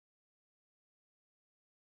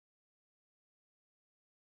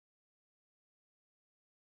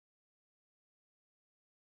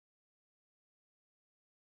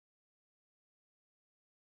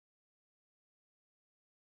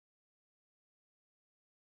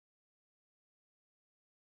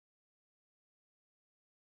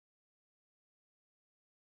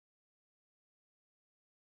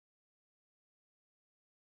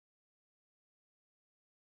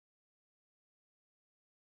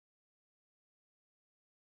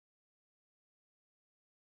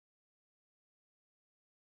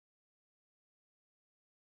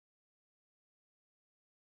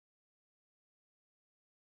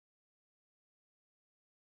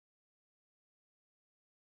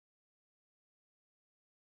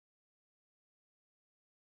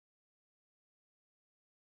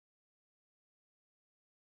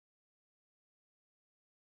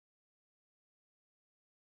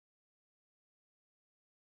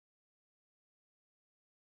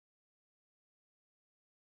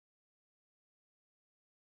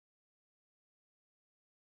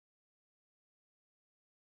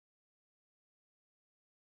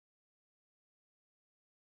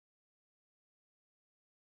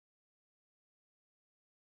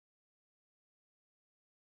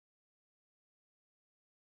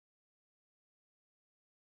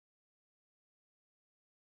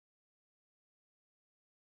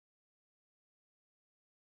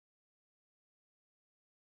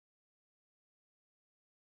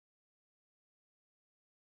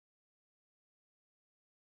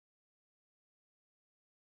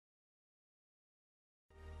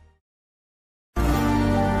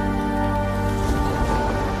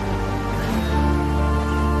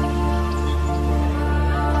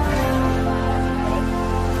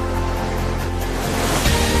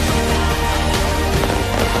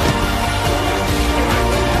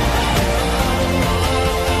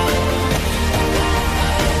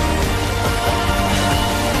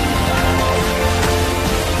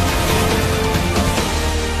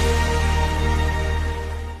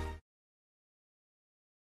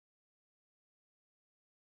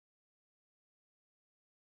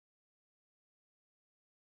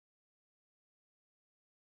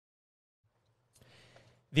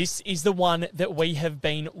This is the one that we have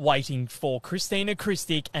been waiting for. Kristina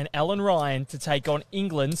Krstic and Ellen Ryan to take on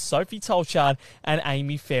England's Sophie Tolchard and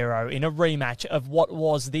Amy Pharaoh in a rematch of what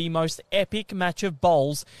was the most epic match of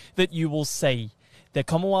bowls that you will see. The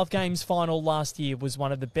Commonwealth Games final last year was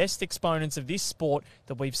one of the best exponents of this sport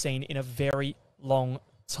that we've seen in a very long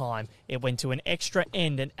time. It went to an extra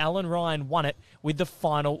end and Ellen Ryan won it with the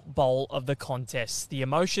final bowl of the contest. The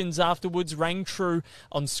emotions afterwards rang true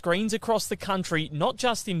on screens across the country, not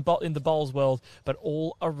just in the bowls world, but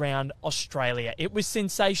all around Australia. It was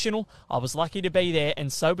sensational. I was lucky to be there,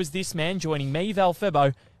 and so was this man joining me, Val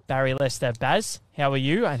Febo, Barry Lester. Baz, how are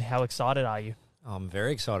you and how excited are you? I'm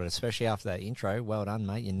very excited, especially after that intro. Well done,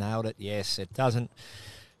 mate. You nailed it. Yes, it doesn't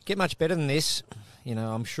get much better than this. You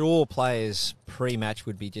know, I'm sure players pre-match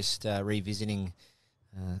would be just revisiting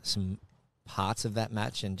some parts of that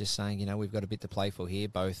match and just saying, you know, we've got a bit to play for here,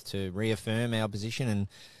 both to reaffirm our position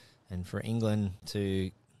and for England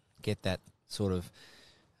to get that sort of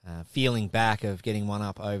feeling back of getting one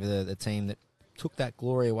up over the team that took that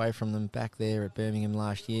glory away from them back there at Birmingham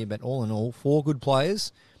last year. But all in all, 4 good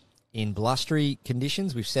players in blustery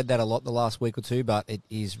conditions. We've said that a lot the last week or two, but it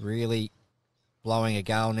is really blowing a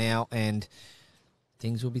gale now, and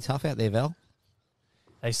things will be tough out there, Val.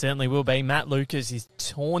 They certainly will be. Matt Lucas is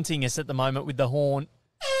taunting us at the moment with the horn.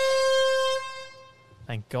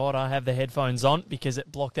 Thank God I have the headphones on because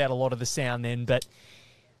it blocked out a lot of the sound then. But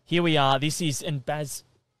here we are. This is, and Baz,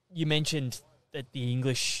 you mentioned that the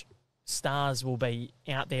English stars will be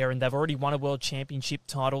out there and they've already won a World Championship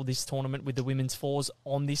title this tournament with the women's fours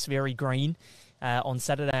on this very green on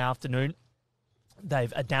Saturday afternoon.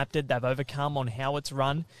 They've adapted. They've overcome on how it's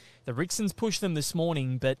run. The Ricksons pushed them this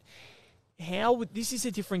morning, but this is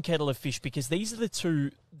a different kettle of fish because these are the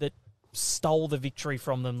two that stole the victory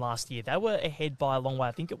from them last year. They were ahead by a long way.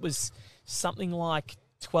 I think it was something like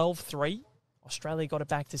 12-3. Australia got it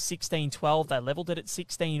back to 16-12. They levelled it at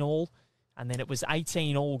 16 all, and then it was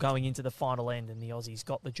 18 all going into the final end, and the Aussies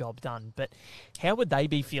got the job done. But how would they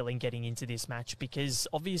be feeling getting into this match? Because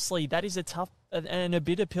obviously that is a tough and a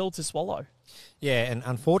bitter pill to swallow. Yeah, and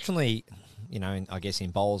unfortunately, you know, I guess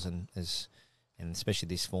in bowls and especially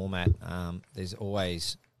this format, there's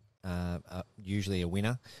always usually a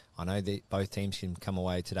winner. I know that both teams can come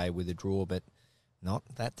away today with a draw, but not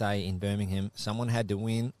that day in Birmingham. Someone had to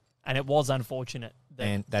win. And it was unfortunate.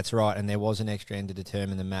 And that's right, and there was an extra end to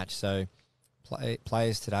determine the match. So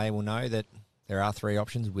players today will know that there are 3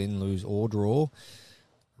 options, win, lose, or draw.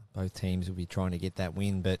 Both teams will be trying to get that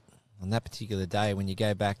win, but on that particular day, when you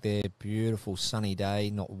go back there, beautiful sunny day,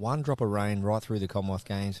 not one drop of rain right through the Commonwealth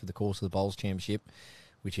Games for the course of the Bowls Championship,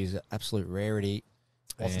 which is an absolute rarity.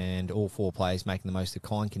 Awesome. And all 4 players making the most of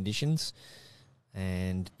kind conditions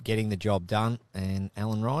and getting the job done. And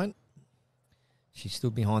Ellen Ryan, she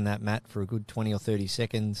stood behind that mat for a good 20 or 30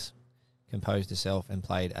 seconds, composed herself and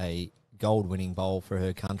played a gold-winning bowl for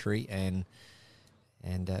her country, and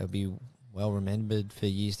it'll be well remembered for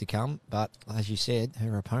years to come. But as you said,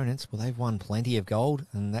 her opponents, well, they've won plenty of gold,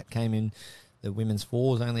 and that came in the women's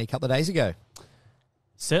fours only a couple of days ago.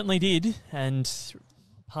 Certainly did, and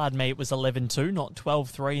pardon me, it was 11-2, not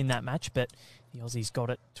 12-3 in that match, but the Aussies got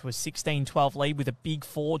it to a 16-12 lead with a big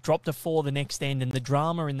 4, dropped a 4 the next end, and the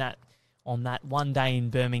drama in that on that one day in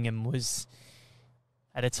Birmingham was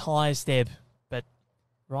at its highest ebb. But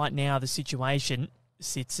right now the situation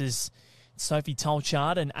sits as Sophie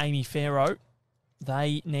Tolchard and Amy Pharaoh.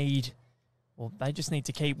 They just need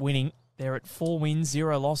to keep winning. They're at 4 wins,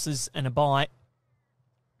 0 losses and a bye.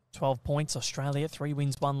 12 points, Australia, 3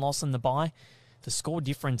 wins, 1 loss and the bye. The score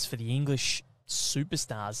difference for the English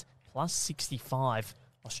superstars, plus 65.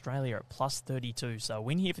 Australia at plus 32. So a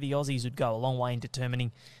win here for the Aussies would go a long way in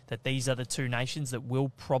determining that these are the 2 nations that will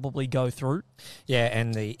probably go through. Yeah,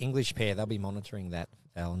 and the English pair, they'll be monitoring that,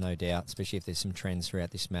 no doubt, especially if there's some trends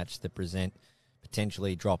throughout this match that present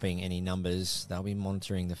potentially dropping any numbers. They'll be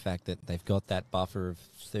monitoring the fact that they've got that buffer of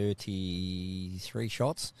 33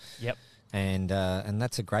 shots. Yep. And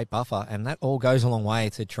that's a great buffer, and that all goes a long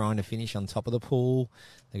way to trying to finish on top of the pool.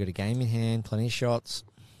 They've got a game in hand, plenty of shots,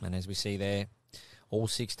 and as we see there, all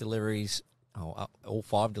 5 deliveries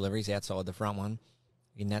outside the front one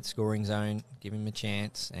in that scoring zone, give him a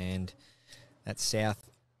chance. And that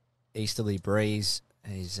south-easterly breeze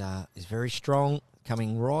is very strong,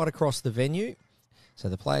 coming right across the venue. So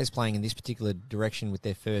the players playing in this particular direction with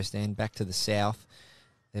their first end back to the south,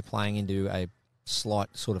 they're playing into a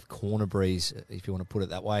slight sort of corner breeze, if you want to put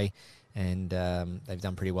it that way, and they've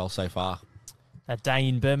done pretty well so far. That day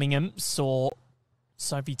in Birmingham saw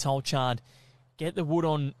Sophie Tolchard get the wood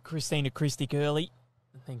on Kristina Krstic early.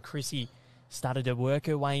 And then Chrissy started to work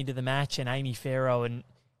her way into the match, and Amy Pharaoh, and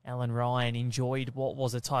Alan Ryan enjoyed what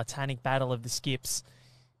was a titanic battle of the skips.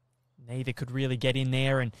 Neither could really get in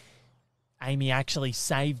there, and Amy actually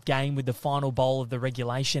saved game with the final bowl of the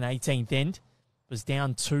regulation 18th end. Was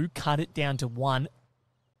down 2, cut it down to 1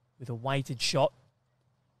 with a weighted shot.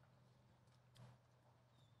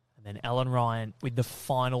 And then Alan Ryan with the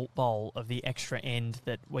final bowl of the extra end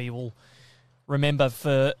that we will remember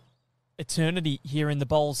for eternity here in the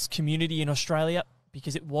bowls community in Australia,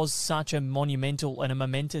 because it was such a monumental and a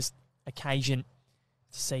momentous occasion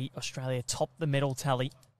to see Australia top the medal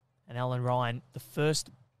tally. And Alan Ryan, the first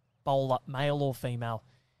bowler, male or female,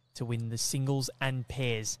 to win the singles and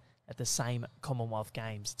pairs at the same Commonwealth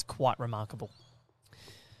Games. It's quite remarkable.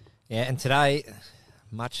 Yeah, and today,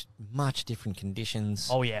 much different conditions.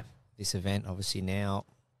 Oh, yeah. This event, obviously now,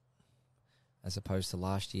 as opposed to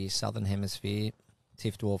last year, Southern Hemisphere,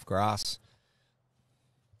 Tiff Dwarf grass.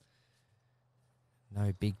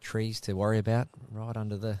 No big trees to worry about right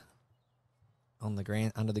under the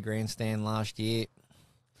grandstand last year.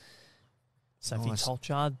 Sophie Nice.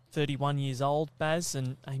 Tolchard, 31 years old, Baz,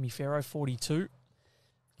 and Amy Pharaoh, 42.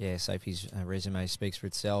 Yeah, Sophie's resume speaks for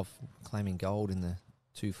itself, claiming gold in the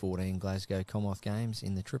 2014 Glasgow Commonwealth Games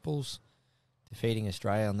in the triples, defeating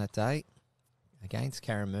Australia on that day against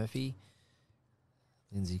Karen Murphy,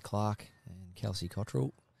 Lindsay Clark and Kelsey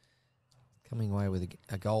Cottrell, coming away with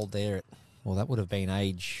a gold there at, well, that would have been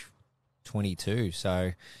age 22,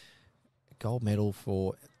 so gold medal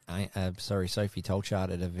for Sophie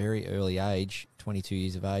Tolchard at a very early age, 22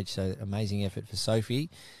 years of age, so amazing effort for Sophie,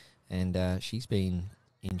 and she's been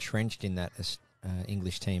entrenched in that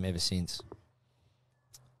English team ever since.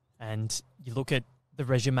 And you look at the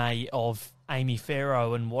resume of Amy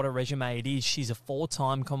Pharaoh, and what a resume it is. She's a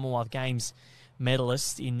 4-time Commonwealth Games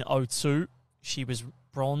medalist in 2002. She was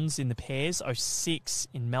bronze in the pairs, 2006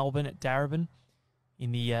 in Melbourne at Darebin,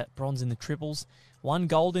 in the bronze in the triples. 1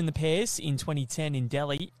 gold in the pairs in 2010 in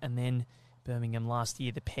Delhi, and then Birmingham last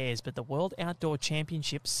year, the pairs. But the World Outdoor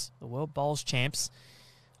Championships, the World Bowls Champs,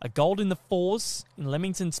 a gold in the fours in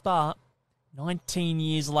Leamington Spa, 19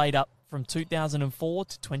 years later, from 2004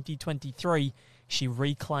 to 2023, she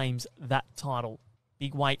reclaims that title.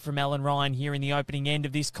 Big weight from Ellen Ryan here in the opening end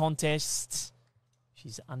of this contest.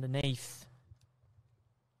 She's underneath.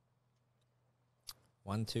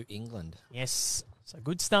 1-2 England. Yes, so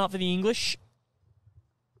good start for the English.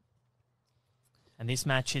 And this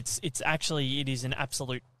match, it is an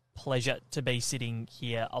absolute pleasure to be sitting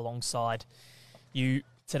here alongside you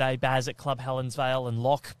today, Baz, at Club Helensvale and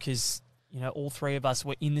Locke, because all three of us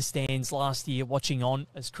were in the stands last year watching on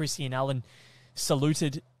as Chrissy and Alan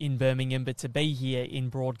saluted in Birmingham. But to be here in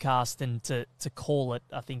broadcast and to call it,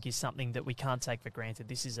 I think, is something that we can't take for granted.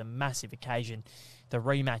 This is a massive occasion, the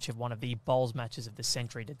rematch of one of the bowls matches of the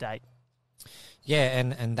century to date. Yeah,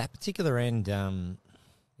 and that particular end,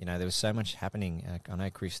 there was so much happening. I know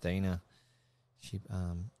Kristina,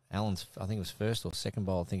 Alan's, I think it was first or second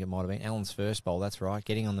bowl, I think it might have been. Alan's first bowl, that's right.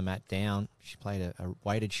 Getting on the mat down. She played a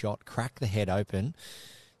weighted shot, cracked the head open,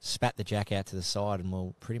 spat the jack out to the side, and,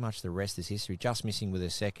 well, pretty much the rest is history. Just missing with her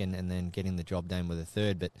second and then getting the job done with her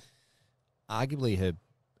third. But arguably,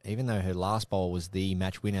 even though her last bowl was the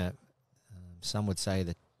match winner, some would say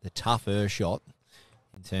that the tougher shot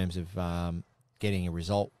in terms of getting a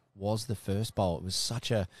result was the first bowl. It was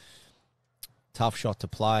such a tough shot to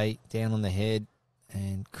play, down on the head,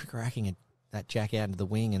 and cracking that jack out into the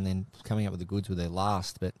wing and then coming up with the goods with their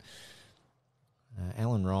last. But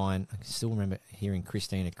Alan Ryan, I can still remember hearing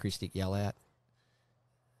Kristina Krstic yell out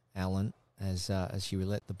Alan as she would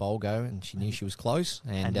let the bowl go, and she knew she was close.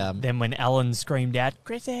 And then when Alan screamed out,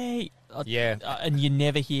 Chrissy! Yeah. And you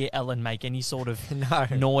never hear Alan make any sort of no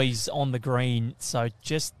noise on the green. So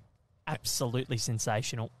just absolutely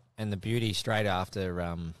sensational. And the beauty straight after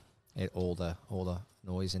all the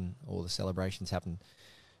noise and all the celebrations happened,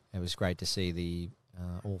 it was great to see the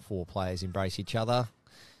all 4 players embrace each other.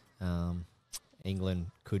 England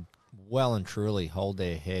could well and truly hold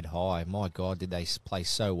their head high. My God, did they play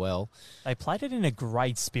so well. They played it in a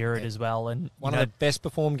great spirit as well. And one of the best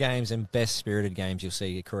performed games and best spirited games you'll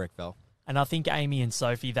see, correct, Val? And I think Amy and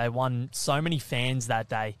Sophie, they won so many fans that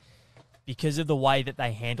day because of the way that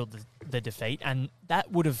they handled the defeat. And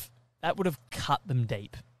that would have cut them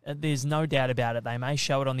deep. There's no doubt about it. They may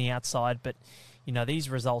show it on the outside, but these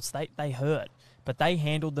results, they hurt. But they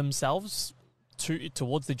handled themselves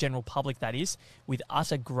towards the general public, that is, with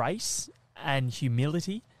utter grace and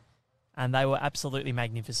humility, and they were absolutely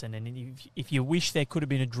magnificent. And if you wish there could have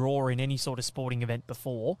been a draw in any sort of sporting event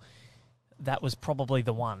before, that was probably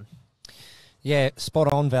the one. Yeah,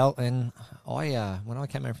 spot on, Val. And I, when I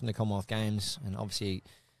came over from the Commonwealth Games, and obviously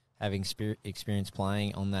having experience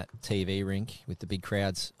playing on that TV rink with the big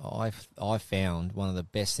crowds, I found one of the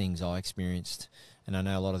best things I experienced, and I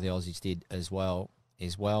know a lot of the Aussies did as well,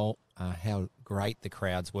 how great the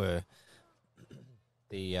crowds were.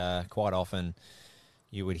 Quite often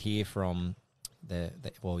you would hear from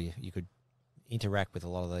you could interact with a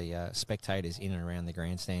lot of the spectators in and around the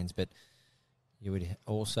grandstands, but you would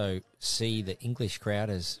also see the English crowd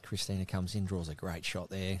as Kristina comes in, draws a great shot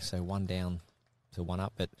there, so 1 down to 1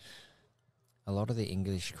 up, but a lot of the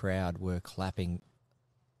English crowd were clapping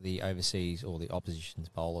the overseas or the opposition's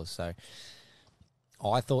bowlers, so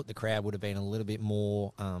I thought the crowd would have been a little bit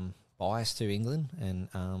more biased to England, and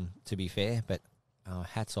to be fair, but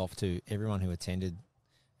hats off to everyone who attended,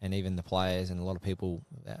 and even the players and a lot of people.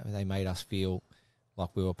 They made us feel like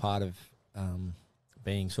we were part of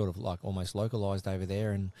being sort of like almost localised over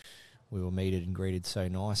there, and we were meted and greeted so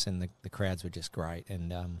nice, and the crowds were just great.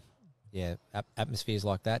 And atmospheres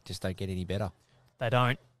like that just don't get any better. They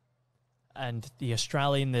don't. And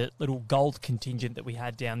the little gold contingent that we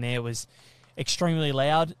had down there was extremely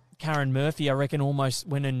loud. Karen Murphy, I reckon, almost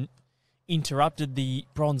went and interrupted the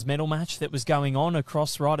bronze medal match that was going on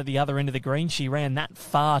across right at the other end of the green. She ran that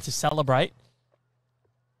far to celebrate.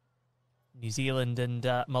 New Zealand and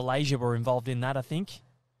Malaysia were involved in that, I think.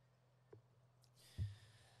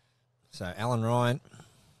 So Alan Ryan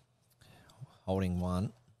holding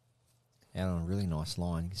one out on a really nice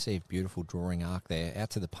line. You can see a beautiful drawing arc there.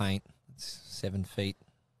 Out to the paint. It's 7 feet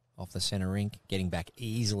off the centre rink. Getting back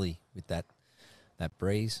easily with that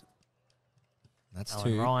breeze. That's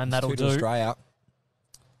Alan Ryan, that'll do. Australia.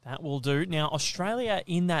 That will do. Now, Australia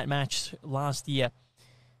in that match last year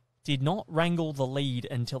did not wrangle the lead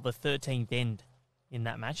until the 13th end in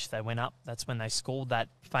that match. They went up. That's when they scored that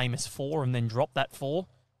famous 4 and then dropped that 4.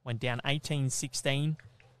 Went down 18-16.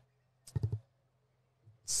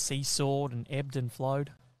 Seesawed and ebbed and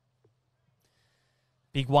flowed.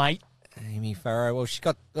 Big weight. Amy Pharaoh.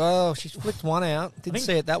 Well, she's flicked one out. Didn't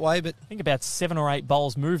see it that way, but I think about 7 or 8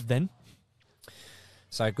 bowls moved then.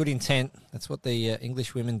 So good intent. That's what the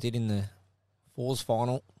English women did in the fours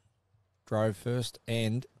final. Drove first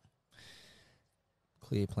and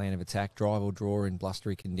clear plan of attack, drive or draw in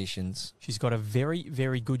blustery conditions. She's got a very,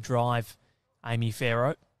 very good drive, Amy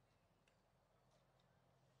Pharaoh.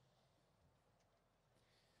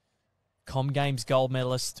 Com Games gold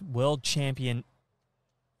medalist, world champion,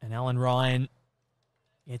 and Alan Ryan.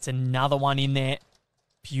 It's another one in there.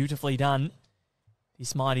 Beautifully done.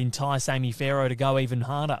 This might entice Amy Pharaoh to go even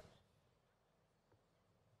harder.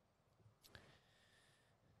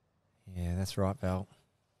 Yeah, that's right, Val.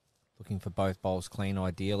 Looking for both bowls clean,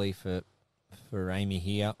 ideally, for Amy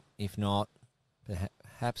here. If not,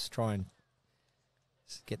 perhaps try and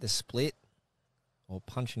get the split or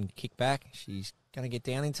punch and kick back. She's going to get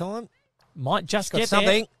down in time. Might just get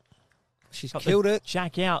something. There. She's killed it.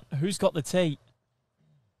 Jack out. Who's got the tee?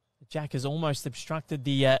 The jack has almost obstructed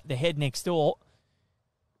the head next door.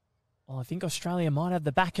 Well, I think Australia might have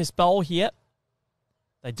the Bacchus bowl here.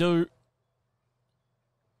 They do.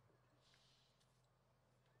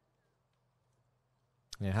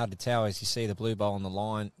 Yeah, hard to tell as you see the blue bowl on the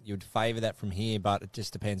line. You would favour that from here, but it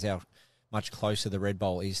just depends how much closer the red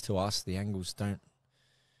bowl is to us. The angles don't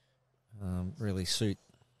really suit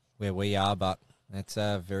where we are, but that's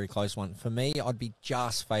a very close one. For me, I'd be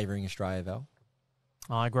just favouring Australia, Val.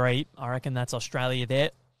 I agree. I reckon that's Australia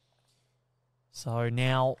there. So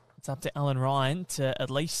now it's up to Alan Ryan to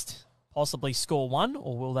at least possibly score 1,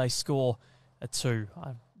 or will they score a 2?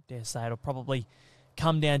 I dare say it'll probably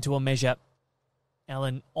come down to a measure.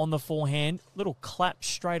 Alan on the forehand, little clap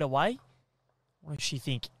straight away. What does she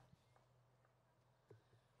think?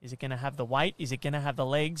 Is it going to have the weight? Is it going to have the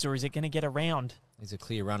legs? Or is it going to get around? There's a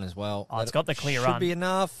clear run as well. Oh, it's got the clear run. Should be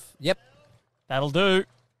enough. Yep. That'll do.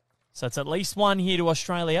 So it's at least 1 here to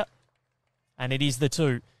Australia. And it is the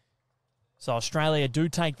 2. So Australia do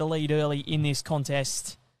take the lead early in this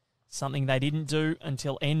contest. Something they didn't do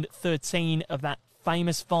until end 13 of that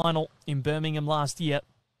famous final in Birmingham last year.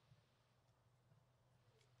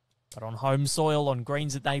 But on home soil, on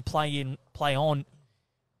greens that they play on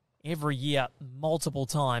every year, multiple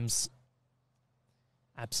times.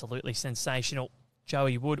 Absolutely sensational.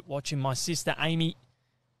 Joey Wood watching my sister Amy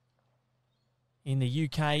in the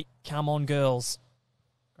UK. Come on, girls.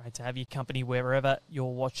 Great to have your company wherever you're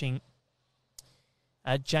watching.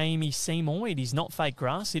 Jamie Seymour, it is not fake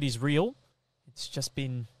grass, it is real. It's just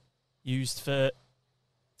been used for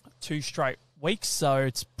 2 straight weeks, so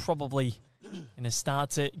it's probably going to start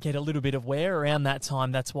to get a little bit of wear around that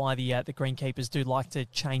time. That's why the greenkeepers do like to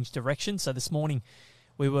change direction. So this morning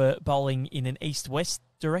we were bowling in an east-west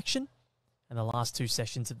direction, and the last 2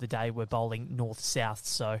 sessions of the day were bowling north-south.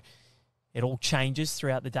 So it all changes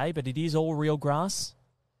throughout the day, but it is all real grass.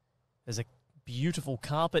 There's a beautiful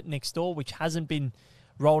carpet next door, which hasn't been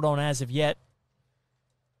rolled on as of yet.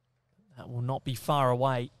 That will not be far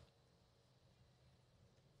away.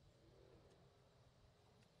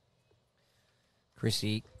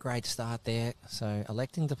 Chrissy, great start there. So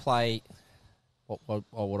electing to play what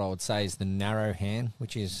I would say is the narrow hand,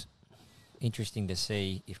 which is interesting to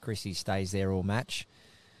see if Chrissy stays there all match.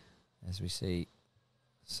 As we see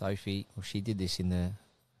Sophie, well, she did this in the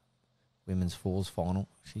women's fours final.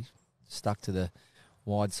 She stuck to the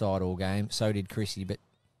wide side all game. So did Chrissy, but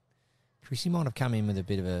Chrissy might have come in with a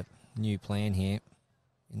bit of a new plan here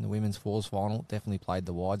in the women's fours final. Definitely played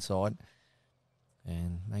the wide side.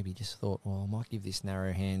 And maybe just thought, well, I might give this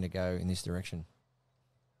narrow hand a go in this direction.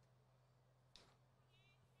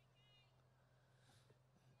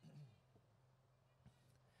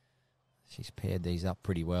 She's paired these up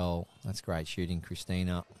pretty well. That's great shooting,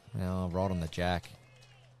 Kristina. Now right on the jack.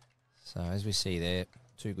 So as we see there,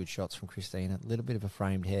 2 good shots from Kristina. A little bit of a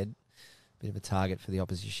framed head, bit of a target for the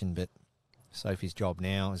opposition, but Sophie's job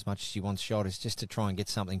now, as much as she wants shot, is just to try and get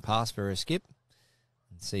something past for her skip.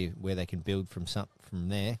 See where they can build from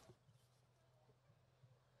there.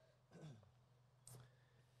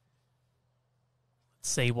 Let's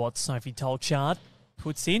see what Sophie Tolchard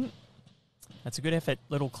puts in. That's a good effort.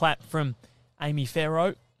 Little clap from Amy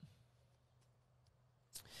Pharaoh.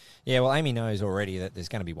 Yeah, well, Amy knows already that there's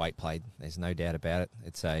going to be weight played. There's no doubt about it.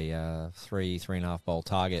 It's a 3.5 bowl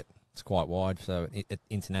target. It's quite wide, so at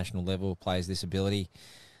international level, players this ability,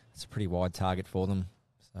 it's a pretty wide target for them.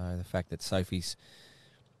 So the fact that Sophie's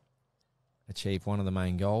achieve one of the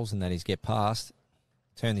main goals, and that is get past,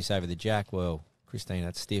 turn this over the jack. Well, Kristina,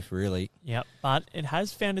 that's stiff, really. Yep, but it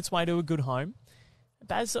has found its way to a good home.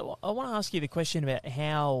 Baz, I want to ask you the question about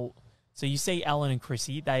how... So you see Ellen and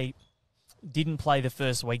Chrissy, they didn't play the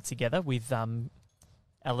first week together with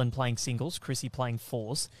Ellen playing singles, Chrissy playing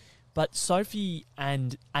fours, but Sophie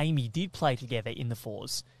and Amy did play together in the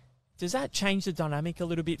fours. Does that change the dynamic a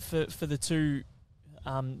little bit for the two...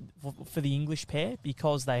 for the English pair,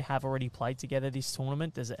 because they have already played together this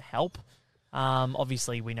tournament? Does it help?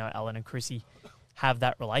 Obviously, we know Ellen and Chrissy have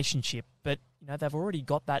that relationship, but they've already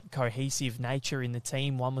got that cohesive nature in the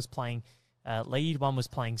team. One was playing lead, one was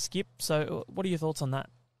playing skip. So what are your thoughts on that?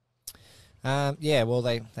 Yeah, well,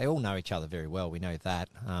 they all know each other very well. We know that.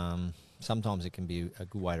 Sometimes it can be a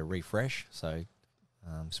good way to refresh, so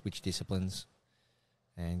switch disciplines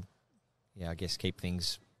and, I guess keep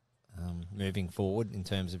things moving forward in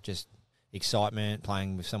terms of just excitement,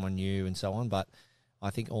 playing with someone new and so on. But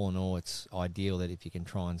I think all in all, it's ideal that if you can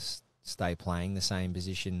try and stay playing the same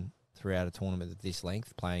position throughout a tournament of this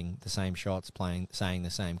length, playing the same shots, saying the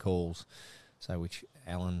same calls. So which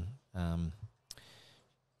Ellen,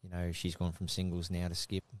 she's gone from singles now to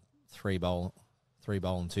skip, 3 bowl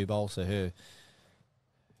and 2 bowl. So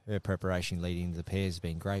her preparation leading into the pairs has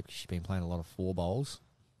been great because she's been playing a lot of 4 bowls.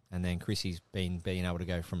 And then Chrissy's being able to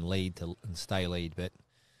go from lead and stay lead. But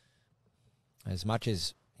as much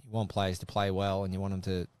as you want players to play well and you want them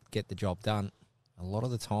to get the job done, a lot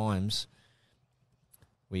of the times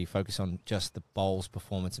we focus on just the bowls'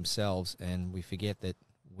 performance themselves, and we forget that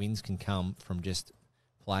wins can come from just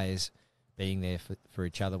players being there for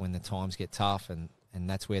each other when the times get tough, and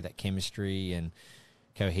that's where that chemistry and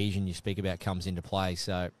cohesion you speak about comes into play.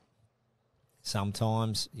 So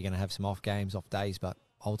sometimes you're going to have some off games, off days, but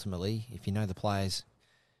ultimately, if you know the players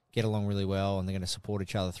get along really well and they're going to support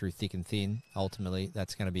each other through thick and thin, ultimately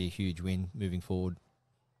that's going to be a huge win moving forward.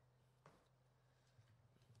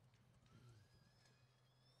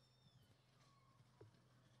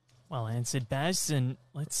 Well answered, Baz, and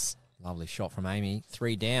let's... Lovely shot from Amy.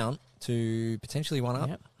 3 down to potentially 1 up.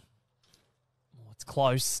 Yep. Well, it's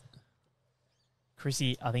close.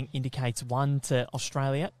 Chrissy, I think, indicates 1 to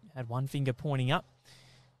Australia. Had 1 finger pointing up.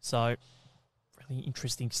 So, really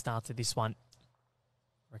interesting start to this one.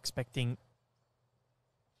 We're expecting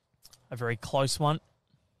a very close one.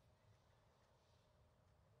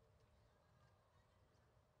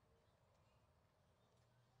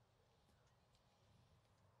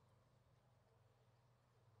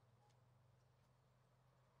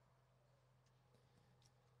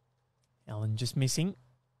 Ellen just missing.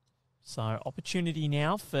 So opportunity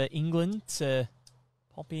now for England to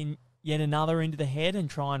pop in yet another into the head and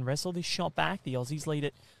try and wrestle this shot back. The Aussies lead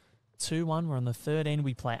it 2-1. We're on the third end.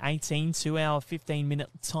 We play 18, 2-hour, 15-minute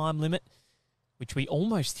time limit, which we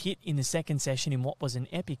almost hit in the second session in what was an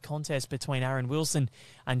epic contest between Aaron Wilson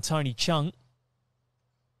and Tony Chung.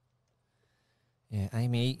 Yeah,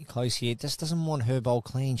 Amy, close here, just doesn't want her bowl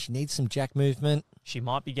clean. She needs some jack movement. She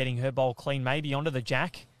might be getting her bowl clean, maybe onto the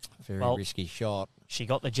jack. Very risky shot. She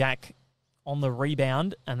got the jack on the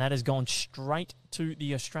rebound, and that has gone straight to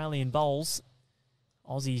the Australian bowls.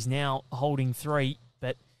 Aussies now holding 3,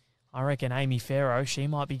 but I reckon Amy Pharaoh, she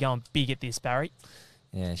might be going big at this, Barry.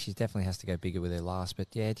 Yeah, she definitely has to go bigger with her last, but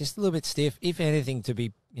yeah, just a little bit stiff. If anything, to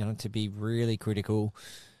be really critical,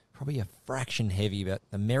 probably a fraction heavy, but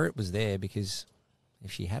the merit was there because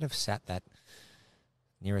if she had have sat that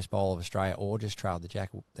nearest bowl of Australia or just trailed the jack,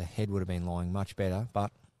 the head would have been lying much better.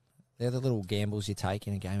 But they're the little gambles you take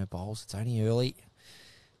in a game of bowls. It's only early.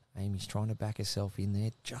 Amy's trying to back herself in there.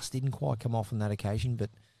 Just didn't quite come off on that occasion, but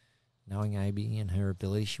knowing Amy and her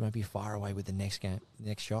ability, she won't be far away with the next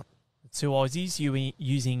shot. The 2 Aussies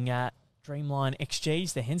using Dreamline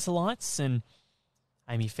XGs, the Henselites, and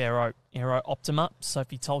Amy Pharaoh, Aero Optima,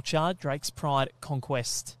 Sophie Tolchard, Drake's Pride,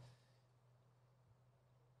 Conquest.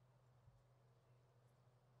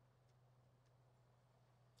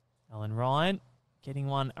 Ellen Ryan getting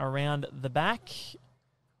one around the back.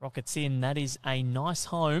 Rockets in. That is a nice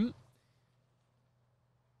home.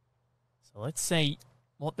 So let's see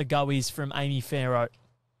what the go is from Amy Pharaoh.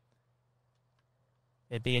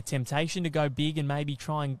 There'd be a temptation to go big and maybe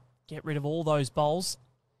try and get rid of all those bowls.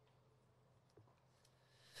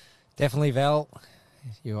 Definitely, Val.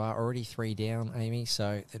 You are already 3 down, Amy,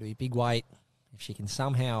 so that'll be a big weight. If she can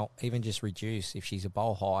somehow even just reduce, if she's a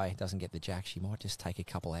bowl high, doesn't get the jack, she might just take a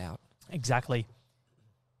couple out. Exactly.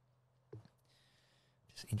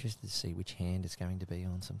 Just interested to see which hand it's going to be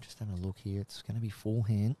on, so I'm just having a look here. It's going to be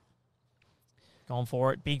forehand. Gone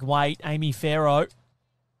for it. Big weight, Amy Pharaoh.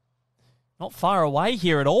 Not far away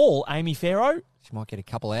here at all, Amy Pharaoh. She might get a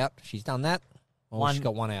couple out. She's done that. She's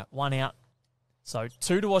got 1 out. 1 out. So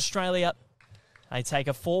 2 to Australia. They take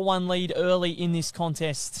a 4-1 lead early in this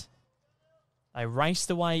contest. They raced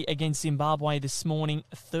away against Zimbabwe this morning,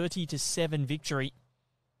 30-7 victory.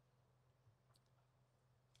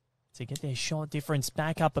 To get their shot difference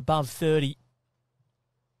back up above 30.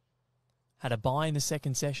 Had a bye in the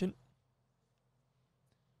second session.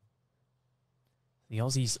 The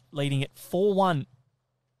Aussies leading it 4-1.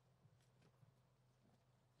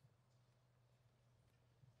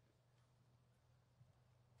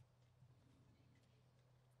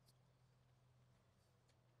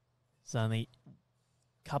 There's only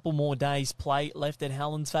a couple more days play left at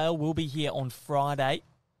Helensvale. We'll be here on Friday.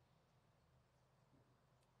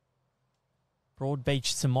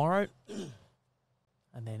 Broadbeach tomorrow.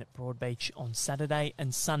 And then at Broadbeach on Saturday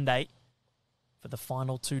and Sunday for the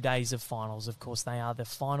final 2 days of finals. Of course, they are the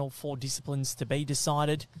final 4 disciplines to be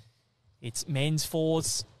decided. It's men's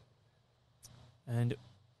 4s and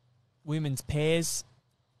women's pairs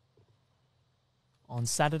on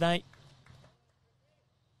Saturday.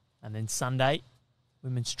 And then Sunday,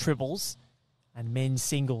 women's triples and men's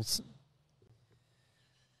singles.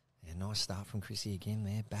 Yeah, nice start from Chrissy again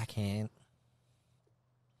there. Backhand.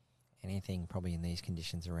 Anything probably in these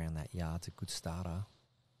conditions around that yard's a good starter.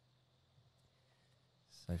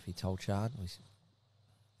 Sophie Tolchard,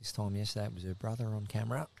 this time yesterday it was her brother on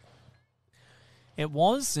camera. It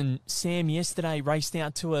was, and Sam yesterday raced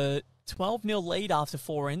out to a 12-0 lead after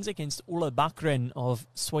 4 ends against Ulla Backren of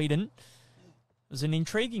Sweden. It was an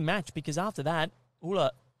intriguing match because after that,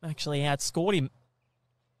 Ulla actually outscored him.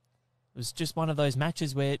 It was just one of those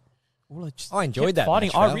matches where Ulla just I enjoyed that fighting.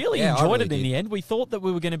 match, I really enjoyed it in did. the end. We thought that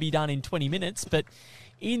we were going to be done in 20 minutes, but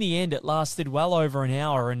in the end it lasted well over an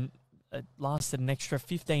hour and it lasted an extra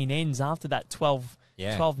 15 ends after that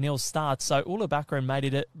 12-0 start. So Ulla Backren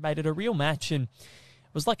made it a real match, and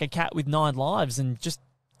it was like a cat with 9 lives and just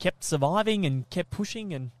kept surviving and kept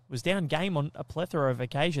pushing and was down game on a plethora of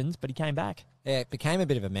occasions, but he came back. Yeah, it became a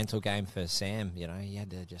bit of a mental game for Sam. You know, he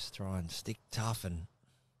had to just try and stick tough and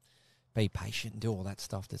be patient and do all that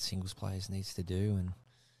stuff that singles players needs to do. And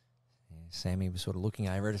yeah, Sammy was sort of looking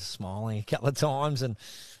over it, smiling a couple of times, and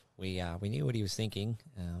we knew what he was thinking.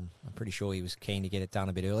 I'm pretty sure he was keen to get it done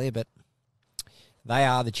a bit earlier, but they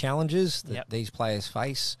are the challenges that these players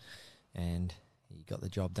face, and he got the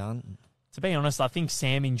job done. To be honest, I think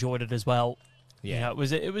Sam enjoyed it as well. Yeah, you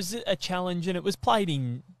know, it was a challenge, and it was played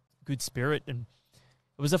in good spirit, and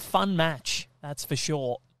it was a fun match, that's for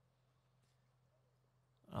sure.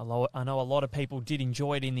 I know a lot of people did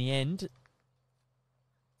enjoy it in the end.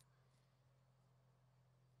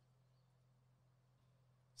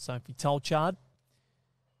 Sophie Tolchard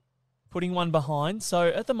putting one behind. So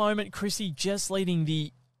at the moment, Chrissy just leading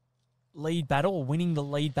the lead battle, or winning the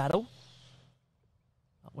lead battle.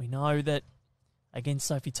 But we know that against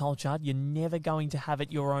Sophie Tolchard, you're never going to have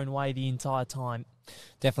it your own way the entire time.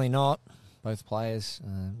 Definitely not. both players.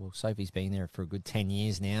 Well, Sophie's been there for a good 10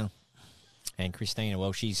 years now. And Kristina,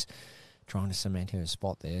 well, she's trying to cement her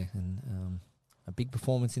spot there. And a big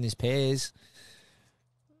performance in this pairs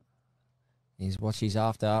is what she's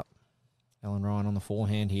after. Ellen Ryan on the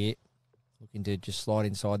forehand here. Looking to just slide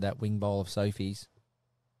inside that wing bowl of Sophie's.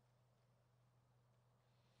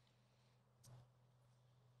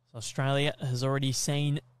 Australia has already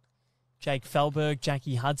seen Jake Felberg,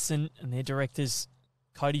 Jackie Hudson, and their directors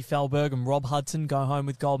Cody Felberg and Rob Hudson go home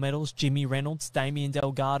with gold medals. Jimmy Reynolds, Damien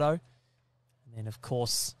Delgado. And then, of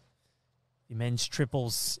course, the men's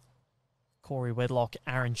triples, Corey Wedlock,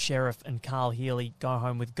 Aaron Sheriff, and Carl Healy go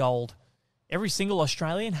home with gold. Every single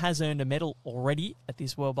Australian has earned a medal already at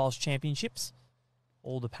this World Bowls Championships.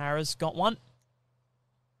 All the paras got one.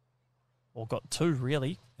 Or got two,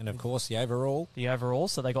 really. And, of course, the overall. The overall,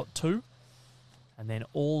 so they got two. And then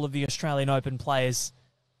all of the Australian Open players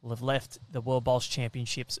will have left the World Bowls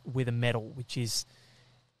Championships with a medal, which is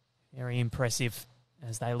very impressive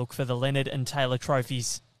as they look for the Leonard and Taylor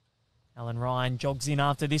trophies. Ellen Ryan jogs in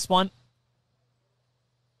after this one.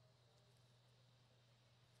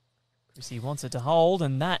 Chrissy wants it to hold,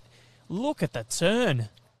 and that, look at the turn.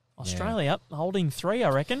 Australia holding 3, I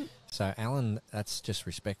reckon. So, Ellen, that's just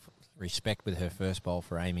respect with her first bowl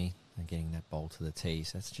for Amy and getting that bowl to the tee.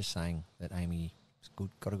 So that's just saying that Amy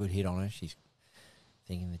got a good hit on her. She's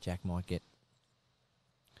thinking that Jack might get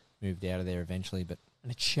moved out of there eventually.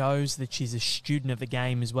 And it shows that she's a student of the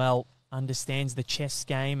game as well, understands the chess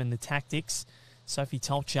game and the tactics. Sophie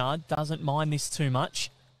Tolchard doesn't mind this too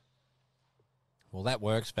much. Well, that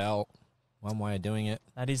works, Val. One way of doing it.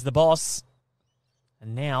 That is the boss.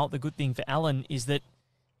 And now the good thing for Ellen is that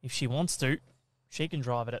if she wants to, she can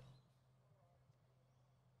drive at it.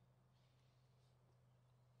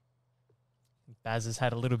 Baz has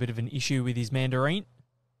had a little bit of an issue with his mandarin.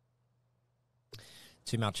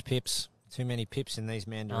 Too much pips. Too many pips in these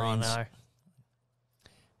mandarins. Oh, no.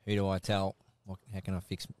 Who do I tell? How can I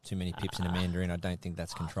fix too many pips in a mandarin? I don't think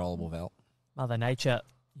that's controllable, Val. Mother Nature,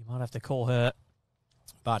 you might have to call her.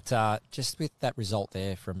 But just with that result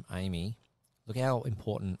there from Amy, look how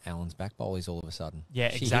important Ellen's back bowl is all of a sudden. Yeah,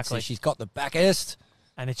 exactly. She's got the backest.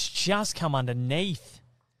 And it's just come underneath.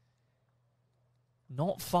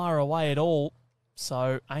 Not far away at all.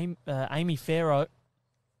 So Amy Pharaoh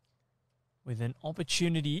with an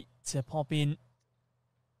opportunity to pop in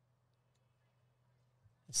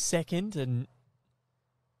a second and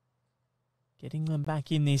getting them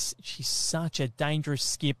back in this. She's such a dangerous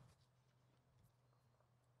skip.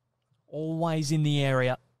 Always in the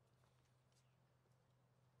area.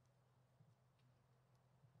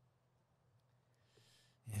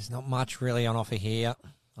 There's not much really on offer here.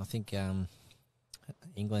 I think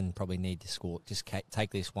England probably need to score. Just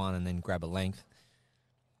take this one and then grab a length.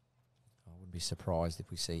 I wouldn't be surprised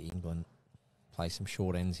if we see England play some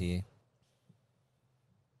short ends here.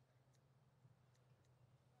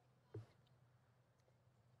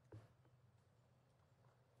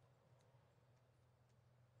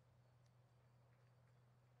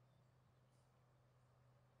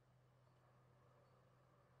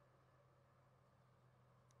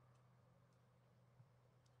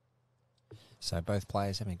 So both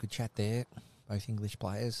players having a good chat there, both English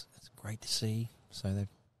players. It's great to see. So they're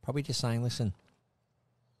probably just saying, listen,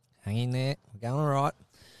 hang in there. We're going all right.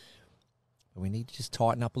 But we need to just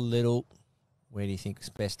tighten up a little. Where do you think it's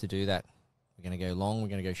best to do that? We're going to go long. We're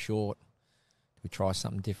going to go short. Do we try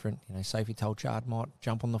something different? You know, Sophie Tolchard might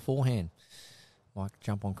jump on the forehand. Might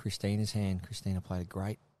jump on Kristina's hand. Kristina played a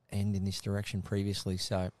great end in this direction previously.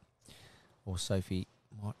 So, or Sophie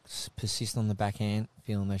might persist on the backhand,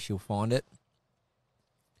 feeling that she'll find it.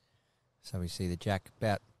 So we see the Jack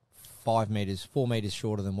about 4 metres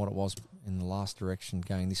shorter than what it was in the last direction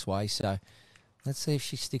going this way. So let's see if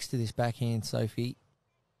she sticks to this backhand, Sophie.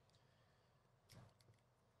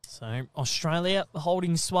 So Australia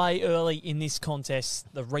holding sway early in this contest.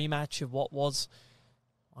 The rematch of what was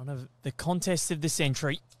one of the contests of the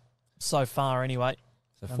century so far anyway.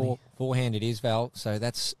 So forehand it is, Val. So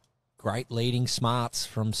that's great leading smarts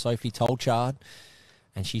from Sophie Tolchard.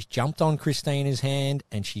 And she's jumped on Kristina's hand,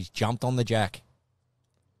 and she's jumped on the Jack.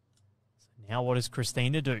 So now what does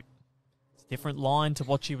Kristina do? It's a different line to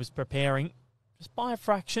what she was preparing, just by a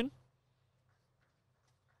fraction.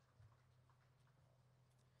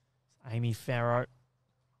 Amy Pharaoh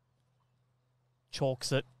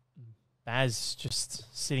chalks it. Baz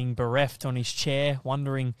just sitting bereft on his chair,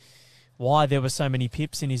 wondering why there were so many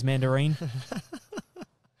pips in his mandarin.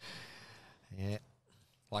 Yeah,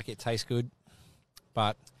 like it tastes good.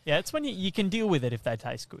 But yeah, it's when you can deal with it if they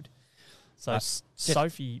taste good. So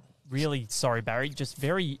Sophie, really, sorry, Barry, just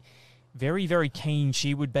very, very, very keen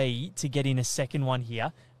she would be to get in a second one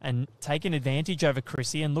here and take an advantage over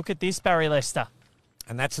Chrissy. And look at this, Barry Lester.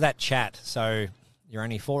 And that's that chat. So you're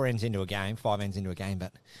only 4 ends into a game, 5 ends into a game,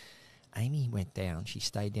 but Amy went down. She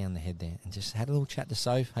stayed down the head there and just had a little chat to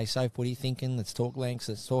Soph. Hey, Soph, what are you thinking? Let's talk lengths.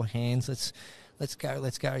 Let's talk hands.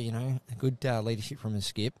 Let's go, you know. A good leadership from the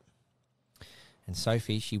skip. And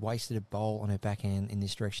Sophie, she wasted a bowl on her backhand in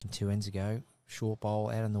this direction 2 ends ago. Short bowl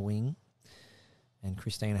out on the wing. And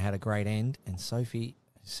Kristina had a great end. And Sophie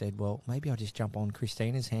said, well, maybe I'll just jump on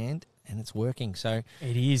Kristina's hand, and it's working. So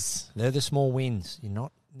it is. They're the small wins. You're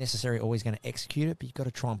not necessarily always going to execute it, but you've got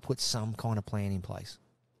to try and put some kind of plan in place.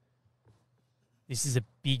 This is a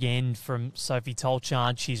big end from Sophie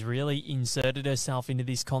Tolchard. She's really inserted herself into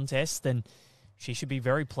this contest, and she should be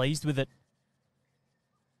very pleased with it.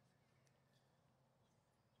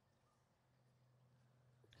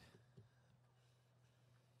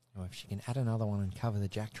 Oh, if she can add another one and cover the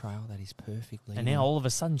jack trail, that is perfectly. And now all of a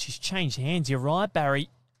sudden she's changed hands. You're right, Barry.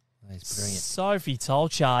 That's brilliant. Sophie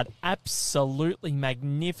Tolchard, absolutely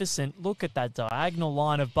magnificent. Look at that diagonal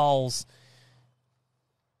line of bowls.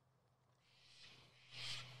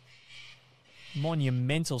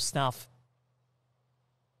 Monumental stuff.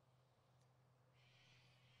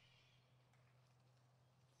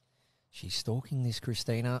 She's stalking this,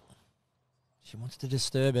 Kristina. She wants to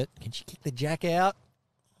disturb it. Can she kick the jack out?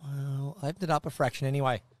 Well, opened it up a fraction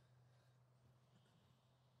anyway.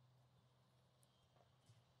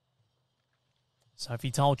 Sophie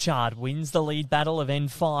Tolchard wins the lead battle of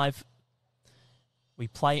N5. We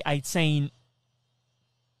play 18.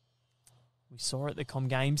 We saw at the Com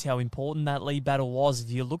Games how important that lead battle was. If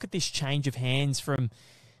you look at this change of hands from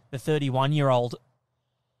the 31-year-old,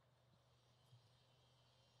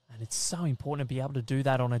 and it's so important to be able to do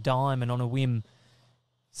that on a dime and on a whim.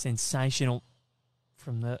 Sensational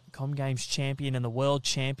from the Com Games champion and the world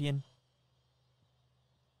champion.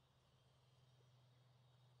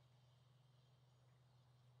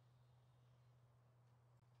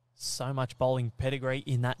 So much bowling pedigree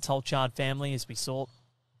in that Tolchard family, as we saw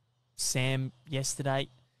Sam yesterday,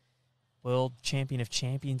 world champion of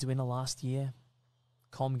champions winner last year.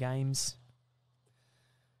 Com Games.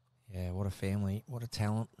 Yeah, what a family. What a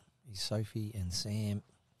talent is Sophie and Sam.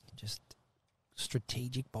 Just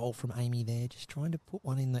strategic bowl from Amy there. Just trying to put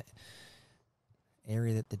one in the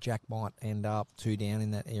area that the jack might end up 2 down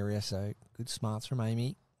in that area. So good smarts from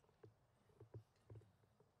Amy.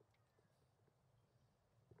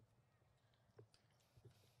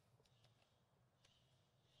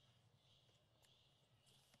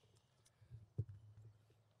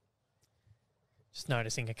 Just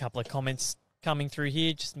noticing a couple of comments coming through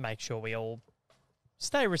here. Just make sure we all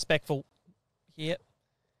stay respectful here.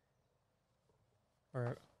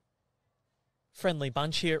 We're a friendly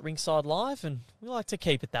bunch here at Rinkside Live, and we like to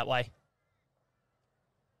keep it that way.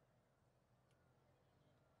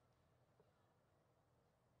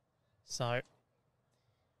 So,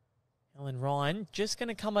 Helen Ryan just going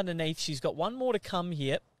to come underneath. She's got one more to come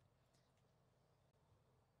here.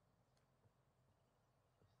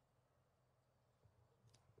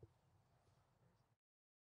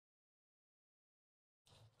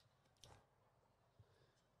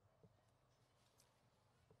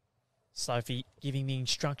 Sophie giving the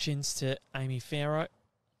instructions to Amy Pharaoh.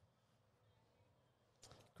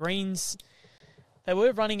 Greens, they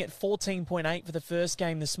were running at 14.8 for the first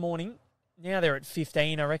game this morning. Now they're at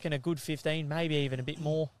 15. I reckon a good 15, maybe even a bit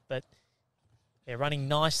more. But they're running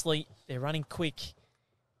nicely. They're running quick.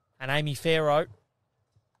 And Amy Pharaoh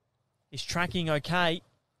is tracking okay.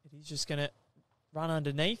 He's just going to run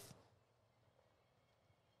underneath.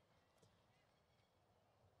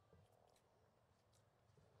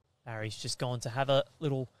 Barry's just gone to have a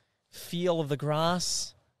little feel of the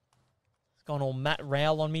grass. It's gone all Matt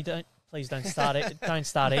Rowell on me. Please don't start it. Don't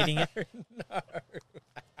start eating it. No.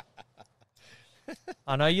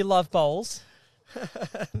 I know you love bowls.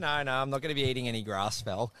 No, I'm not going to be eating any grass,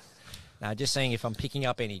 Val. No, just seeing if I'm picking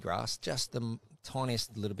up any grass, just the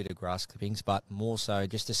tiniest little bit of grass clippings, but more so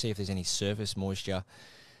just to see if there's any surface moisture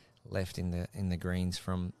left in the greens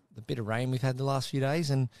from the bit of rain we've had the last few days.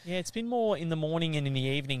 And yeah, it's been more in the morning and in the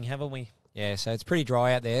evening, haven't we? Yeah, so it's pretty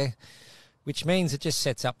dry out there, which means it just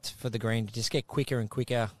sets up for the green to just get quicker and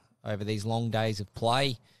quicker over these long days of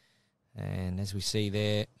play. And as we see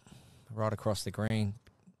there, right across the green,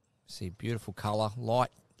 see beautiful colour,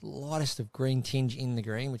 lightest of green tinge in the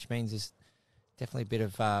green, which means there's definitely a bit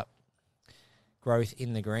of growth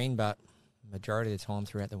in the green, but majority of the time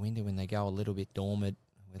throughout the winter when they go a little bit dormant,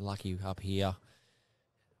 we're lucky up here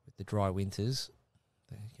with the dry winters,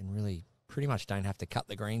 they can really pretty much don't have to cut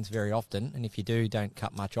the greens very often, and if you do, don't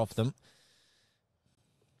cut much off them.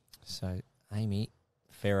 So Amy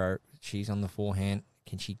Pharaoh, she's on the forehand.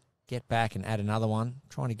 Can she get back and add another one?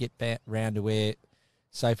 Trying to get back round to where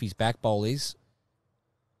Sophie's back bowl is.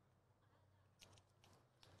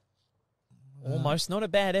 Almost not a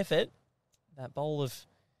bad effort. That bowl of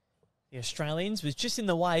the Australians was just in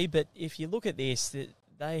the way, but if you look at this,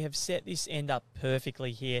 they have set this end up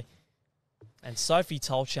perfectly here. And Sophie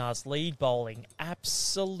Tolchard's lead bowling,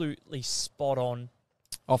 absolutely spot on.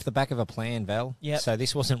 Off the back of a plan, Val. Yep. So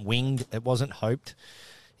this wasn't winged. It wasn't hoped.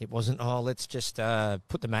 It wasn't, let's just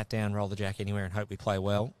put the mat down, roll the jack anywhere and hope we play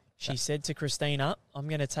well. She said to Kristina, I'm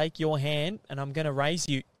going to take your hand and I'm going to raise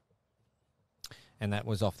you. And that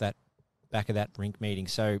was off that back of that rink meeting.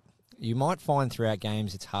 So you might find throughout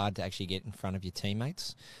games it's hard to actually get in front of your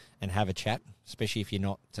teammates and have a chat, especially if you're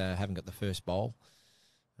not haven't got the first bowl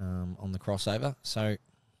on the crossover. So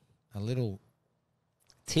a little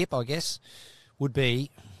tip, I guess, would be,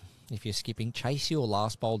 if you're skipping, chase your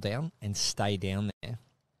last bowl down and stay down there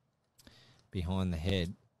behind the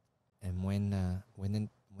head. And when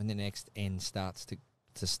the next end starts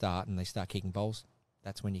to start and they start kicking bowls,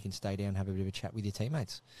 that's when you can stay down and have a bit of a chat with your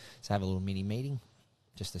teammates. So have a little mini meeting,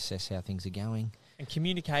 just assess how things are going. And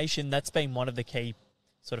communication, that's been one of the key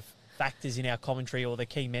sort of factors in our commentary, or the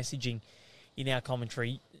key messaging in our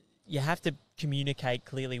commentary. You have to communicate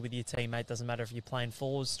clearly with your teammate. Doesn't matter if you're playing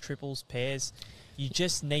fours, triples, pairs. You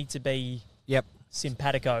just need to be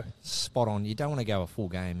simpatico. Spot on. You don't want to go a full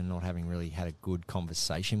game and not having really had a good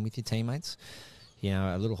conversation with your teammates. You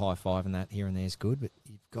know, a little high five and that here and there is good, but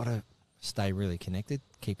you've got to stay really connected,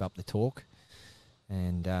 keep up the talk,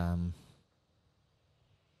 and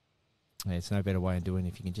it's no better way of doing it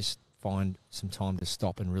if you can just find some time to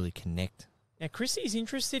stop and really connect. Now, Chrissy's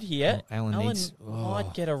interested here. Alan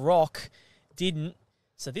might get a rock. Didn't.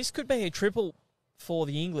 So this could be a triple for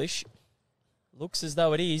the English. Looks as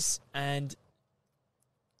though it is. And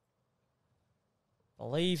I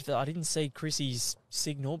believe that I didn't see Chrissy's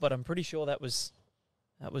signal, but I'm pretty sure that was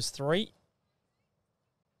 3.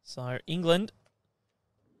 So England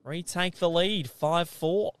retake the lead,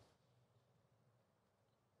 5-4.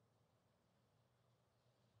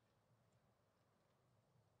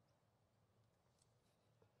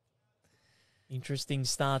 Interesting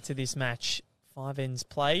start to this match. 5 ends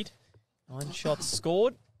played, 9 shots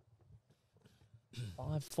scored.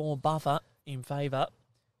 5-4 buffer in favour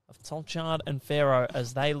of Tolchard and Pharaoh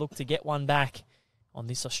as they look to get one back on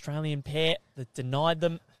this Australian pair that denied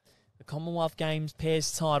them the Commonwealth Games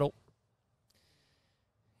pairs title.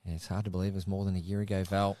 Yeah, it's hard to believe it was more than a year ago,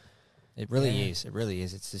 Val. It really is. It really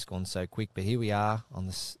is. It's just gone so quick. But here we are on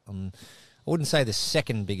this. I wouldn't say the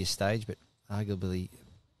second biggest stage, but arguably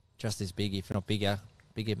just as big, if not bigger,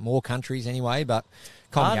 more countries anyway. But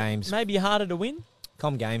Games, maybe harder to win.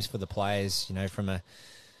 Games for the players, you know, from a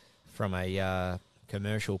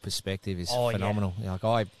commercial perspective is phenomenal. Yeah.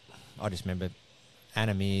 Like I just remember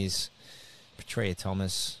Anna Mears, Petrea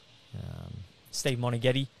Thomas, Steve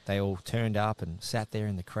Monaghetti. They all turned up and sat there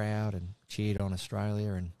in the crowd and cheered on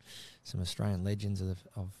Australia, and some Australian legends of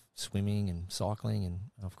swimming and cycling and,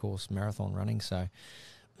 of course, marathon running. So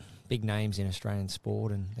big names in Australian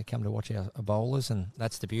sport, and they come to watch our bowlers, and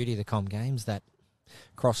that's the beauty of the Com Games, that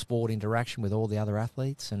cross-sport interaction with all the other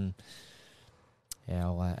athletes. And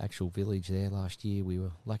our actual village there last year, we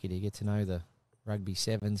were lucky to get to know the rugby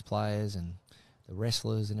sevens players and the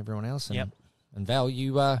wrestlers and everyone else. And, and Val,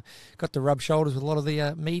 you got to rub shoulders with a lot of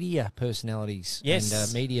the media personalities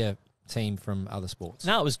and media team from other sports.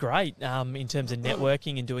 No, it was great in terms of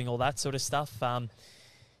networking and doing all that sort of stuff.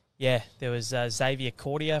 There was Xavier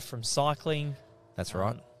Cordia from cycling. That's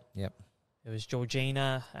right. Yep. There was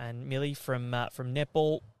Georgina and Millie from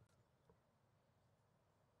netball.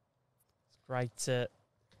 It's great to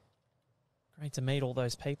meet all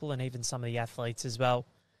those people and even some of the athletes as well.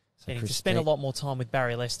 So getting to spend a lot more time with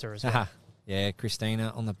Barry Lester as well. Yeah,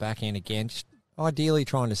 Kristina on the back end again. Just ideally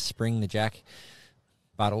trying to spring the jack,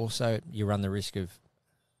 but also you run the risk of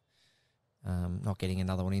not getting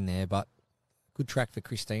another one in there. But good track for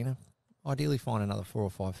Kristina. Ideally find another 4 or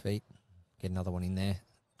 5 feet, get another one in there.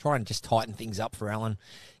 Try and just tighten things up for Ellen.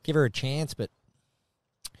 Give her a chance, but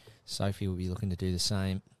Sophie will be looking to do the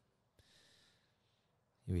same.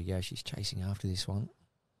 Here we go. She's chasing after this one.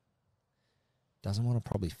 Doesn't want to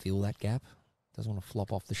probably fill that gap. Doesn't want to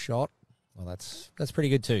flop off the shot. Well, that's pretty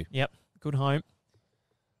good too. Yep, good home.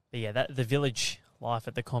 But yeah, the village life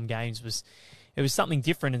at the Com Games was something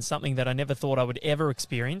different and something that I never thought I would ever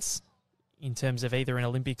experience in terms of either an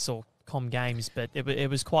Olympics or Com Games. But it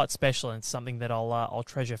was quite special, and something that I'll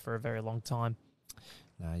treasure for a very long time.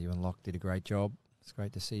 No, you and Locke did a great job. It's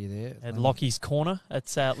great to see you there. At Lockie's Corner at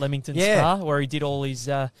Leamington Yeah. Spa, where he did all his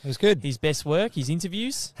It was good. his best work, his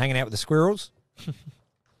interviews. Hanging out with the squirrels.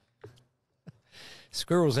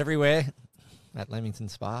 Squirrels everywhere at Leamington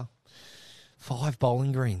Spa. 5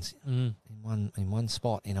 bowling greens in one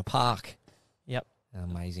spot in a park. Yep.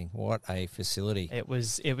 Amazing. What a facility. It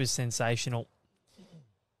was sensational.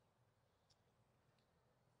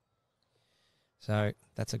 So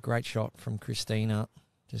that's a great shot from Kristina,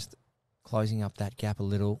 just closing up that gap a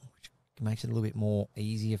little, which makes it a little bit more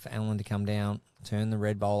easier for Alan to come down, turn the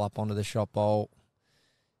red bowl up onto the shot bowl,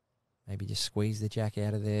 maybe just squeeze the jack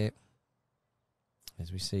out of there.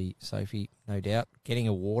 As we see Sophie, no doubt, getting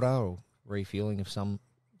a water or refueling of some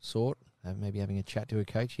sort, maybe having a chat to her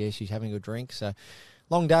coach. Yeah, she's having a drink. So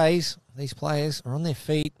long days. These players are on their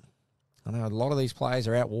feet. I know a lot of these players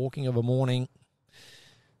are out walking of a morning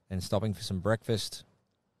and stopping for some breakfast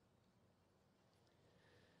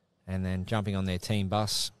and then jumping on their team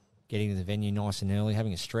bus, getting to the venue nice and early,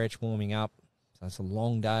 having a stretch, warming up. So it's a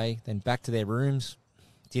long day. Then back to their rooms,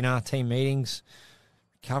 dinner, team meetings,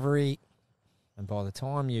 recovery. And by the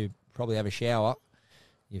time you probably have a shower,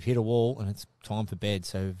 you've hit a wall and it's time for bed.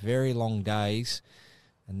 So very long days.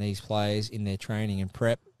 And these players in their training and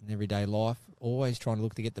prep and everyday life, always trying to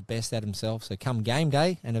look to get the best out of themselves. So come game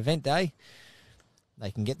day and event day,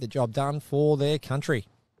 they can get the job done for their country.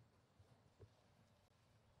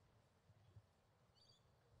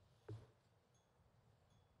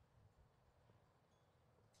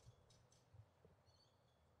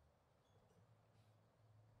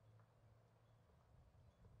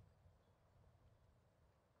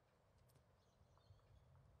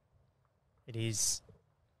 It is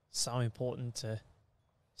so important to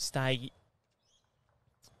stay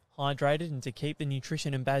hydrated and to keep the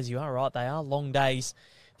nutrition. And Baz, you are right, they are long days.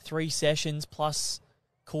 3 sessions plus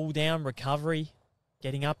cool down, recovery,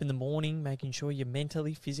 getting up in the morning, making sure you're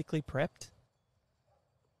mentally, physically prepped.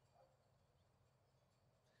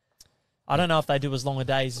 I don't know if they do as long a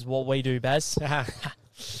days as what we do, Baz.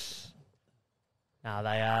 No,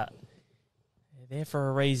 they're there for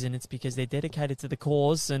a reason. It's because they're dedicated to the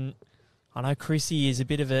cause. And I know Chrissy is a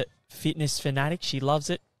bit of a fitness fanatic. She loves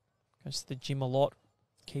it. Goes to the gym a lot.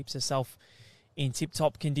 Keeps herself in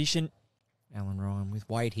tip-top condition. Alan Ryan with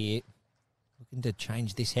weight here. Looking to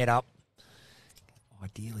change this head up.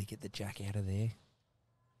 Ideally get the jack out of there.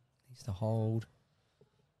 Needs to hold.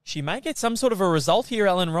 She may get some sort of a result here,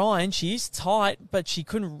 Ellen Ryan. She is tight, but she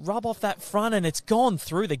couldn't rub off that front, and it's gone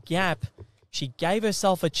through the gap. She gave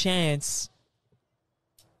herself a chance.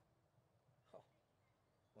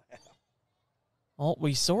 Oh,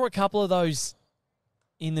 we saw a couple of those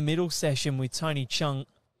in the middle session with Tony Chung,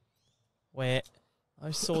 where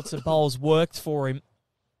those sorts of bowls worked for him.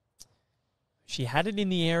 She had it in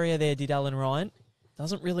the area there, did Ellen Ryan.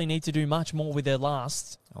 Doesn't really need to do much more with her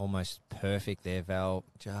last. Almost perfect there, Val.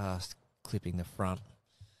 Just clipping the front.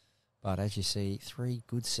 But as you see, 3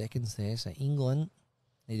 good seconds there. So England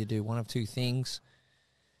need to do one of 2 things.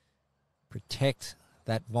 Protect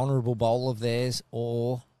that vulnerable bowl of theirs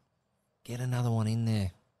or get another one in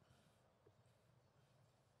there.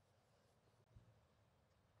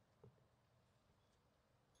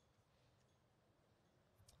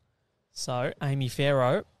 So Amy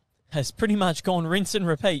Pharaoh has pretty much gone rinse and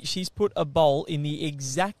repeat. She's put a bowl in the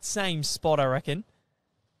exact same spot, I reckon,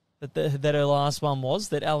 that her last one was,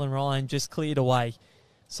 that Ellen Ryan just cleared away.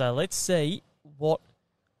 So let's see what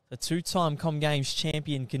the 2-time Com Games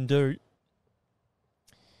champion can do.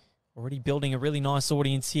 Already building a really nice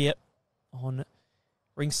audience here on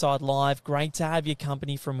Rinkside Live. Great to have your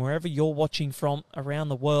company from wherever you're watching from around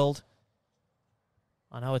the world.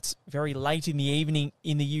 I know it's very late in the evening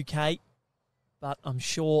in the UK, but I'm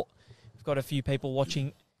sure we've got a few people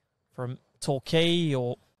watching from Torquay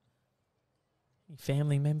or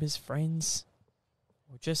family members, friends,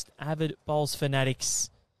 or just avid bowls fanatics.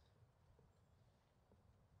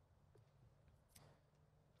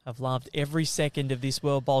 I've loved every second of this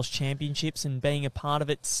World Bowls Championships and being a part of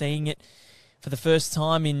it, seeing it for the first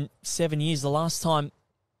time in 7 years. The last time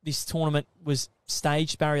this tournament was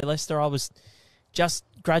staged, Barry Lester, I was just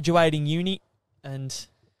graduating uni and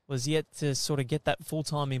was yet to sort of get that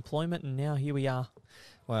full-time employment, and now here we are.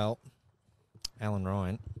 Well, Alan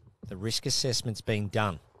Ryan, the risk assessment's being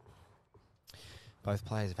done. Both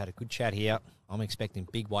players have had a good chat here. I'm expecting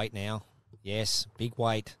big weight now. Yes, big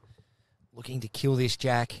weight. Looking to kill this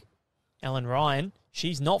jack. Ellen Ryan,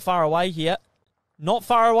 she's not far away here. Not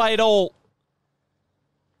far away at all.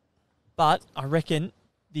 But I reckon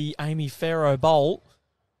the Amy Pharaoh bowl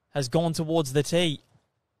has gone towards the tee.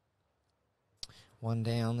 One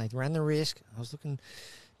down. They ran the risk. I was looking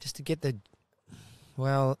just to get the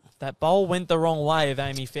Well, That bowl went the wrong way of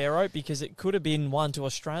Amy Pharaoh because it could have been 1 to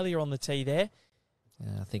Australia on the tee there.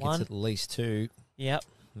 I think 1. it's at least 2. Yep.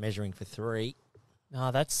 Measuring for 3.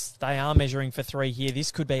 No, they are measuring for 3 here.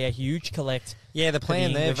 This could be a huge collect. Yeah, the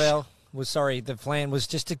plan there, English. Val, the plan was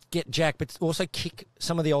just to get Jack, but also kick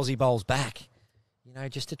some of the Aussie bowls back.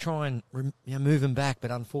 Just to try and move them back,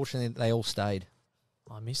 but unfortunately they all stayed.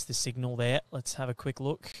 I missed the signal there. Let's have a quick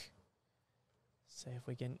look. See if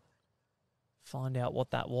we can find out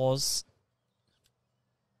what that was.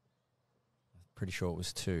 Pretty sure it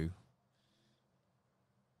was 2.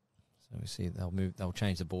 So we see they'll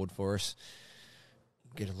change the board for us.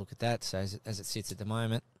 Get a look at that, so as it sits at the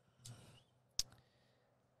moment.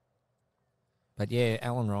 But yeah,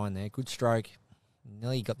 Alan Ryan there, good stroke.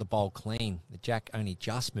 Nearly got the bowl clean. The jack only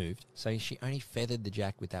just moved, so she only feathered the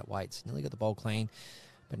jack with that weight. So nearly got the bowl clean,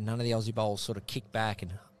 but none of the Aussie bowls sort of kicked back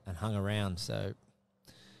and hung around. So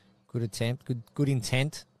good attempt, good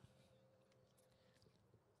intent.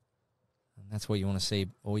 And that's what you want to see,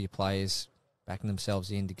 all your players backing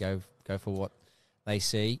themselves in to go for what they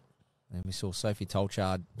see. And we saw Sophie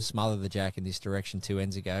Tolchard smother the jack in this direction 2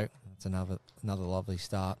 ends ago. That's another lovely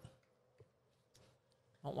start.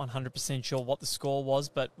 Not 100% sure what the score was,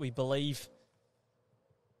 but we believe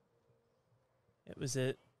it was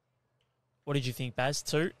a... What did you think, Baz?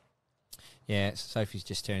 2? Yeah, Sophie's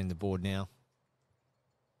just turning the board now.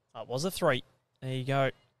 It was a 3. There you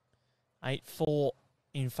go. 8-4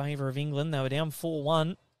 in favour of England. They were down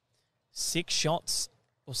 4-1. 6 shots,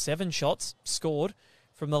 or 7 shots scored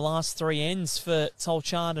from the last 3 ends for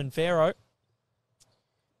Tolchard and Pharaoh.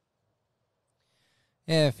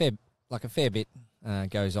 Yeah, a fair bit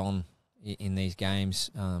goes on in these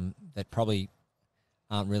games that probably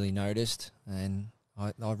aren't really noticed. And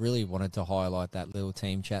I really wanted to highlight that little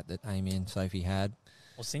team chat that Amy and Sophie had.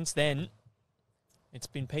 Well, since then, it's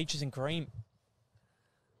been peaches and cream.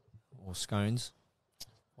 Or scones.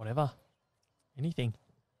 Whatever. Anything.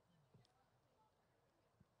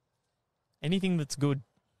 Anything that's good.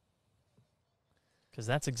 Because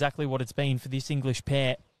that's exactly what it's been for this English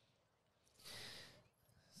pair.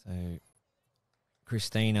 So,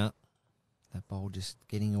 Kristina, that bowl just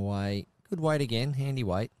getting away. Good weight again, handy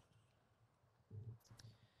weight.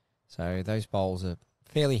 So those bowls are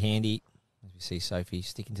fairly handy. As we see Sophie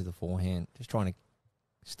sticking to the forehand, just trying to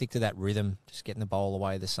stick to that rhythm, just getting the bowl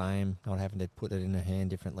away the same, not having to put it in her hand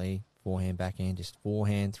differently. Forehand, backhand, just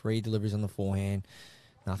forehand, 3 deliveries on the forehand,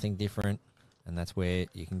 nothing different. And that's where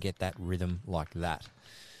you can get that rhythm like that.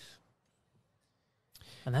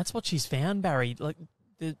 And that's what she's found, Barry.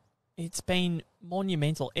 It's been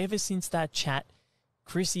monumental. Ever since that chat,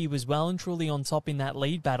 Chrissy was well and truly on top in that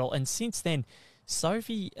lead battle. And since then,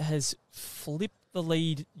 Sophie has flipped the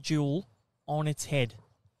lead duel on its head.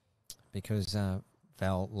 Because,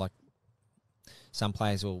 Val, like some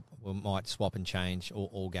players might swap and change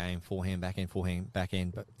all game, forehand,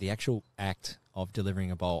 backhand. But the actual act of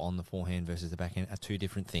delivering a bowl on the forehand versus the backhand are 2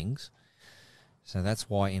 different things. So that's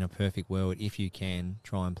why in a perfect world, if you can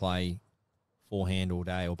try and play forehand all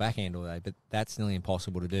day or backhand all day, but that's nearly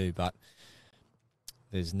impossible to do. But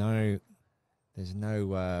there's no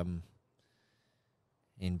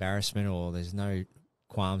embarrassment or there's no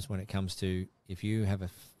qualms when it comes to if you have a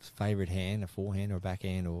favourite hand, a forehand or a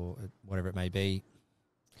backhand or whatever it may be,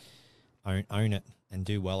 own it and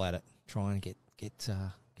do well at it. Try and get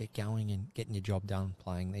going and getting your job done,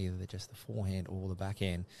 playing either just the forehand or the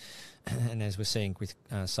backhand. And as we're seeing with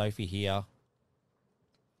Sophie here,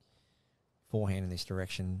 forehand in this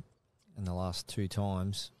direction in the last 2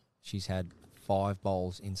 times, she's had 5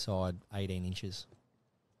 bowls inside 18 inches.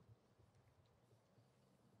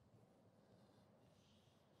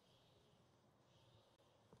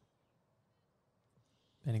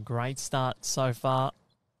 Been a great start so far.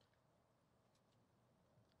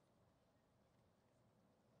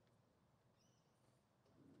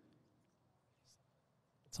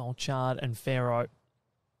 Tolchard and Pharaoh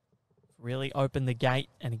really opened the gate,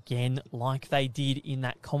 and again, like they did in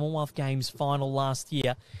that Commonwealth Games final last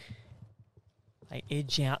year, they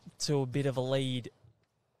edge out to a bit of a lead.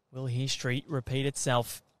 Will history repeat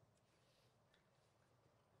itself?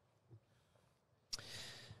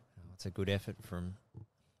 It's a good effort from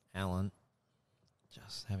Alan,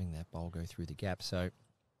 just having that bowl go through the gap. So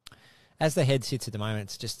as the head sits at the moment,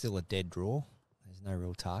 it's just still a dead draw. There's no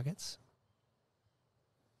real targets.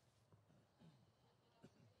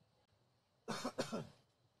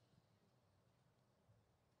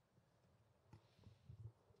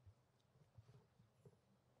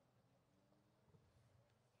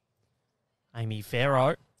 Amy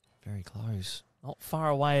Pharaoh. Very close. Not far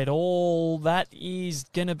away at all. That is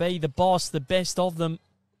going to be the boss, the best of them.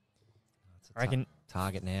 I reckon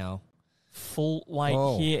target now. Full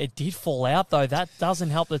weight here. It did fall out, though. That doesn't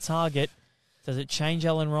help the target. Does it change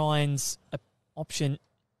Ellen Ryan's option?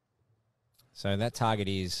 So that target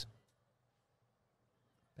is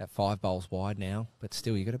about 5 bowls wide now, but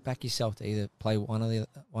still, you've got to back yourself to either play one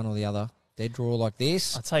or the other. Dead draw like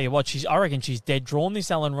this. I'll tell you what, I reckon she's dead drawn,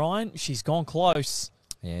 this Ellen Ryan. She's gone close.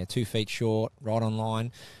 Yeah, 2 feet short, right on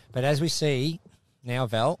line. But as we see now,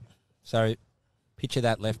 Val, so picture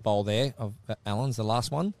that left bowl there of Ellen's, the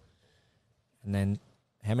last one. And then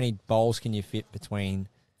how many bowls can you fit between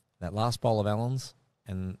that last bowl of Ellen's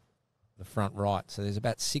and the front right? So there's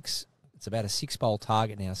about 6. It's about a 6-bowl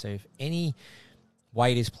target now. So if any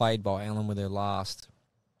weight is played by Ellen with her last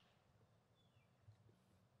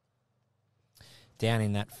down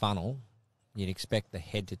in that funnel, you'd expect the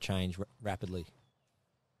head to change rapidly.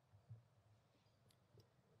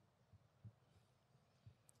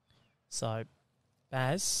 So,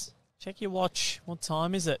 Baz, check your watch. What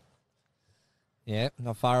time is it? Yeah,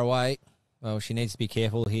 not far away. Well, she needs to be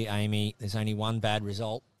careful here, Amy. There's only one bad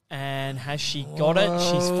result. And has she got it?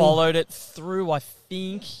 She's followed it through, I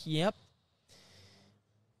think. Yep.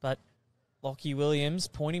 But Lockie Williams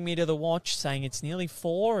pointing me to the watch, saying it's nearly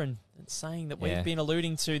 4, and saying that we've been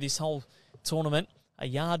alluding to this whole tournament. A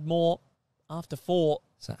yard more after 4.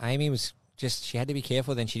 So Amy she had to be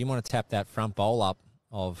careful then. She didn't want to tap that front bowl up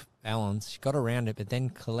of Allen's. She got around it, but then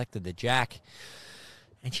collected the jack.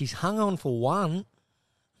 And she's hung on for 1.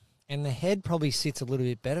 And the head probably sits a little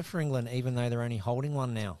bit better for England, even though they're only holding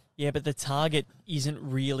 1 now. Yeah, but the target isn't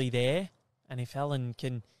really there. And if Ellen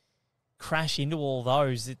can crash into all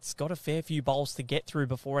those, it's got a fair few bowls to get through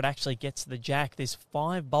before it actually gets to the jack. There's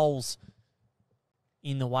 5 bowls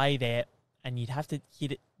in the way there, and you'd have to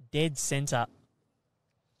hit it dead centre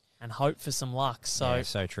and hope for some luck. So, yeah,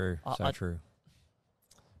 so true. True.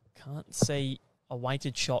 Can't see a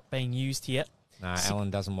weighted shot being used here. No, Ellen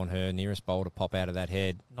doesn't want her nearest bowl to pop out of that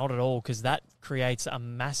head. Not at all, because that creates a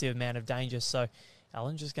massive amount of danger. So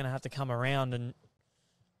Ellen's just going to have to come around and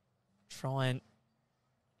try and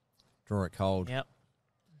draw it cold. Yep.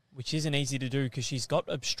 Which isn't easy to do because she's got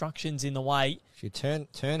obstructions in the way. She turn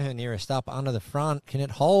her nearest up under the front. Can it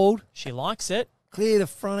hold? She likes it. Clear the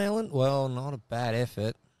front, Ellen. Well, not a bad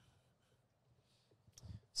effort.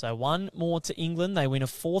 So 1 more to England. They win a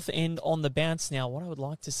 4th end on the bounce. Now, what I would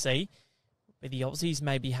like to see, where the Aussies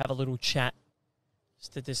maybe have a little chat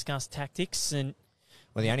just to discuss tactics. And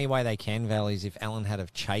well, the only way they can, Val, is if Ellen had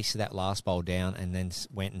have chased that last bowl down and then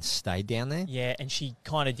went and stayed down there. Yeah, and she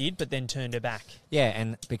kind of did, but then turned her back. Yeah,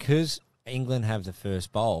 and because England have the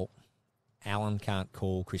first bowl, Ellen can't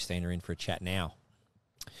call Kristina in for a chat now.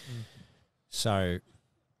 So,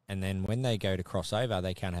 and then when they go to crossover,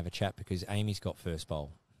 they can't have a chat because Amy's got first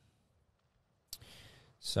bowl.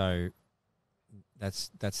 So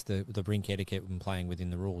that's the rink etiquette we've been playing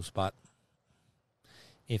within the rules. But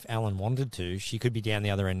if Ellen wanted to, she could be down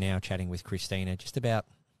the other end now chatting with Kristina just about,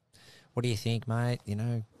 what do you think, mate? You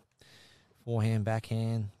know, forehand,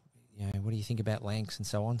 backhand, you know, what do you think about lengths and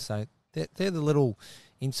so on? So they're the little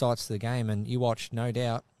insights to the game. And you watch, no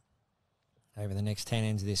doubt, over the next 10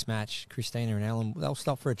 ends of this match, Kristina and Ellen, they'll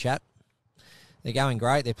stop for a chat. They're going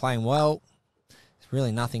great. They're playing well. There's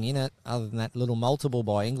really nothing in it other than that little multiple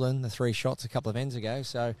by England, the 3 shots a couple of ends ago.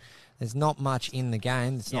 So there's not much in the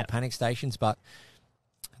game. It's not panic stations, but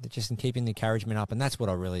they're just keeping the encouragement up. And that's what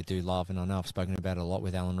I really do love. And I know I've spoken about it a lot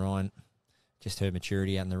with Ellen Ryan, just her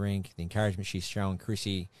maturity out in the rink, the encouragement she's showing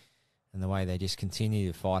Chrissy, and the way they just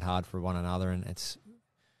continue to fight hard for one another. And it's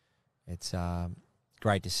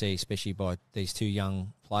great to see, especially by these 2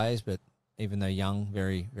 young players, but even though young,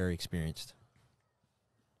 very, very experienced.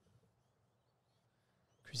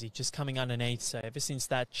 Chrissy just coming underneath. So ever since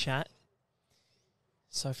that chat,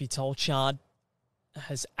 Sophie Tolchard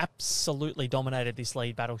has absolutely dominated this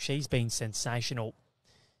lead battle. She's been sensational.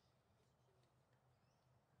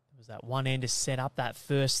 It was that one end to set up that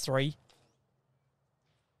first 3.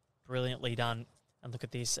 Brilliantly done. And look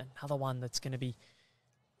at this, another one that's going to be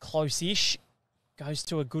close-ish. Goes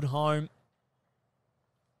to a good home.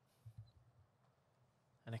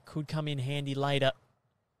 And it could come in handy later.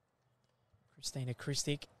 Kristina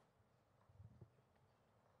Krstic.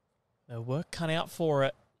 The work cut out for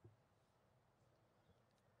it.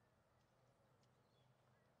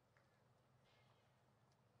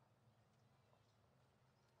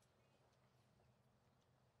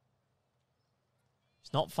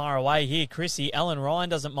 It's not far away here, Chrissy. Ellen Ryan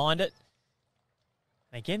doesn't mind it.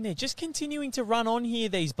 And again, they're just continuing to run on here,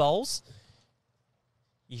 these bowls.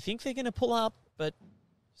 You think they're going to pull up, but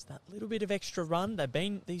just that little bit of extra run.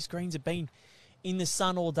 These greens have been in the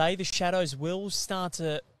sun all day. The shadows will start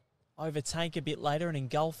to overtake a bit later and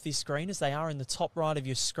engulf this screen, as they are in the top right of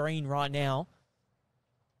your screen right now.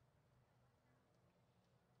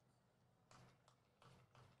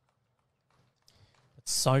 But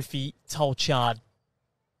Sophie Tolchard,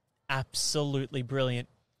 absolutely brilliant.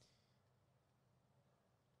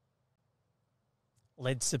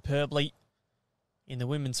 Led superbly in the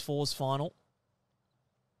women's fours final.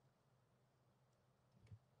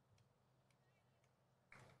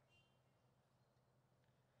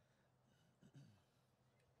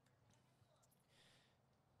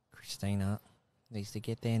 Kristina needs to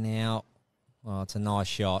get there now. Oh, it's a nice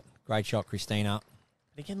shot. Great shot, Kristina.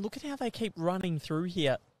 But again, look at how they keep running through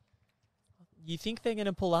here. You think they're going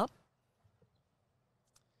to pull up?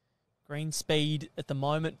 Green speed at the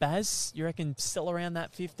moment, Baz. You reckon still around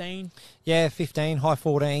that 15? Yeah, 15, high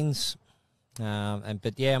 14s.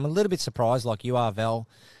 But yeah, I'm a little bit surprised, like you are, Val.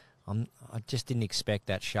 I just didn't expect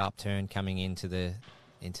that sharp turn coming into the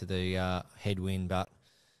headwind, but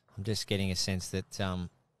I'm just getting a sense that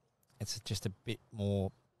it's just a bit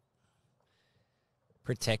more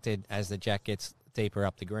protected as the jack gets deeper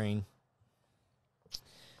up the green.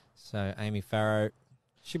 So Amy Pharaoh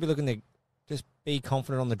should be looking to just be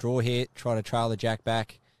confident on the draw here, try to trail the jack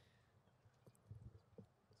back,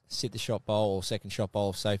 sit the shot bowl or second shot bowl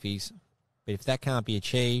of Sophie's. But if that can't be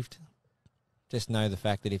achieved, just know the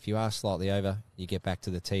fact that if you are slightly over, you get back to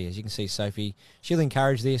the tee. As you can see, Sophie, she'll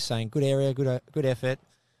encourage this, saying good area, good effort.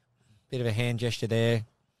 Bit of a hand gesture there.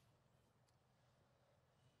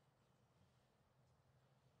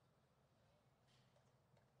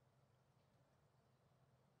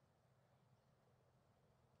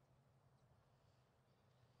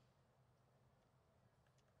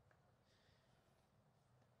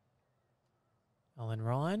 Ellen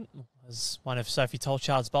Ryan, as one of Sophie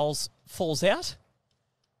Tolchard's bowls falls out.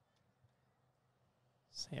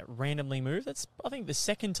 See it randomly move. That's, I think, the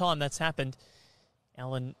second time that's happened.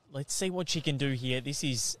 Ellen, let's see what she can do here. This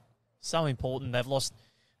is so important. They've lost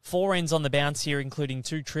 4 ends on the bounce here, including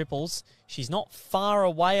 2 triples. She's not far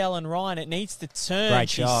away, Ellen Ryan. It needs to turn.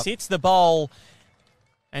 Great she shot. sits the bowl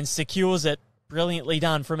and secures it. Brilliantly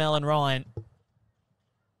done from Ellen Ryan.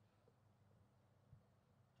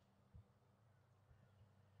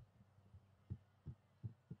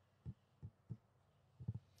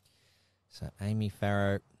 So Amy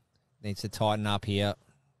Pharaoh needs to tighten up here.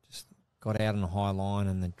 Just got out on a high line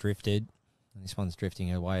and then drifted. And this one's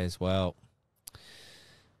drifting away as well.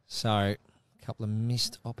 So a couple of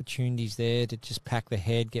missed opportunities there to just pack the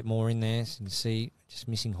head, get more in there. So you can see just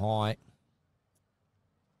missing high.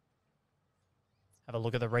 Have a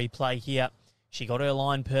look at the replay here. She got her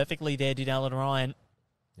line perfectly there, did Ellen Ryan.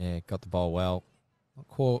 Yeah, got the bowl well.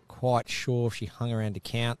 Not quite sure if she hung around to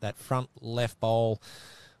count. That front left bowl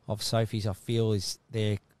of Sophie's, I feel, is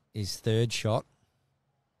third shot.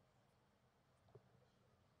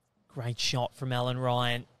 Great shot from Ellen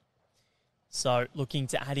Ryan. So looking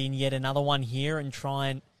to add in yet another one here and try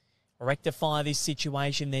and rectify this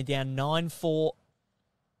situation. They're down 9-4.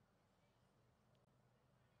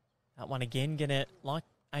 That one again going to, like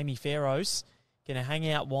Amy Pharaoh's, going to hang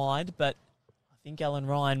out wide, but I think Ellen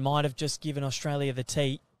Ryan might have just given Australia the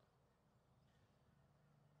tee.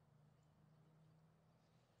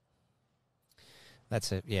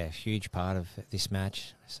 That's a huge part of this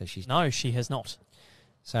match. So she's No, she has not.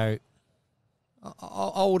 So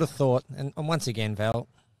I would have thought, and once again, Val,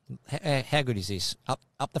 how good is this?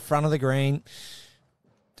 Up the front of the green,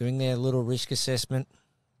 doing their little risk assessment.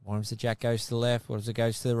 What if the jack goes to the left? What if it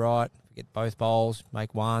goes to the right? If we get both bowls,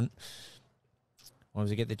 make one. What if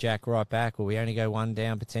we get the jack right back? Or we only go one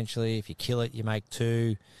down potentially. If you kill it, you make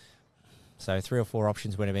 2. So 3 or 4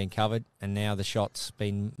 options would have been covered, and now the shot's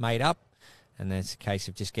been made up. And then it's a case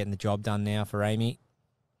of just getting the job done now for Amy.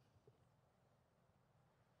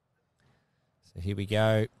 So here we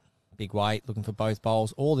go. Big weight, looking for both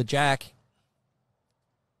bowls. Or the jack.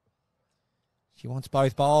 She wants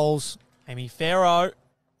both bowls. Amy Pharaoh.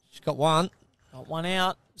 She's got one. Got one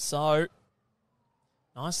out. So,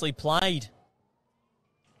 nicely played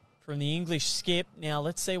from the English skip. Now,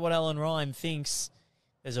 let's see what Ellen Ryan thinks.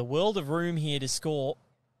 There's a world of room here to score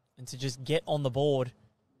and to just get on the board,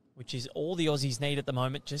 which is all the Aussies need at the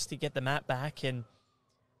moment, just to get the mat back and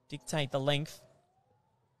dictate the length.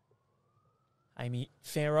 Amy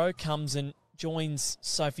Pharaoh comes and joins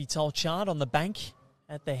Sophie Tolchard on the bank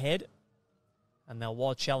at the head. And they'll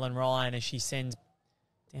watch Ellen Ryan as she sends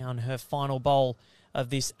down her final bowl of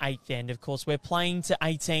this 8th end. Of course, we're playing to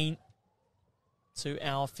 18 to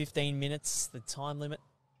our 15 minutes, the time limit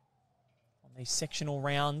on these sectional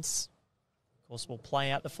rounds. Of course, we'll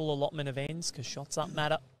play out the full allotment of ends because shots up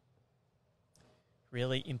matter.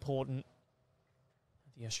 Really important.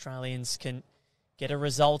 the Australians can get a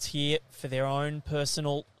result here for their own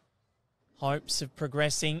personal hopes of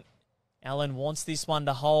progressing. Ellen wants this one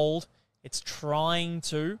to hold. It's trying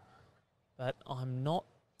to, but I'm not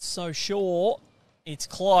so sure. It's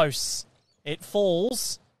close. It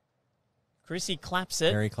falls. Chrissy claps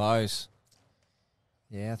it. Very close.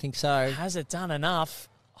 Yeah, I think so. Has it done enough?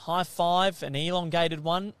 High five, an elongated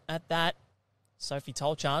one at that. Sophie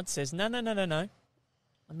Tolchard says, no. Let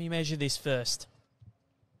me measure this first.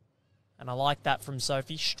 And I like that from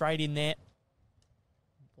Sophie. Straight in there.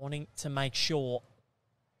 Wanting to make sure.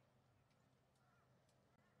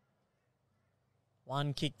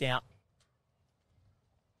 One kicked out.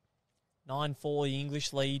 9-4 the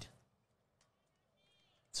English lead.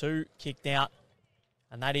 2 kicked out.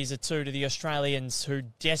 And that is a 2 to the Australians, who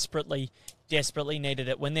desperately needed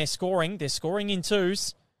it. When they're scoring in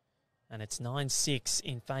 2s. And it's 9-6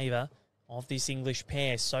 in favour of this English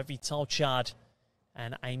pair, Sophie Tolchard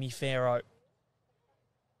and Amy Pharaoh.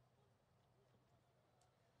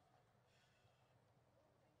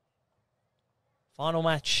 Final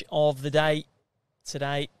match of the day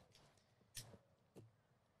today.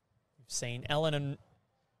 We've seen Ellen and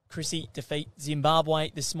Chrissy defeat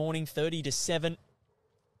Zimbabwe this morning, 30-7.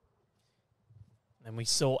 And we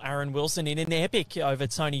saw Aaron Wilson in an epic over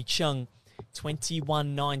Tony Chung,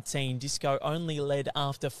 21-19. Disco only led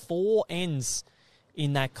after 4 ends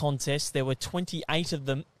in that contest. There were 28 of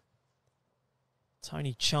them.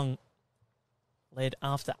 Tony Chung led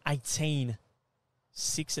after 18.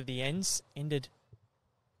 6 of the ends ended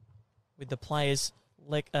with the players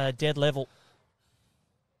dead level.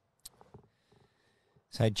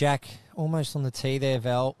 So Jack almost on the tee there,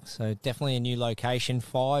 Val. So definitely a new location,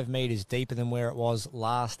 5 metres deeper than where it was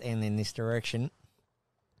last and in this direction.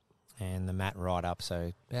 And the mat right up,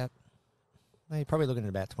 so about, you're probably looking at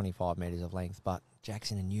about 25 metres of length, but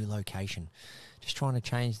Jack's in a new location. Just trying to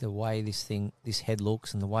change the way this head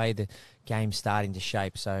looks and the way the game's starting to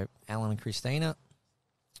shape. So Alan and Kristina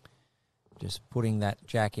just putting that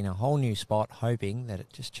Jack in a whole new spot, hoping that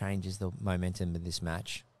it just changes the momentum of this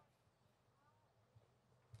match.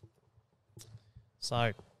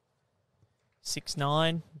 So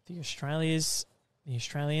 6-9, the Australians,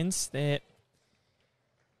 they're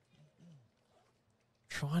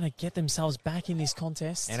trying to get themselves back in this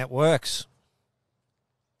contest. And it works.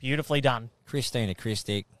 Beautifully done. Kristina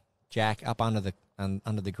Krstic, Jack up under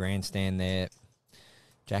the grandstand there.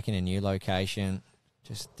 Jack in a new location.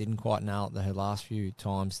 Just didn't quite nail it her last few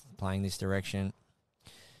times playing this direction.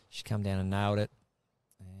 She's come down and nailed it.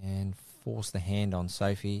 And forced the hand on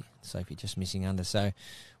Sophie. Sophie just missing under. So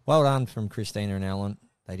well done from Kristina and Ellen.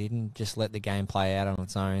 They didn't just let the game play out on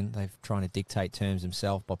its own. They're trying to dictate terms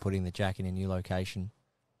themselves by putting the Jack in a new location.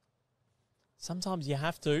 Sometimes you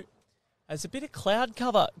have to. As a bit of cloud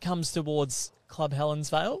cover comes towards Club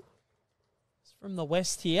Helensvale. It's from the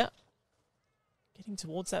west here. Getting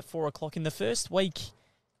towards that 4 o'clock in the first week.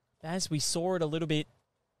 As we saw it a little bit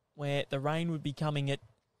where the rain would be coming at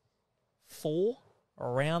 4,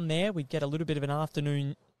 around there. We'd get a little bit of an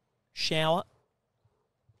afternoon shower.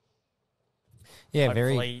 Yeah,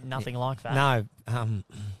 hopefully nothing like that. No,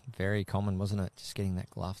 very common, wasn't it? Just getting that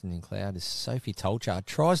afternoon cloud. As Sophie Tolchard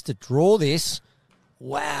tries to draw this.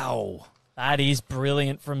 Wow. That is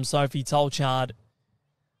brilliant from Sophie Tolchard.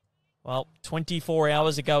 Well, 24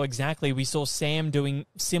 hours ago exactly, we saw Sam doing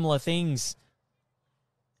similar things.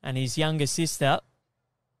 And his younger sister,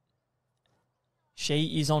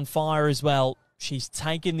 she is on fire as well. She's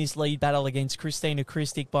taken this lead battle against Kristina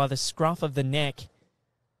Krstic by the scruff of the neck.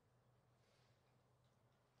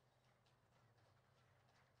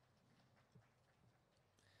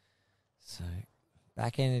 So,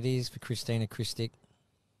 back end it is for Kristina Krstic.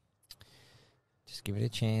 Just give it a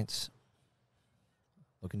chance.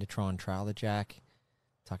 Looking to try and trail the Jack.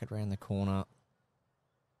 Tuck it around the corner.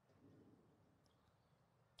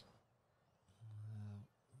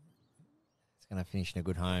 It's going to finish in a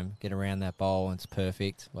good home. Get around that bowl and it's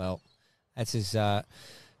perfect. Well, that's his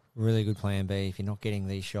really good plan B if you're not getting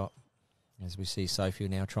these shot. As we see Sophie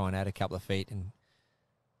now try and add a couple of feet and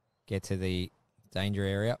get to the danger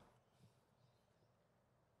area.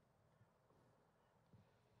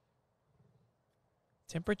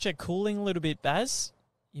 Temperature cooling a little bit, Baz.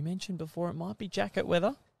 You mentioned before it might be jacket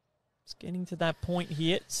weather. It's getting to that point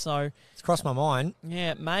here, so... It's crossed my mind.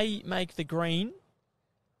 Yeah, it may make the green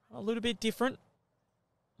a little bit different.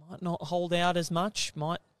 Might not hold out as much.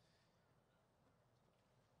 Might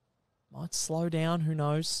slow down, who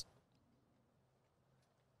knows.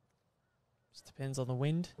 Just depends on the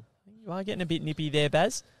wind. You are getting a bit nippy there,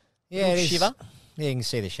 Baz. Yeah, it is. Shiver. Yeah, you can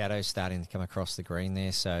see the shadows starting to come across the green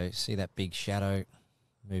there, so see that big shadow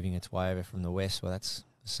moving its way over from the west. Well, that's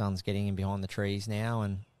The sun's getting in behind the trees now,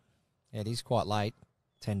 and it is quite late,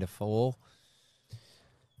 10-4.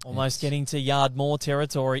 Almost getting to yard more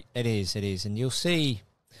territory. It is. And you'll see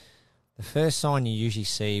the first sign you usually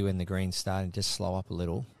see when the green's starting to just slow up a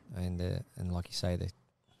little, and like you say,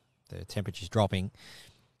 the temperature's dropping,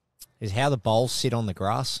 is how the bowls sit on the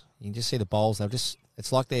grass. You can just see the bowls,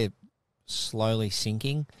 it's like they're slowly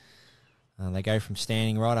sinking. They go from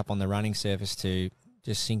standing right up on the running surface to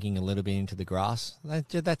just sinking a little bit into the grass.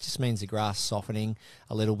 That just means the grass softening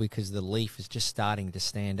a little because the leaf is just starting to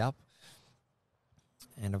stand up.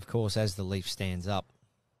 And, of course, as the leaf stands up,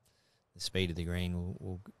 the speed of the green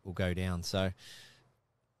will go down. So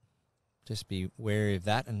just be wary of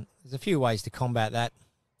that. And there's a few ways to combat that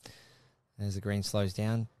as the green slows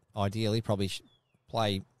down. Ideally, probably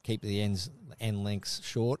keep the end lengths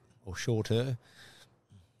short or shorter,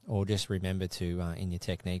 or just remember to, in your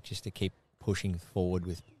technique, just to keep pushing forward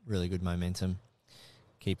with really good momentum.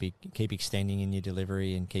 Keep extending in your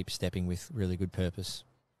delivery and keep stepping with really good purpose.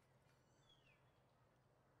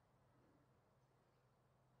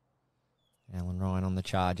 Alan Ryan on the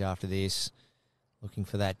charge after this, looking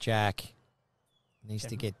for that jack. Needs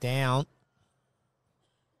to get down.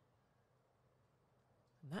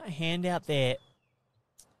 That hand out there,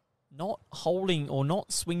 not holding or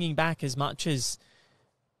not swinging back as much as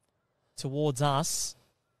towards us.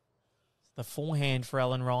 The forehand for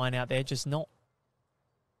Alan Ryan out there, just not...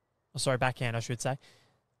 Oh, sorry, backhand, I should say.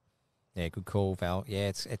 Yeah, good call, Val. Yeah,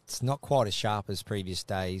 it's not quite as sharp as previous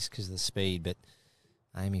days because of the speed, but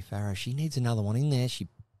Amy Pharaoh, she needs another one in there. She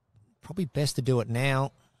probably best to do it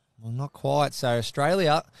now. Well, not quite. So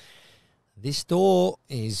Australia, this door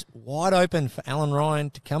is wide open for Alan Ryan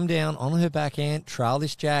to come down on her backhand, trail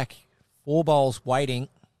this jack. 4 bowls waiting.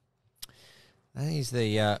 That is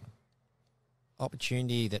the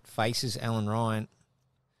opportunity that faces Alan Ryan.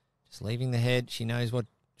 Just leaving the head. She knows what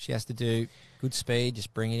she has to do. Good speed.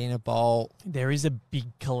 Just bring it in a bowl. There is a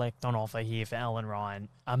big collect on offer here for Alan Ryan.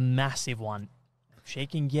 A massive one. If she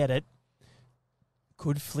can get it,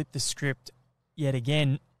 could flip the script yet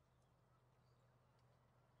again.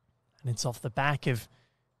 And it's off the back of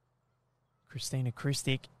Kristina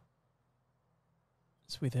Krstic.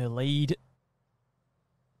 It's with her lead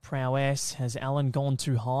prowess. Has Alan gone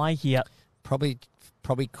too high here? Probably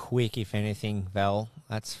quick, if anything, Val.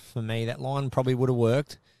 That's, for me, that line probably would have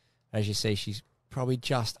worked. As you see, she's probably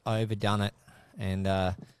just overdone it. And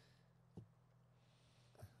I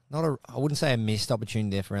wouldn't say a missed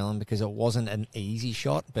opportunity there for Ellen because it wasn't an easy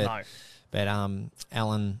shot. But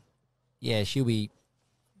Ellen, yeah, she'll be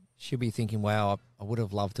thinking, wow, I would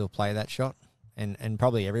have loved to have played that shot. And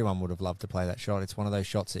probably everyone would have loved to play that shot. It's one of those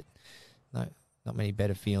shots that, not many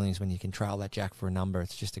better feelings when you can trail that jack for a number.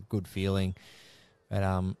 It's just a good feeling.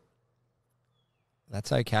 But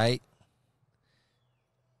that's okay.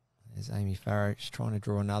 There's Amy Pharaoh. She's trying to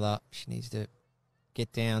draw another. She needs to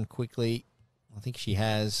get down quickly. I think she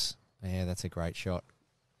has. Yeah, that's a great shot.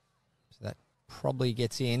 So that probably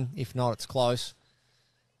gets in. If not, it's close.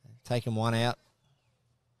 Taking one out.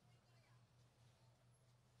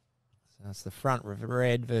 So that's the front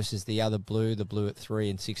red versus the other blue. The blue at 3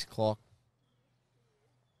 and 6 o'clock.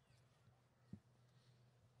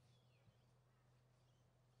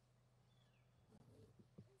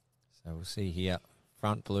 So we'll see here.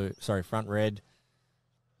 Front red.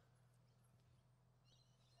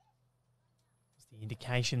 The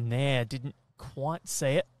indication there. Didn't quite see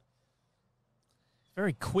it.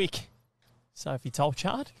 Very quick. Sophie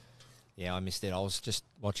Tolchard. Yeah, I missed it. I was just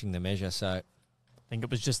watching the measure, so I think it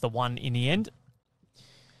was just the one in the end.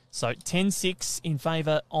 So 10-6 in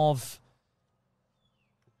favour of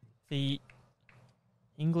the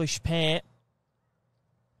English pair,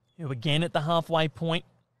 who again at the halfway point,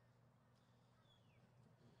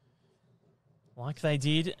 like they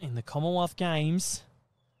did in the Commonwealth Games,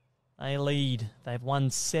 they lead. They've won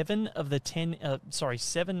 6 of the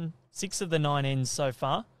 9 ends so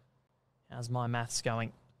far. How's my maths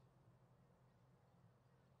going?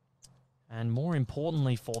 And more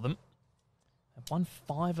importantly for them, they've won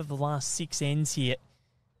 5 of the last 6 ends here.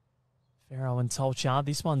 Pharaoh and Tolchard.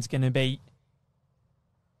 This one's going to be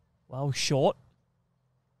well short.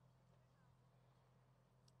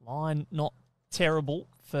 Line not terrible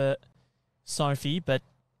for Sophie, but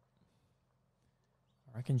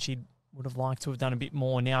I reckon she would have liked to have done a bit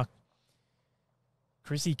more. Now,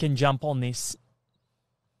 Chrissy can jump on this.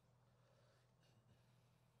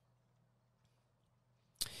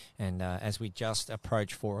 And as we just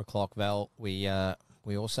approach 4 o'clock, Val, we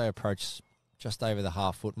also approach just over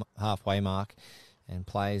the halfway mark, and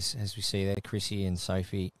plays, as we see there, Chrissy and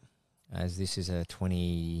Sophie, as this is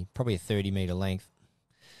probably a 30-metre length.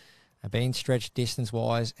 being stretched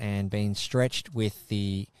distance-wise and being stretched with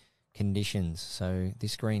the conditions. So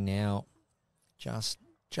this green now just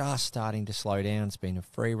starting to slow down. It's been a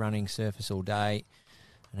free-running surface all day.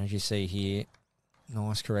 And as you see here,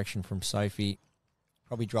 nice correction from Sophie.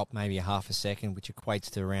 Probably dropped maybe a half a second, which equates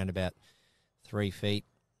to around about 3 feet.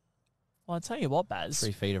 Well, I'll tell you what, Baz.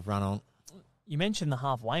 3 feet of run on. You mentioned the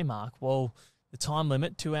halfway mark. Well, the time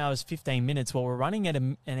limit, 2 hours, 15 minutes. Well, we're running at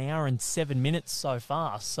an hour and 7 minutes so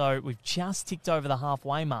far. So we've just ticked over the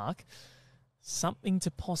halfway mark. Something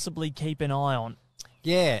to possibly keep an eye on.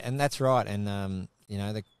 Yeah, and that's right. And, you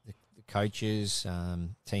know, the coaches,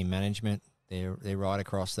 team management, they're right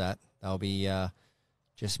across that. They'll be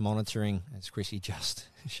just monitoring, as Chrissy just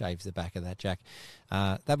shaves the back of that, Jack.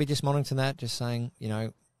 They'll be just monitoring that, just saying, you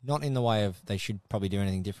know, not in the way of they should probably do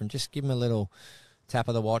anything different. Just give them a little tap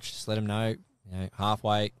of the watch, just let them know, you know,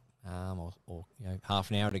 halfway or you know, half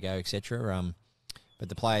an hour to go, etc. But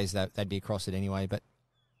the players, they'd be across it anyway. But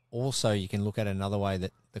also you can look at it another way,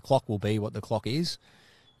 that the clock will be what the clock is.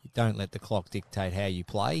 You don't let the clock dictate how you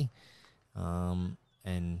play.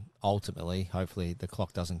 And ultimately, hopefully, the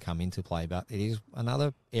clock doesn't come into play. But it is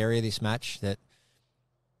another area, this match, that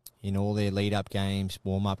in all their lead-up games,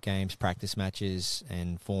 warm-up games, practice matches,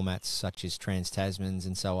 and formats such as Trans-Tasmans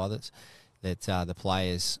and so others, that the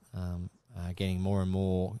players are getting more and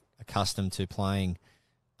more accustomed to playing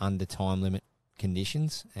under time limit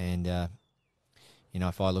conditions. And, you know,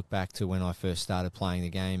 if I look back to when I first started playing the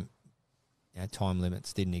game, you know, time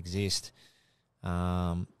limits didn't exist.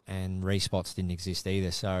 And respots didn't exist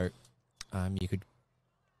either. So you could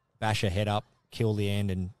bash a head up, kill the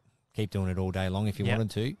end, and keep doing it all day long if you wanted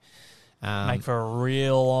to. Make for a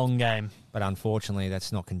real long game. But unfortunately,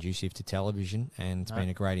 that's not conducive to television, and it's been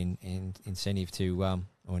a great incentive to,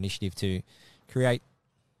 or initiative to create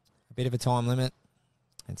a bit of a time limit.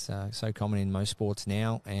 It's so common in most sports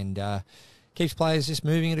now, and keeps players just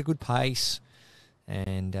moving at a good pace,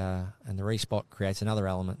 and the respot creates another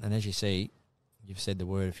element. And as you see, you've said the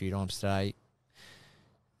word a few times today,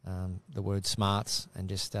 the word smarts and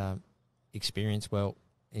just experience. Well,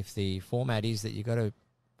 if the format is that you've got to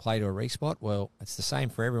play to a respot, well, it's the same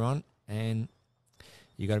for everyone, and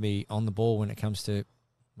you've got to be on the ball when it comes to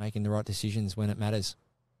making the right decisions when it matters.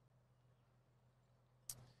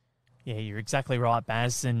 Yeah, you're exactly right,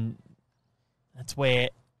 Baz, and that's where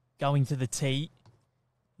going to the tee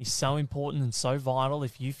is so important and so vital.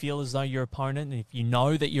 If you feel as though your opponent, and if you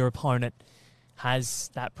know that your opponent has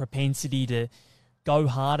that propensity to go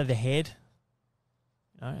hard at the head,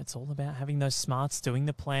 you know, it's all about having those smarts, doing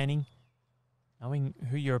the planning, knowing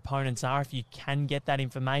who your opponents are. If you can get that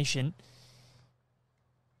information,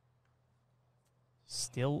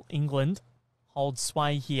 still England holds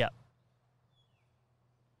sway here.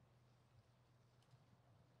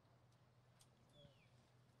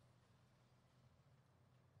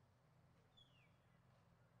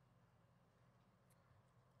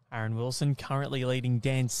 Aaron Wilson currently leading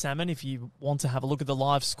Dan Salmon. If you want to have a look at the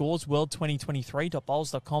live scores,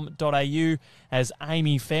 world2023.bowls.com.au as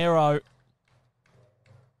Amy Pharaoh,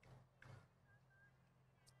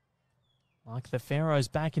 like the Pharaohs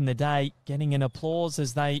back in the day, getting an applause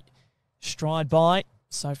as they stride by.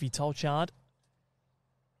 Sophie Tolchard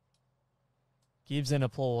gives an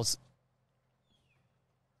applause.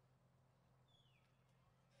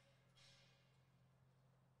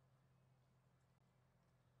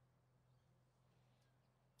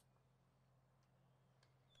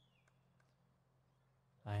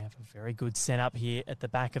 They have a very good setup here at the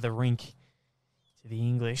back of the rink to the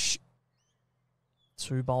English.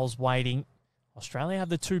 2 bowls waiting. Australia have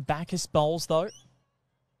the 2 backest bowls, though.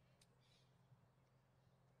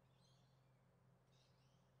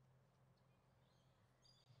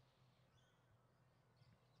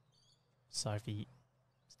 Sophie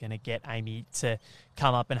is going to get Amy to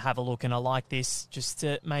come up and have a look, and I like this just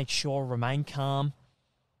to make sure, remain calm.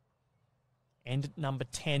 End at number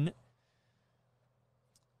 10.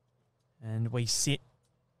 And we sit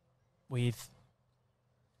with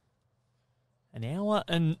an hour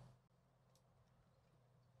and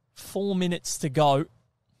 4 minutes to go.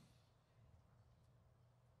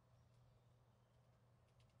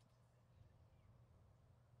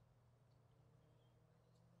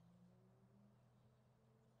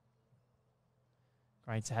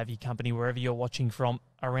 Great to have your company wherever you're watching from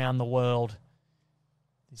around the world.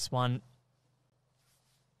 This one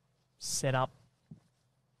set up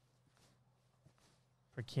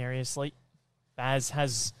precariously. Baz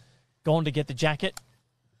has gone to get the jacket.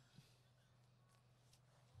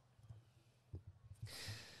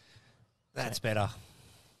 That's better.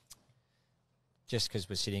 just because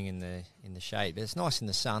we're sitting in the shade. But it's nice in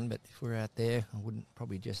the sun, but if we're out there, I wouldn't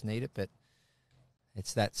probably just need it. But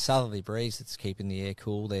it's that southerly breeze that's keeping the air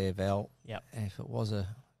cool there, Val. Yep. And if it was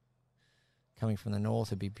coming from the north,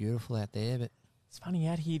 it'd be beautiful out there. But it's funny,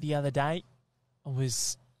 out here the other day, it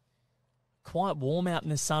was quite warm out in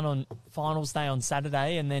the sun on finals day on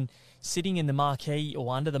Saturday, and then sitting in the marquee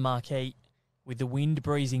or under the marquee with the wind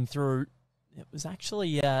breezing through, it was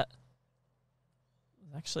actually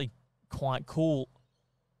quite cool.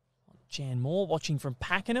 Jan Moore watching from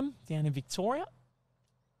Pakenham down in Victoria.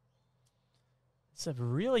 It's a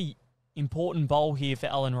really important bowl here for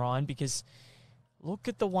Alan Ryan, because look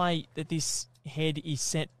at the way that this head is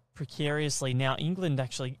set precariously. Now, England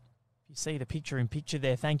actually, if you see the picture in picture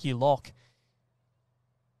there, thank you, Locke.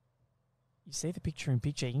 You see the picture in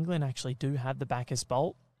picture, England actually do have the Bacchus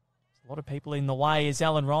bolt. There's a lot of people in the way as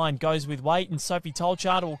Alan Ryan goes with weight, and Sophie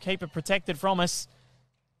Tolchard will keep it protected from us.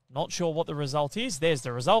 Not sure what the result is. There's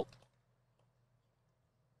the result.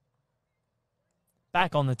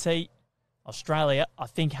 Back on the tee. Australia, I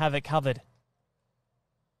think, have it covered.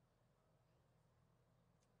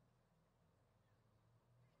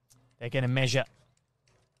 They're going to measure.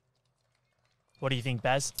 What do you think,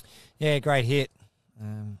 Baz? Yeah, great hit.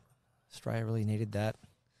 Australia really needed that.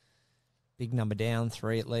 Big number down,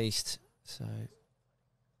 3 at least. So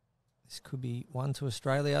this could be 1 to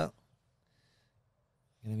Australia.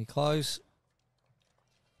 Going to be close.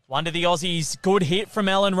 1 to the Aussies. Good hit from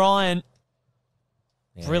Alan Ryan.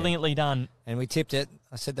 Yeah. Brilliantly done. And we tipped it.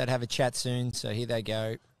 I said they'd have a chat soon, so here they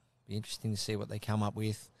go. Be interesting to see what they come up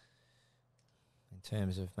with in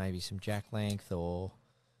terms of maybe some jack length or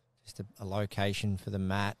just a location for the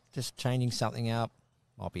mat. Just changing something up.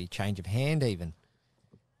 Might be a change of hand even.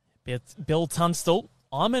 Bill Tunstall,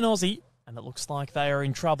 I'm an Aussie, and it looks like they are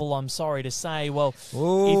in trouble, I'm sorry to say. Well,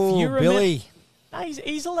 ooh, if you remember, Billy. No,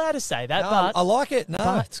 he's allowed to say that. No, but I like it.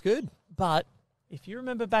 No, it's good. But if you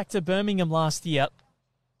remember back to Birmingham last year,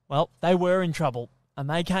 well, they were in trouble, and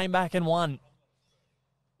they came back and won.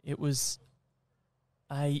 It was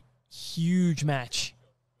a huge match.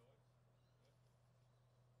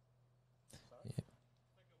 Yeah.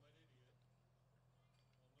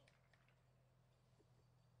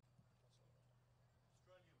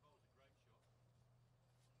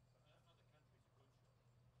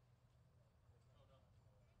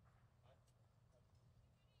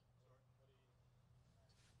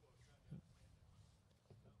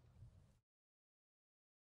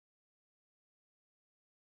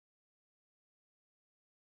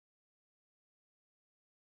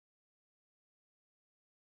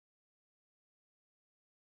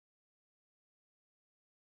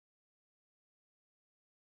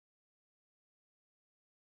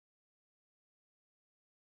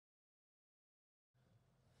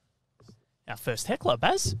 Our first heckler,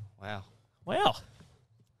 Baz. Wow. Wow.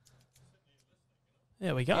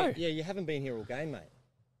 There we go. Yeah, you haven't been here all game, mate.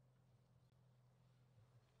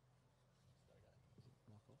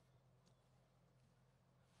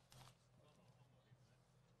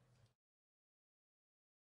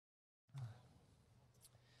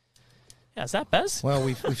 How's that, Baz? Well,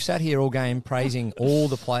 we've sat here all game praising all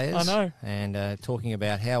the players. I know. And talking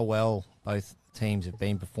about how well both teams have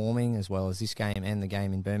been performing, as well as this game and the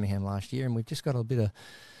game in Birmingham last year. And we've just got a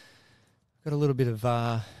little bit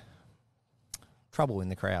of trouble in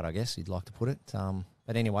the crowd, I guess you'd like to put it.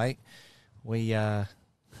 But anyway, we'll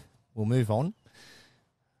move on.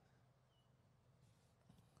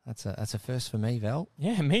 That's a first for me, Val.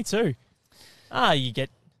 Yeah, me too. You get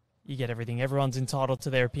everything. Everyone's entitled to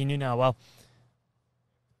their opinion. Oh, well.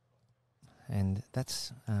 And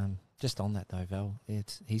that's just on that, though, Val.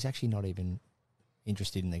 He's actually not even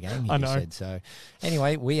interested in the game, he just said. So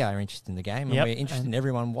anyway, we are interested in the game, and we're interested in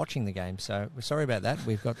everyone watching the game. So we're sorry about that.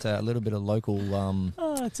 We've got a little bit of local...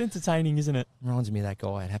 it's entertaining, isn't it? Reminds me of that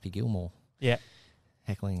guy at Happy Gilmore. Yeah.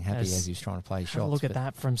 Heckling Happy as he was trying to play shots. Look at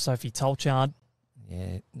that from Sophie Tolchard.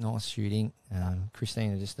 Yeah, nice shooting.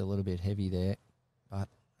 Kristina just a little bit heavy there. But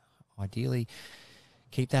ideally,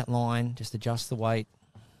 keep that line, just adjust the weight.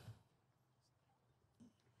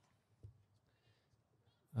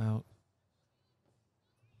 Well,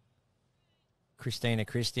 Kristina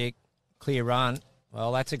Krstic, clear run.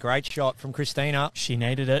 Well, that's a great shot from Kristina. She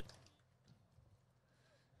needed it.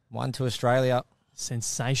 1 to Australia.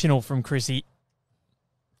 Sensational from Chrissy.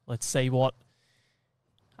 Let's see what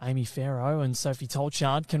Amy Pharaoh and Sophie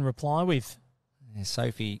Tolchard can reply with. Yeah,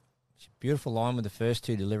 Sophie, beautiful line with the first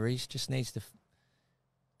 2 deliveries. Just needs to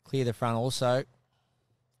clear the front also.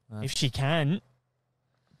 If she can.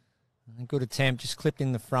 A good attempt, just clipped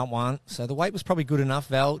in the front one. So the weight was probably good enough,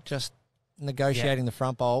 Val, just negotiating the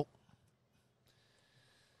front bolt.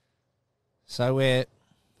 So we're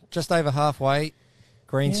just over halfway.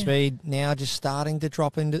 Green speed now just starting to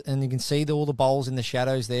drop into, and you can see all the bowls in the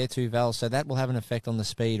shadows there too, Val. So that will have an effect on the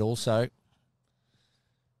speed also.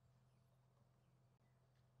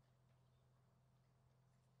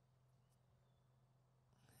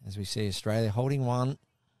 As we see Australia holding one.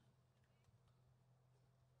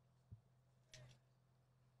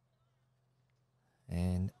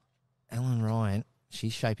 And Ellen Ryan,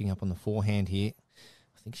 she's shaping up on the forehand here.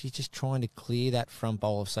 I think she's just trying to clear that front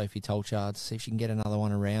bowl of Sophie Tolchard, see if she can get another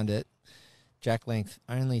one around it. Jack length,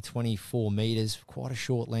 only 24 metres, quite a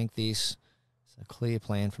short length this. So a clear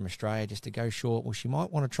plan from Australia just to go short. Well, she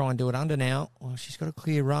might want to try and do it under now. Well, she's got a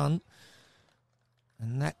clear run.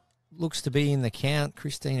 And that looks to be in the count.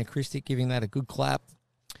 Kristina Krstic giving that a good clap.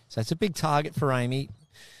 So it's a big target for Amy.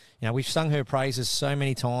 You know, we've sung her praises so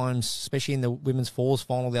many times, especially in the women's fours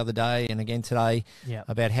final the other day and again today,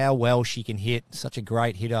 about how well she can hit. Such a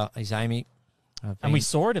great hitter is Amy. And we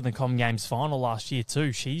saw it in the Com Games final last year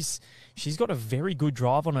too. She's got a very good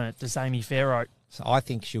drive on her, this Amy Pharaoh. So I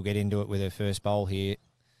think she'll get into it with her first bowl here.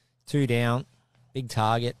 2 down, big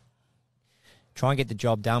target. Try and get the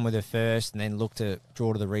job done with her first and then look to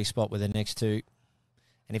draw to the respot with her next 2.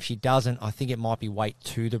 And if she doesn't, I think it might be weight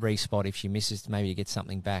to the respot. If she misses, maybe to get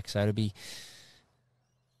something back. So it'll be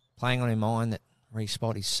playing on her mind that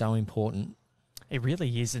respot is so important. It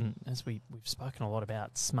really is. And as we've spoken a lot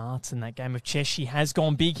about smarts in that game of chess, she has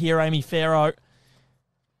gone big here, Amy Pharaoh.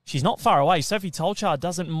 She's not far away. Sophie Tolchard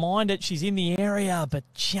doesn't mind it. She's in the area, but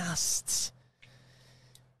just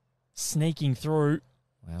sneaking through.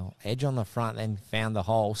 Well, edge on the front, then found the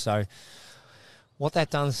hole. So what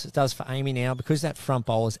that does for Amy now, because that front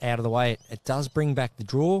bowl is out of the way, it does bring back the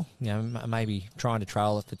draw. You know, maybe trying to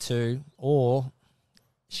trail it for 2, or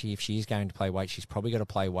if she is going to play weight, she's probably got to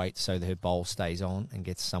play weight so that her bowl stays on and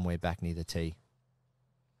gets somewhere back near the tee.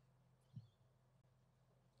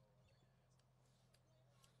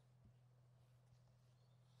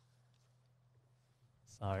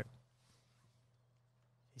 So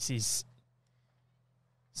this is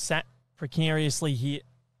sat precariously here.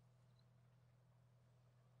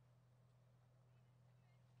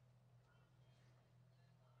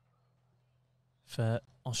 For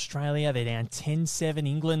Australia, they're down 10-7.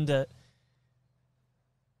 England are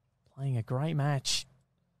playing a great match.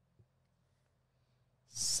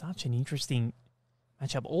 Such an interesting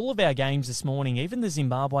matchup. All of our games this morning, even the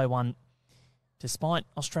Zimbabwe one, despite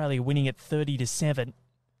Australia winning at 30-7,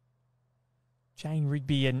 Jane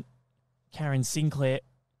Rigby and Karen Sinclair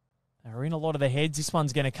are in a lot of the heads. This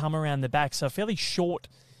one's going to come around the back, so a fairly short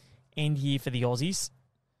end here for the Aussies.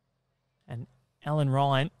 And Ellen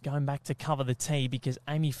Ryan going back to cover the tee because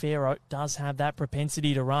Amy Pharaoh does have that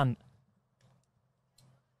propensity to run.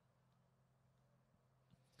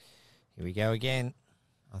 Here we go again.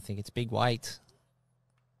 I think it's big weight.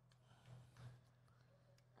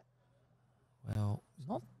 Well,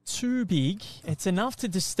 not too big. It's enough to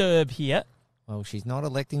disturb here. Well, she's not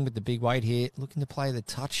electing with the big weight here. Looking to play the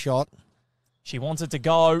touch shot. She wants it to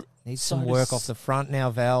go. Needs some work off the front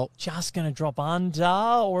now, Val. Just going to drop under,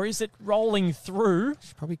 or is it rolling through?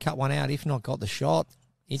 She's probably cut one out, if not got the shot.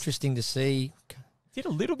 Interesting to see. Did a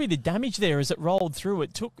little bit of damage there as it rolled through.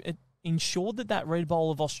 It ensured that red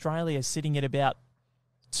bowl of Australia sitting at about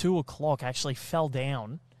 2 o'clock actually fell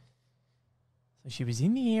down. So she was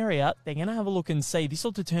in the area. They're going to have a look and see. This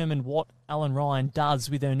will determine what Ellen Ryan does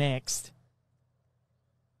with her next.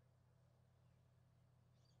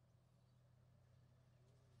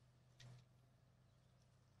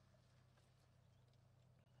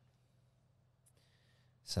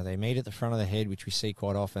 So they meet at the front of the head, which we see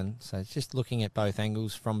quite often. So it's just looking at both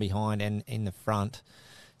angles from behind and in the front.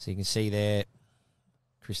 So you can see there,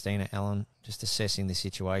 Kristina, Ellen, just assessing the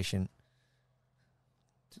situation.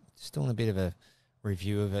 Just doing a bit of a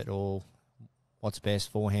review of it all. What's best,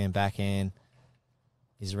 forehand, backhand?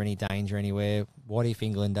 Is there any danger anywhere? What if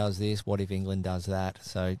England does this? What if England does that?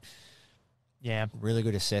 So, yeah, really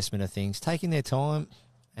good assessment of things. Taking their time.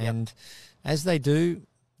 And as they do,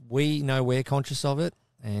 we know we're conscious of it.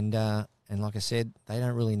 And like I said, they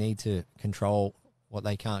don't really need to control what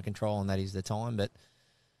they can't control, and that is the time. But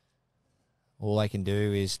all they can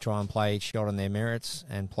do is try and play each shot on their merits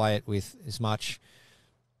and play it with as much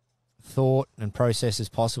thought and process as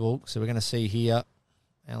possible. So we're going to see here,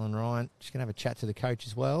 Ellen Ryan, just going to have a chat to the coach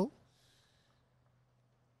as well.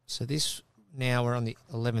 So this, now we're on the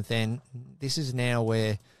 11th end. This is now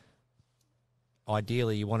where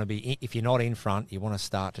ideally you want to be, if you're not in front, you want to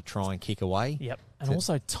start to try and kick away. Yep. And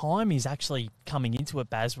also time is actually coming into it,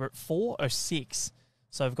 Baz. We're at 4:06.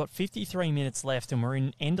 So we've got 53 minutes left and we're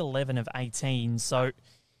in end 11 of 18. So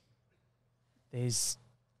there's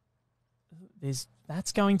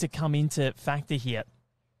that's going to come into factor here.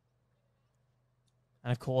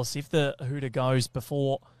 And, of course, if the hooter goes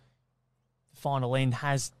before the final end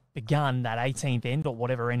has begun, that 18th end or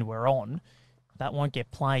whatever end we're on, that won't get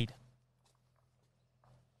played.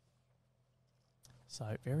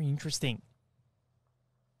 So, very interesting.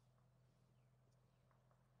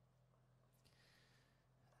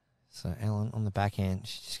 So, Ellen on the backhand,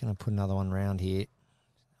 she's just going to put another one round here.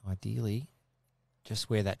 Ideally, just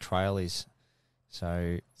where that trail is.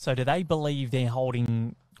 So do they believe they're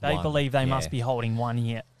holding... They believe they must be holding one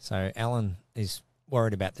here. So Ellen is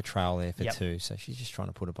worried about the trail there for two. So she's just trying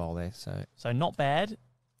to put a bowl there. So not bad.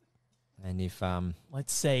 And if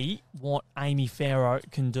let's see what Amy Pharaoh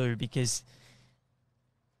can do, because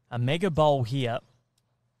a mega bowl here,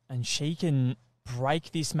 and she can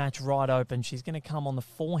break this match right open. She's going to come on the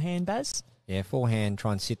forehand, Baz. Yeah, forehand.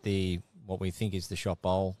 Try and sit what we think is the shot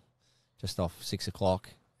bowl just off 6 o'clock,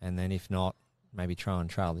 and then if not, maybe try and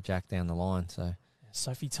trail the jack down the line. So.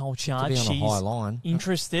 Sophie Tolchard, she's she's high line.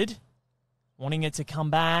 Interested, wanting it to come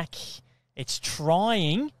back. It's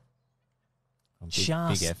trying,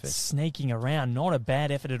 big effort. Sneaking around. Not a bad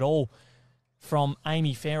effort at all from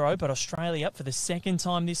Amy Pharaoh, but Australia, for the second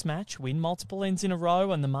time this match, win multiple ends in a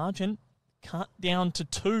row, and the margin cut down to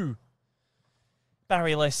 2.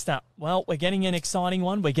 Barry Lester, well, we're getting an exciting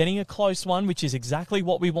one. We're getting a close one, which is exactly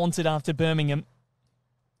what we wanted after Birmingham.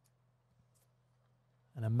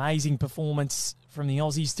 An amazing performance from the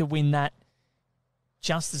Aussies to win that.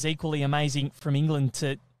 Just as equally amazing from England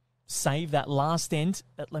to save that last end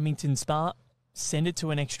at Leamington Spa, send it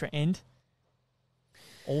to an extra end.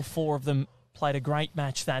 All 4 of them played a great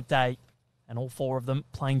match that day, and all 4 of them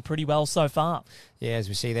playing pretty well so far. Yeah, as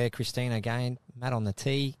we see there, Kristina again, Matt on the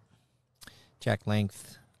tee, jack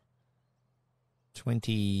length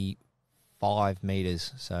 25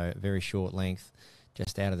 metres, so very short length.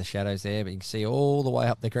 Just out of the shadows there, but you can see all the way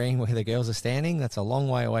up the green where the girls are standing. That's a long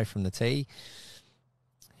way away from the tee.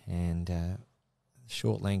 And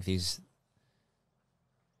short length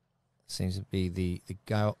seems to be the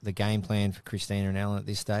game plan for Kristina and Ellen at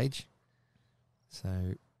this stage. So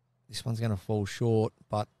this one's going to fall short,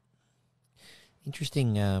 but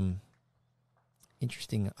interesting,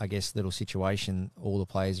 I guess, little situation all the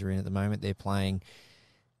players are in at the moment. They're playing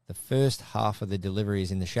the first half of the delivery is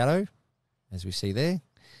in the shadow, as we see there.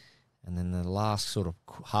 And then the last sort of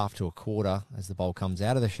half to a quarter, as the ball comes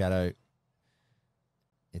out of the shadow,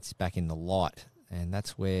 it's back in the light. And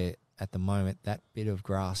that's where, at the moment, that bit of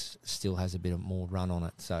grass still has a bit of more run on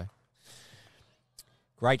it. So,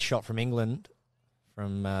 great shot from England,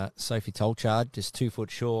 from Sophie Tolchard, just 2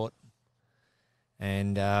 foot short.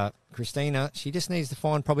 And Kristina, she just needs to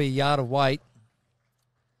find probably a yard of weight.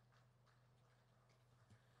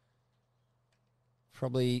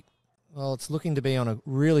 Probably... Well, it's looking to be on a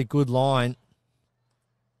really good line.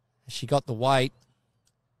 She got the weight.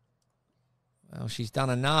 Well, she's done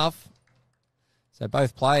enough. So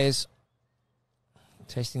both players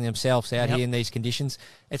testing themselves out here in these conditions.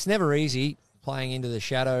 It's never easy playing into the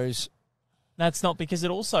shadows. That's not, because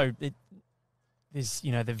there's,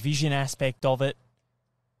 the vision aspect of it,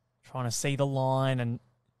 trying to see the line, and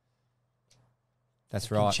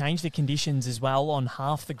that's right. Change the conditions as well on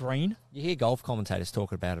half the green. You hear golf commentators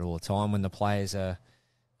talking about it all the time when the players are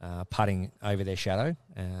putting over their shadow,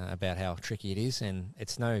 about how tricky it is, and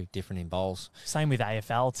it's no different in bowls. Same with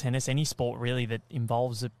AFL, tennis, any sport really that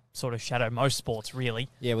involves a sort of shadow, most sports really.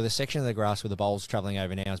 Yeah, well, the section of the grass where the bowl's travelling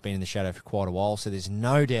over now has been in the shadow for quite a while, so there's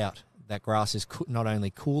no doubt that grass is not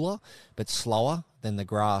only cooler but slower than the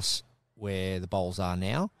grass where the bowls are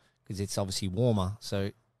now, because it's obviously warmer,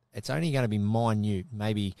 so it's only going to be minute,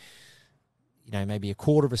 maybe a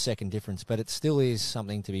quarter of a second difference, but it still is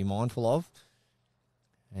something to be mindful of.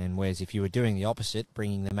 And whereas if you were doing the opposite,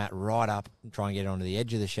 bringing the mat right up and trying to get it onto the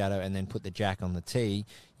edge of the shadow and then put the jack on the tee,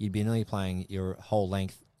 you'd be nearly playing your whole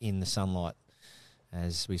length in the sunlight.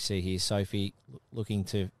 As we see here, Sophie looking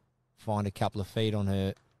to find a couple of feet on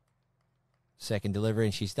her second delivery,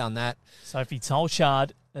 and she's done that. Sophie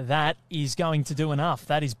Tolchard, that is going to do enough.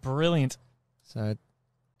 That is brilliant. So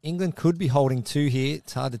England could be holding 2 here.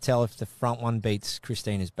 It's hard to tell if the front one beats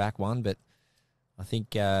Kristina's back one, but I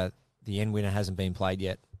think the end winner hasn't been played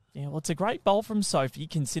yet. Yeah, well, it's a great bowl from Sophie,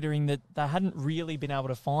 considering that they hadn't really been able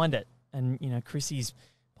to find it. And, Chrissy's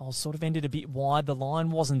bowl sort of ended a bit wide. The line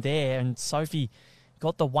wasn't there, and Sophie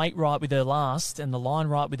got the weight right with her last and the line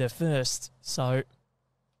right with her first. So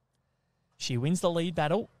she wins the lead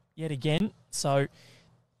battle yet again. So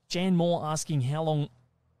Jan Moore asking how long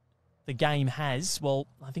the game has. Well,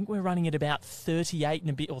 I think we're running at about 38 and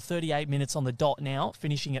a bit, or 38 minutes on the dot now,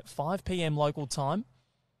 finishing at 5 p.m. local time.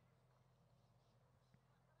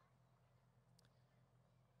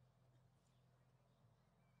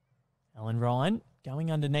 Alan Ryan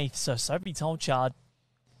going underneath. So Sophie Tolchard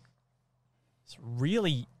has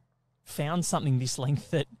really found something this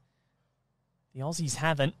length that the Aussies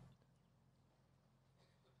haven't.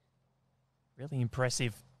 Really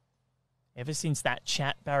impressive. Ever since that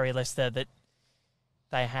chat, Barry Lester, that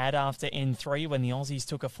they had after N3 when the Aussies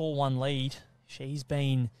took a 4-1 lead, she's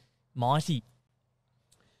been mighty.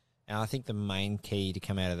 And I think the main key to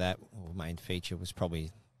come out of that, or main feature, was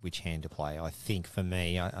probably which hand to play. I think for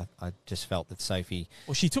me, I just felt that Sophie...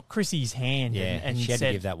 Well, she took Chrissy's hand and she had said,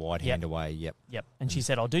 to give that wide hand away. Yep. And she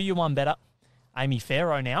said, I'll do you one better. Amy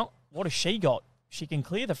Pharaoh now, what has she got? She can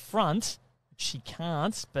clear the front. She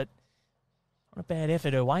can't, but not a bad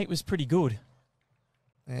effort. Her weight was pretty good.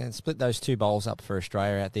 And split those two bowls up for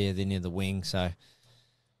Australia out there near the wing. So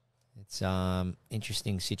it's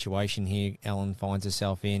interesting situation here Ellen finds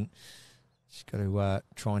herself in. She's got to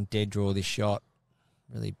try and dead draw this shot.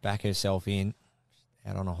 Really back herself in.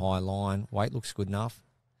 Out on a high line. Weight looks good enough.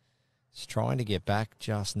 She's trying to get back,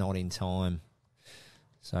 just not in time.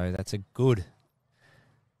 So that's a good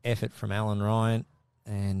effort from Alan Ryan.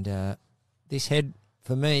 And this head,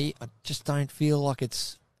 for me, I just don't feel like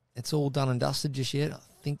it's all done and dusted just yet. I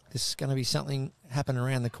think there's going to be something happen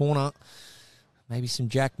around the corner. Maybe some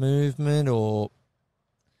jack movement, or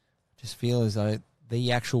just feel as though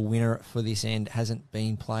the actual winner for this end hasn't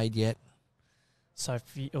been played yet.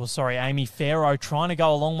 Amy Pharaoh trying to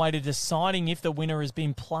go a long way to deciding if the winner has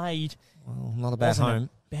been played. Well, not a bad home.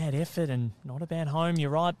 Bad effort and not a bad home.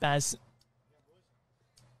 You're right, Baz.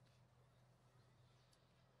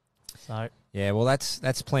 So yeah, well,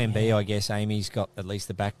 that's plan B, I guess. Amy's got at least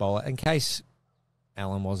the back bowler in case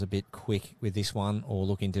Alan was a bit quick with this one or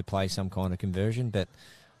looking to play some kind of conversion. But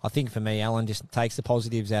I think for me, Alan just takes the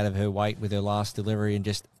positives out of her weight with her last delivery and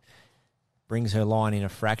just brings her line in a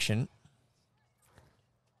fraction.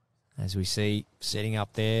 As we see, setting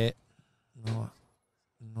up there.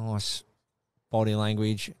 Nice body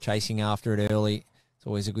language, chasing after it early. It's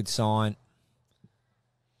always a good sign.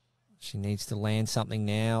 She needs to land something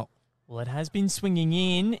now. Well, it has been swinging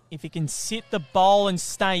in. If it can sit the bowl and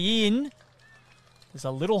stay in, there's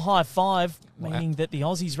a little high five, meaning that the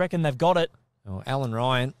Aussies reckon they've got it. Oh, Alan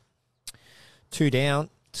Ryan, 2 down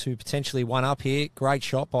to potentially 1 up here. Great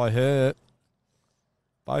shot by her.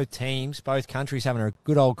 Both teams, both countries having a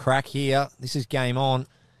good old crack here. This is game on.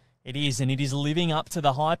 It is, and it is living up to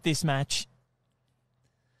the hype, this match.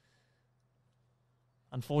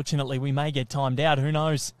 Unfortunately, we may get timed out. Who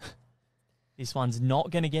knows? This one's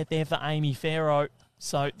not going to get there for Amy Pharaoh.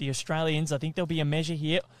 So the Australians, I think there'll be a measure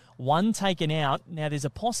here. 1 taken out. Now, there's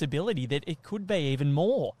a possibility that it could be even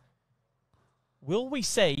more. Will we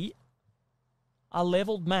see a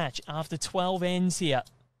levelled match after 12 ends here?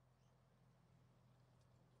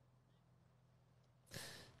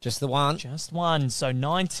 Just the one. Just one. So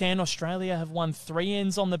 9-10. Australia have won 3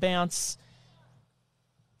 ends on the bounce.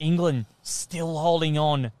 England still holding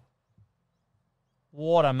on.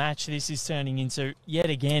 What a match this is turning into. Yet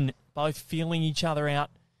again, both feeling each other out.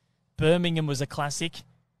 Birmingham was a classic.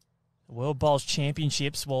 The World Bowls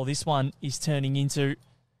Championships, well, this one is turning into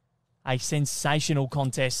a sensational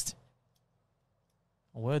contest.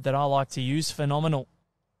 A word that I like to use, phenomenal.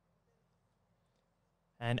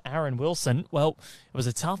 And Aaron Wilson, well, it was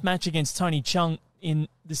a tough match against Tony Chung in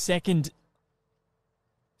the second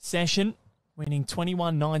session, winning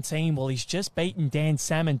 21-19. Well, he's just beaten Dan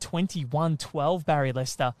Salmon 21-12, Barry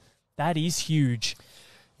Lester. That is huge.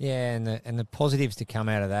 Yeah, and the positives to come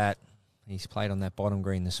out of that, he's played on that bottom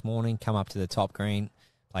green this morning, come up to the top green,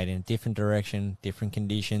 played in a different direction, different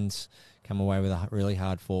conditions, come away with a really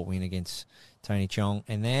hard-fought win against Tony Chong.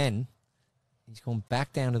 And then he's gone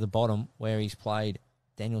back down to the bottom where he's played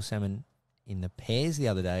Daniel Salmon in the pairs the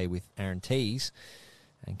other day with Aaron Tees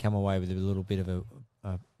and come away with a little bit of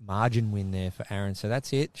a margin win there for Aaron. So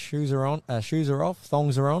that's it. Shoes are off,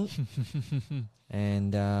 thongs are on,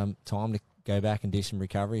 and time to go back and do some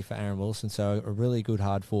recovery for Aaron Wilson. So a really good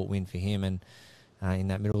hard-fought win for him and in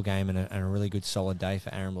that middle game and a really good solid day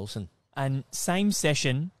for Aaron Wilson. And same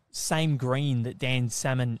session, same green that Dan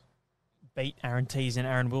Salmon beat Aaron Tees and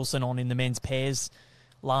Aaron Wilson on in the men's pairs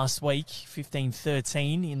last week,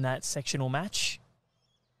 15-13 in that sectional match.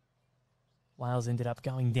 Wales ended up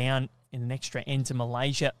going down in an extra end to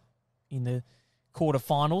Malaysia in the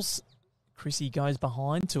quarterfinals. Chrissy goes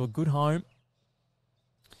behind to a good home.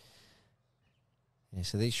 Yeah,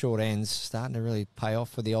 so these short ends starting to really pay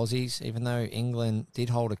off for the Aussies, even though England did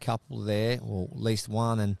hold a couple there, or at least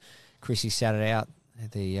one, and Chrissy sat it out.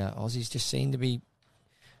 The Aussies just seem to be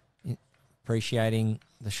appreciating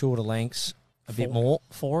the shorter lengths a bit more.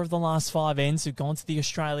 4 of the last 5 ends have gone to the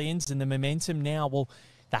Australians, and the momentum now, well,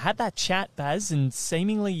 they had that chat, Baz, and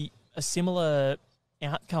seemingly a similar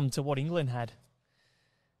outcome to what England had.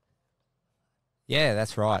 Yeah,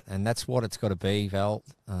 that's right. And that's what it's got to be, Val.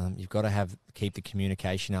 You've got to keep the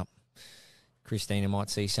communication up. Kristina might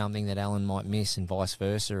see something that Alan might miss and vice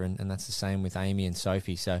versa, and that's the same with Amy and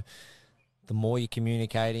Sophie. So the more you're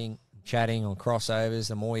communicating, chatting on crossovers,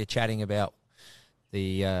 the more you're chatting about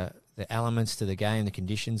the elements to the game, the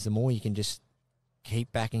conditions, the more you can just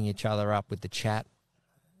keep backing each other up with the chat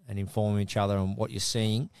and informing each other on what you're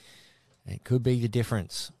seeing. It could be the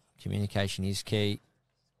difference. Communication is key,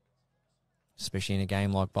 especially in a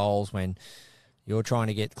game like bowls when you're trying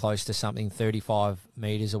to get close to something 35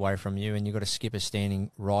 metres away from you and you've got a skipper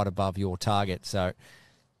standing right above your target. So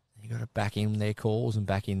you've got to back in their calls and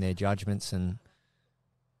back in their judgments and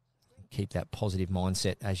keep that positive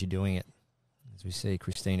mindset as you're doing it. As we see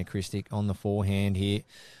Kristina Krstic on the forehand here.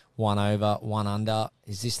 1 over, 1 under.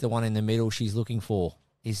 Is this the one in the middle she's looking for?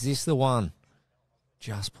 Is this the one?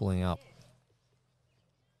 Just pulling up.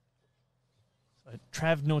 So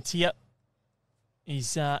Trav Nortia,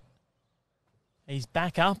 he's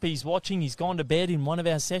back up. He's watching. He's gone to bed in one of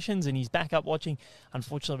our sessions and he's back up watching.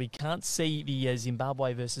 Unfortunately, we can't see the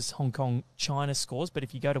Zimbabwe versus Hong Kong China scores, but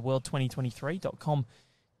if you go to world2023.com,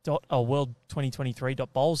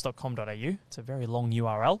 world2023.bowls.com.au, it's a very long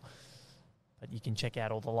URL, but you can check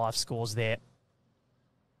out all the live scores there.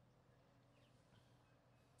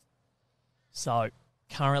 So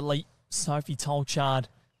currently, Sophie Tolchard,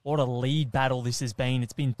 what a lead battle this has been.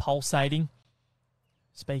 It's been pulsating.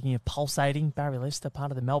 Speaking of pulsating, Barry Lester,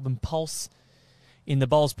 part of the Melbourne Pulse in the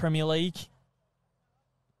Bowls Premier League.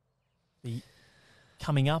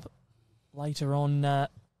 Coming up later on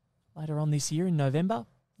this year in November,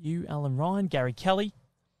 you, Alan Ryan, Gary Kelly,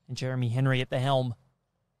 and Jeremy Henry at the helm.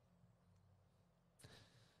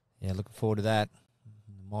 Yeah, looking forward to that.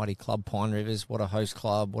 Mighty Club Pine Rivers, what a host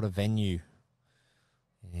club, what a venue.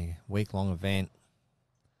 Yeah, week-long event.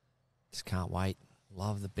 Just can't wait.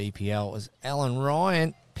 Love the BPL. As Alan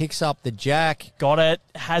Ryan picks up the jack. Got it.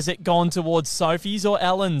 Has it gone towards Sophie's or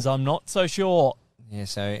Alan's? I'm not so sure. Yeah,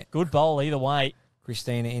 so good bowl either way.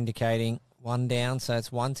 Kristina indicating 1 down, so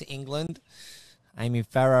it's 1 to England. Amy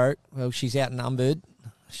Pharaoh, well, she's outnumbered.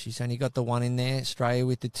 She's only got the 1 in there. Australia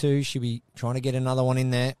with the 2. She'll be trying to get another one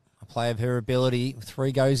in there. A play of her ability.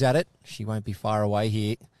 3 goes at it. She won't be far away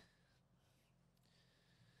here.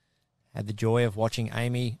 Had the joy of watching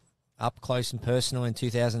Amy up close and personal in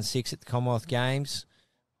 2006 at the Commonwealth Games.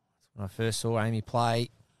 That's when I first saw Amy play,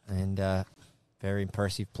 and very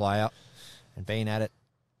impressive player, and been at it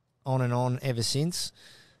on and on ever since.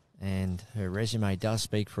 And her resume does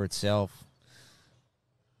speak for itself.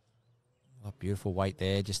 A beautiful weight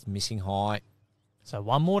there, just missing high. So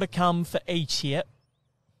 1 more to come for each here.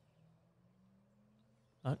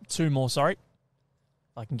 No, 2 more, sorry.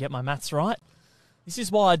 If I can get my maths right. This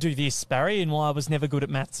is why I do this, Barry, and why I was never good at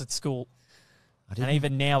maths at school. And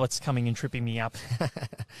even now it's coming and tripping me up.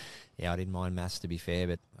 Yeah, I didn't mind maths, to be fair,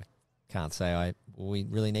 but I can't say we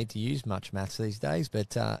really need to use much maths these days.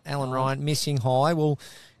 But Alan Ryan missing high. Well,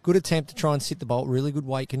 good attempt to try and sit the bolt. Really good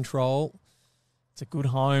weight control. It's a good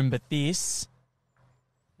home, but this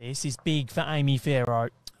is big for Amy Pharaoh.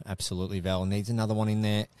 Absolutely, Val. Needs another one in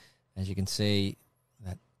there. As you can see,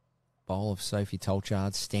 that bowl of Sophie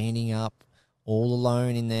Tolchard standing up all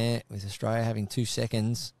alone in there with Australia having 2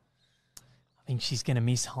 seconds. I think she's going to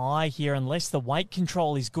miss high here unless the weight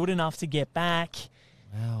control is good enough to get back.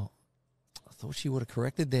 Wow. I thought she would have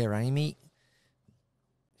corrected there, Amy.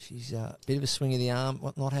 She's a bit of a swing of the arm.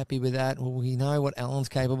 Not happy with that. Well, we know what Alan's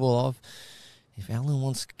capable of. If Alan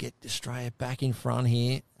wants to get Australia back in front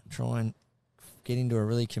here, try and get into a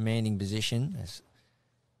really commanding position as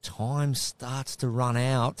time starts to run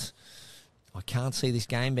out. I can't see this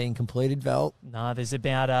game being completed, Val. No, there's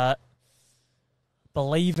about,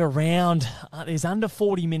 there's under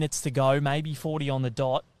 40 minutes to go, maybe 40 on the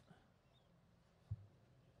dot.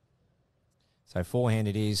 So forehand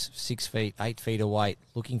it is, 6 feet, 8 feet away,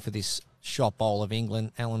 looking for this shot bowl of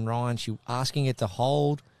England. Alan Ryan, she asking it to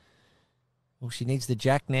hold. Well, she needs the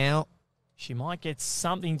jack now. She might get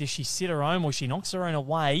something. Does she sit her own or she knocks her own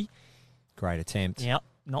away? Great attempt. Yep,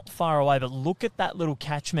 not far away, but look at that little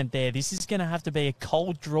catchment there. This is going to have to be a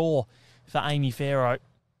cold draw for Amy Pharaoh.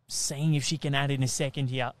 Seeing if she can add in a second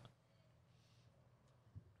here.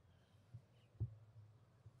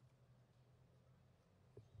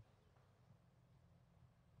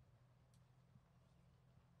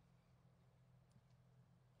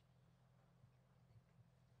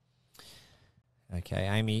 Okay,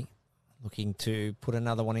 Amy looking to put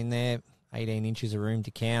another one in there. 18 inches of room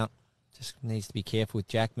to count. Just needs to be careful with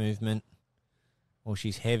jack movement. Well,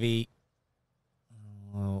 she's heavy.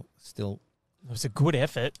 Well, still. It was a good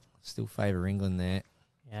effort. still favour England there.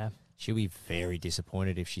 Yeah. She'll be very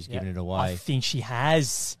disappointed if she's given it I away. think she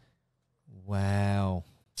has. Wow.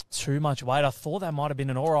 Too much weight. I thought that might have been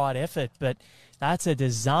an all right effort, but that's a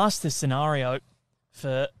disaster scenario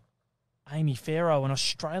for Amy Pharaoh. And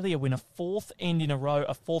Australia win a fourth end in a row,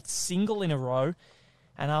 a fourth single in a row.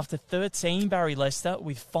 And after 13, Barry Lester,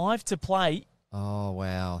 with 5 to play. Oh,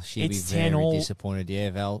 wow. She'd be It's very 10-all. disappointed. Yeah,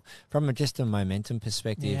 Val. From just a momentum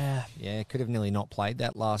perspective. Yeah. Could have nearly not played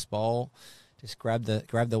that last bowl. Just grab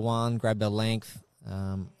the one, grab the length.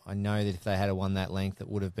 I know that if they had won that length, it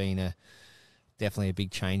would have been definitely a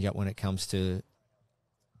big change up when it comes to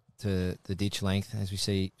the ditch length. As we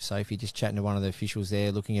see Sophie just chatting to one of the officials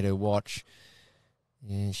there, looking at her watch.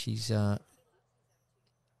 Yeah,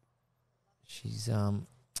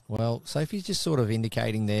 well, Sophie's just sort of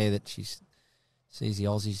indicating there that she sees the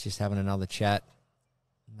Aussies just having another chat.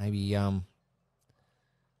 Maybe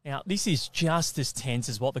Now, this is just as tense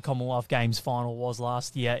as what the Commonwealth Games final was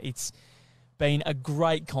last year. It's been a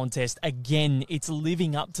great contest. Again, it's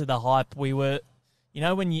living up to the hype. We were,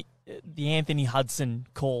 when the Anthony Hudson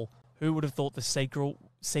call, who would have thought the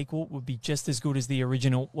sequel would be just as good as the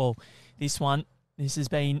original? Well, this has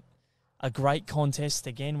been a great contest.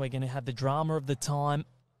 Again, we're going to have the drama of the time.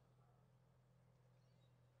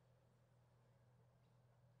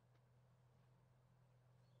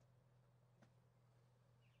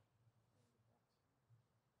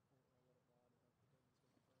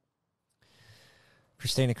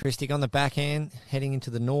 Kristina Krstic on the backhand, heading into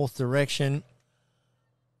the north direction.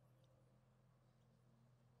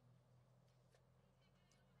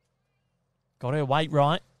 Got her weight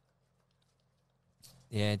right.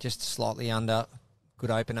 Yeah, just slightly under. Good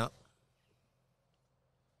opener.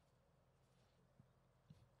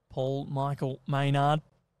 Paul Michael Maynard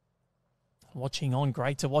watching on.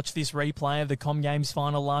 Great to watch this replay of the Com Games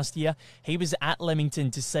final last year. He was at Leamington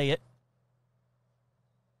to see it.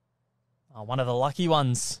 Oh, one of the lucky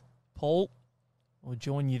ones. Paul, we'll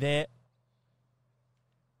join you there.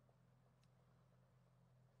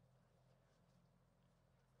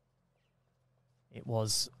 It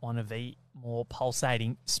was one of the more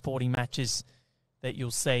pulsating sporting matches that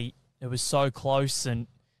you'll see. It was so close and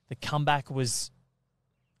the comeback was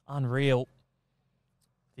unreal.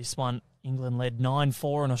 This one, England led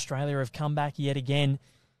 9-4 and Australia have come back yet again.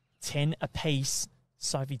 10 apiece.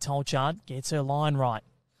 Sophie Tolchard gets her line right.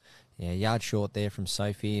 Yeah, yard short there from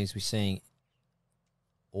Sophie as we're seeing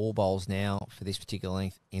all bowls now for this particular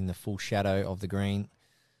length in the full shadow of the green.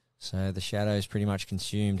 So the shadow's pretty much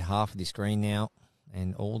consumed half of this green now,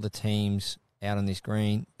 and all the teams out on this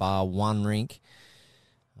green, bar one rink,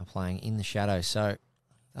 are playing in the shadow. So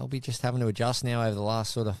they'll be just having to adjust now over the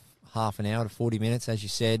last sort of half an hour to 40 minutes, as you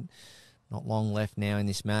said. Not long left now in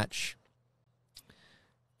this match.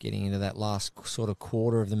 Getting into that last sort of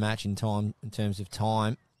quarter of the match in terms of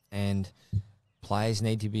time. And players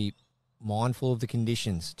need to be mindful of the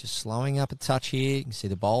conditions. Just slowing up a touch here. You can see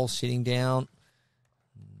the bowl sitting down.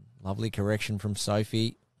 Lovely correction from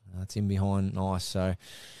Sophie. That's in behind. Nice. So,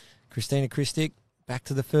 Kristina Krstic, back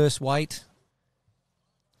to the first weight.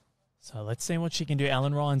 So let's see what she can do.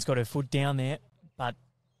 Ellen Ryan's got her foot down there. But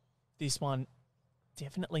this one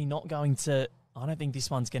definitely not going to... I don't think this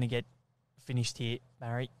one's going to get finished here,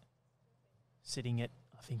 Barry. Sitting at,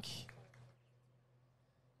 I think...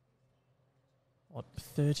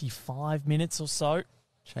 35 minutes or so.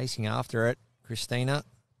 Chasing after it, Kristina.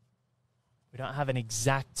 We don't have an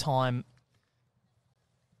exact time,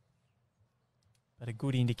 but a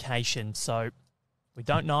good indication. So we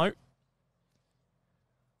don't know.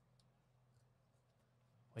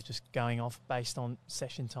 We're just going off based on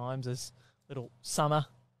session times as little Summer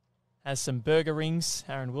has some burger rings.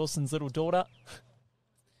 Aaron Wilson's little daughter.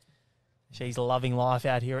 She's loving life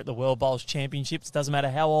out here at the World Bowls Championships. Doesn't matter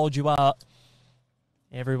how old you are.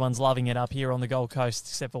 Everyone's loving it up here on the Gold Coast,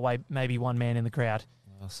 except for maybe one man in the crowd.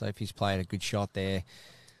 Well, Sophie's played a good shot there.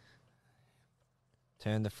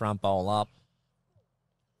 Turned the front bowl up.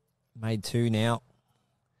 Made 2 now.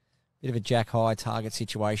 Bit of a jack-high target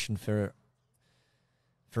situation for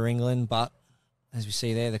England, but as we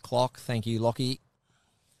see there, the clock. Thank you, Lockie.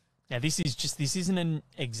 Now, this isn't an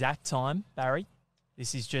exact time, Barry.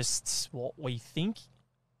 This is just what we think.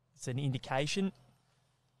 It's an indication.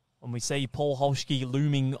 When we see Paul Holschke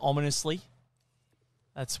looming ominously,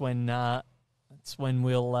 that's when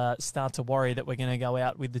we'll start to worry that we're going to go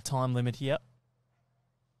out with the time limit here.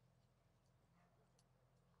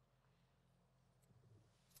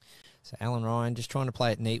 So Ellen Ryan just trying to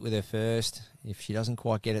play it neat with her first. If she doesn't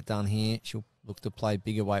quite get it done here, she'll look to play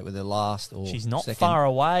bigger weight with her last or she's not second. far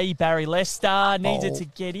away. Barry Lester needs it to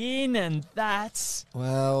get in, and that's...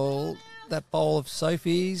 Well, that bowl of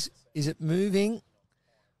Sophie's. Is it moving?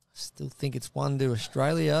 Still think it's 1 to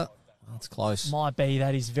Australia. Well, it's close. Might be.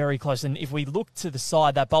 That is very close. And if we look to the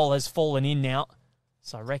side, that bowl has fallen in now.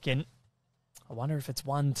 So I reckon, I wonder if it's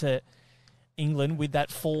 1 to England with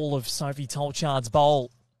that fall of Sophie Tolchard's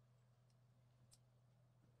bowl.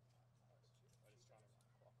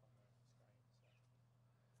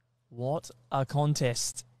 What a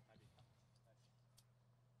contest.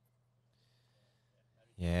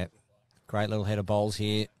 Yeah, great little head of bowls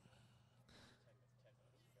here.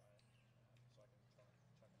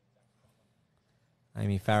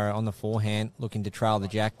 Amy Pharaoh on the forehand, looking to trail the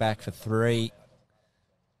jack back for 3.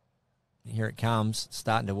 Here it comes,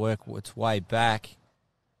 starting to work its way back.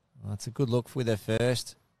 Well, it's a good look with her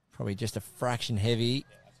first. Probably just a fraction heavy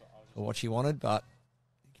for what she wanted, but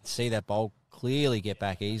you can see that bowl clearly get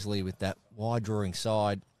back easily with that wide drawing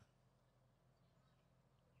side.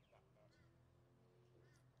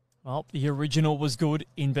 Well, the original was good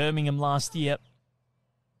in Birmingham last year.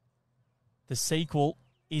 The sequel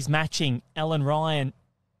is matching. Ellen Ryan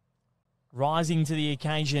rising to the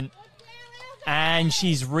occasion. And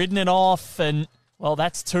she's ridden it off. And, well,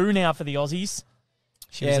 that's 2 now for the Aussies.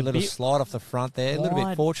 She was a little slide off the front there. A little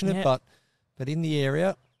bit fortunate, yeah. but in the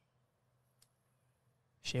area.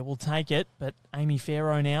 She will take it, but Amy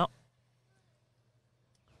Pharaoh now.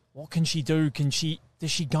 What can she do?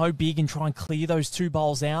 Does she go big and try and clear those 2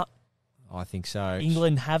 bowls out? I think so.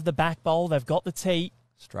 England have the back bowl. They've got the tee.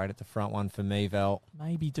 Straight at the front one for me, Val.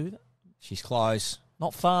 Maybe do that. She's close.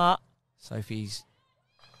 Not far. She's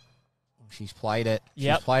played it.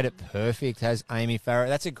 Yep. She's played it perfect, has Amy Pharaoh.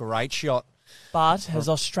 That's a great shot. But has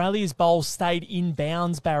Australia's bowl stayed in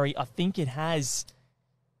bounds, Barry? I think it has.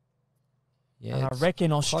 Yeah, and I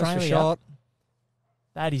reckon Australia, shot.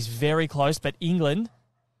 That is very close. But England,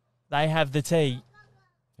 they have the tee.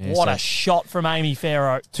 Yeah, what a shot from Amy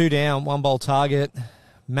Pharaoh. 2 down, 1 bowl target.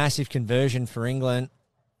 Massive conversion for England.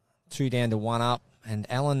 2 down to 1 up. And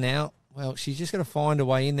Ellen now, well, she's just got to find a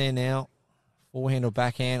way in there now. Forehand or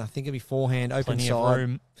backhand. I think it'll be forehand, open Plenty side. of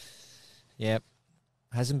room. Yep.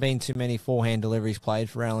 Hasn't been too many forehand deliveries played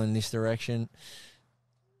for Ellen in this direction.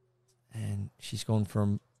 And she's gone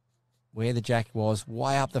from where the jack was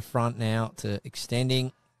way up the front now to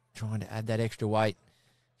extending, trying to add that extra weight.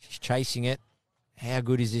 She's chasing it. How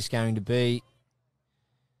good is this going to be?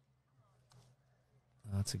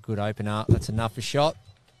 That's a good opener. That's enough for shot.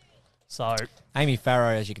 So Amy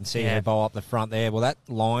Pharaoh, as you can see, her bowl up the front there. Well, that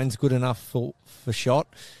line's good enough for shot.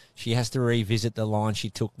 She has to revisit the line she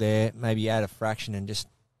took there, maybe add a fraction and just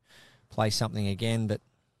play something again. But,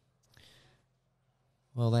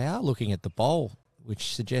 well, they are looking at the bowl,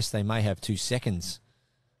 which suggests they may have 2 seconds.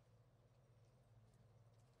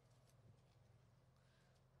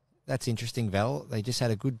 That's interesting, Val. They just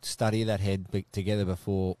had a good study of that head together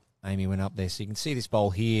before Amy went up there. So you can see this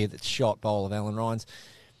bowl here, that shot bowl of Ellen Ryan's.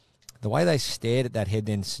 The way they stared at that head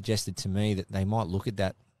then suggested to me that they might look at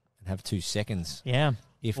that and have 2 seconds. Yeah.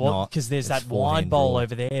 If not, because there's that wide bowl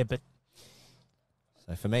over there. But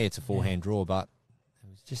so for me, it's a forehand draw, but I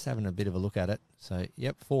was just having a bit of a look at it. So,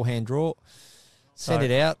 yep, forehand draw. Send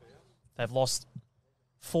it out. They've lost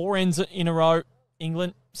 4 ends in a row.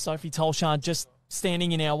 England, Sophie Tolchard just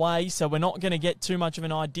standing in our way, so we're not going to get too much of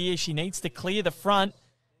an idea. She needs to clear the front.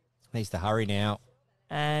 Needs to hurry now.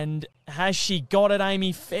 And has she got it,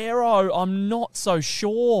 Amy Pharaoh? I'm not so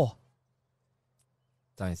sure.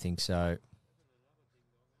 Don't think so.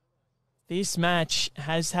 This match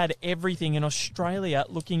has had everything in Australia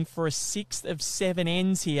looking for a 6th of 7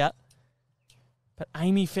 ends here. But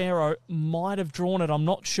Amy Pharaoh might have drawn it. I'm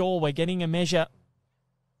not sure. We're getting a measure.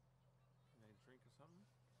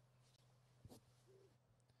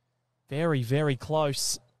 Very, very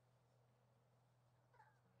close.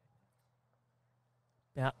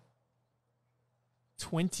 About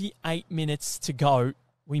 28 minutes to go.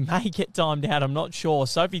 We may get timed out. I'm not sure.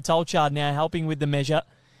 Sophie Tolchard now helping with the measure.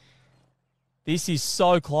 This is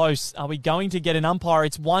so close. Are we going to get an umpire?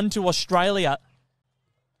 It's 1 to Australia.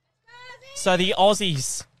 So the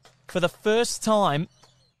Aussies, for the first time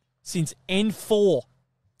since N4,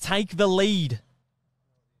 take the lead.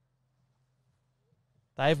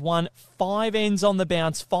 They've won 5 ends on the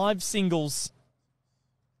bounce, 5 singles.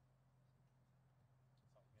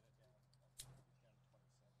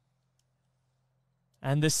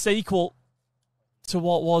 And the sequel to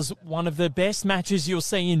what was one of the best matches you'll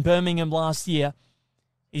see in Birmingham last year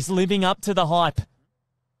is living up to the hype.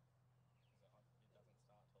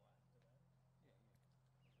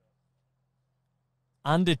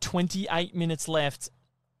 Under 28 minutes left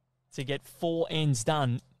to get 4 ends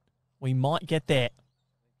done. We might get there.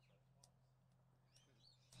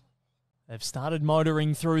 They've started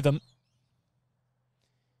motoring through them.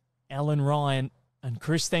 Ellen Ryan and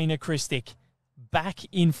Kristina Krstic back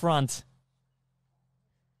in front.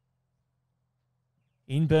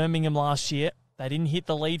 In Birmingham last year, they didn't hit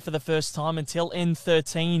the lead for the first time until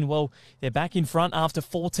N13. Well, they're back in front after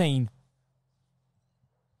 14.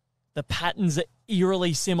 The patterns are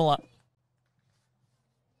eerily similar.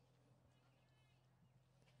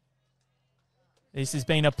 This has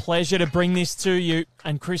been a pleasure to bring this to you,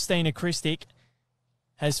 and Kristina Krstic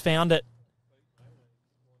has found it.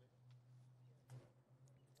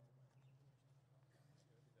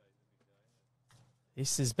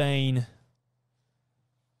 This has been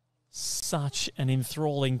such an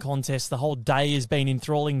enthralling contest. The whole day has been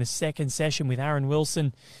enthralling. The second session with Aaron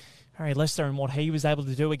Wilson, Harry Lester, and what he was able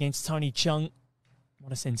to do against Tony Chung.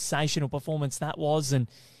 What a sensational performance that was. And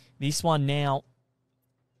this one now,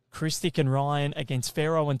 Krstic and Ryan against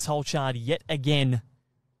Pharaoh and Tolchard yet again,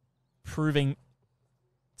 proving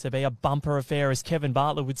to be a bumper affair, as Kevin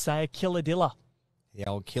Bartlett would say, a killer-diller. The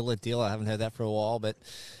old killer-diller. I haven't heard that for a while, but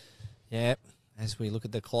yeah, as we look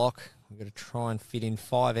at the clock, we've got to try and fit in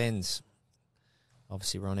 5 ends.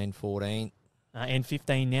 Obviously, we're on N14.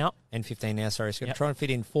 N15 now. N15 now, sorry. So we've got to try and fit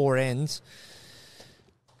in 4 ends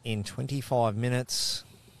in 25 minutes.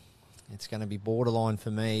 It's going to be borderline for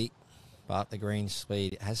me, but the green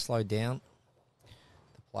speed has slowed down.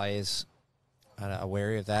 The players are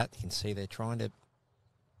wary of that. You can see they're trying to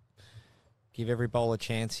give every bowl a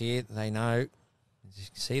chance here. They know. You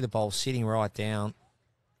can see the bowl sitting right down.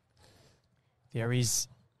 There is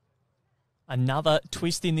another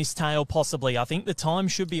twist in this tail, possibly. I think the time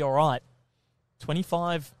should be all right.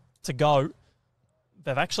 25 to go.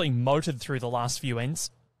 They've actually motored through the last few ends.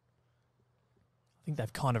 I think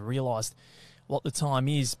they've kind of realised what the time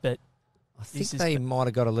is, but I think they might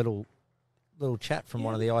have got a little chat from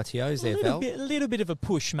one of the ITOs there, Val. A little bit of a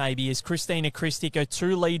push, maybe, as Kristina Krstic. Her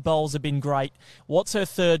 2 lead bowls have been great. What's her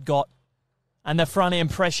third got? And the front end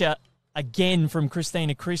pressure again from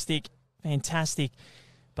Kristina Krstic. Fantastic.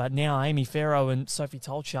 But now Amy Pharaoh and Sophie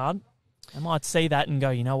Tolchard, I might see that and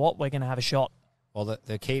go, you know what, we're going to have a shot. Well,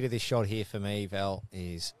 the key to this shot here for me, Val,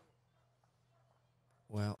 is,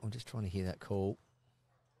 well, I'm just trying to hear that call.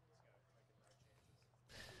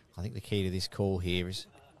 I think the key to this call here is,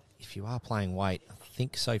 if you are playing weight, I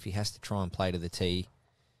think Sophie has to try and play to the tee.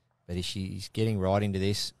 But if she's getting right into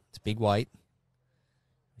this, it's big weight.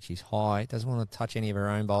 She's high, doesn't want to touch any of her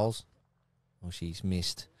own bowls. Well, she's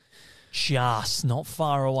missed. Just not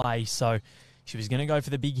far away. So she was going to go for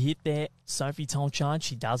the big hit there. Sophie Tolchard,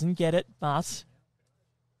 she doesn't get it, but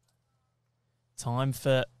time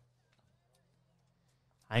for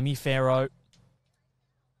Amy Pharaoh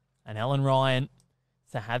and Ellen Ryan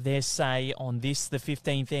to have their say on this, the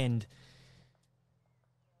 15th end.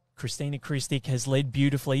 Kristina Krstic has led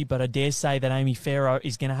beautifully, but I dare say that Amy Pharaoh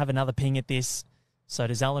is going to have another ping at this. So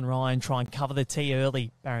does Ellen Ryan try and cover the tee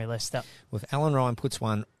early, Barry Lester? Well, if Ellen Ryan puts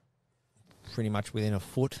one pretty much within a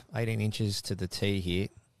foot, 18 inches to the tee here,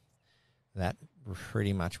 that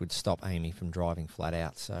pretty much would stop Amy from driving flat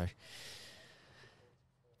out. So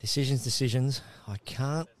decisions. I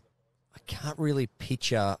can't really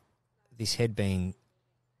picture this head being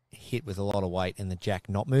hit with a lot of weight and the jack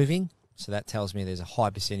not moving. So that tells me there's a high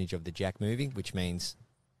percentage of the jack moving, which means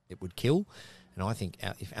it would kill. And I think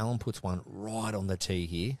if Alan puts one right on the tee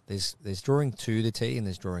here, there's drawing to the tee and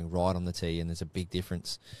there's drawing right on the tee, and there's a big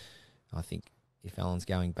difference. I think if Alan's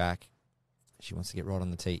going back, she wants to get right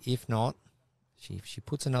on the tee. If not, if she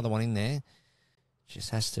puts another one in there, she just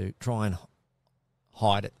has to try and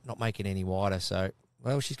hide it, not make it any wider. So,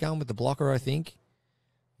 well, she's going with the blocker, I think.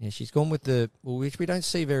 Yeah, she's gone with which we don't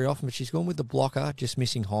see very often, but she's gone with the blocker, just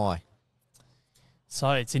missing high.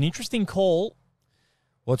 So it's an interesting call.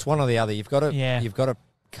 Well, it's one or the other. You've got to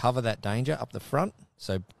cover that danger up the front.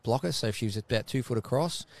 So blocker. So if she was about 2 foot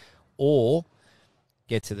across, or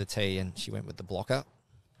get to the tee, and she went with the blocker.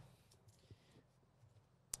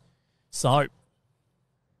 So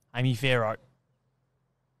Amy Pharaoh.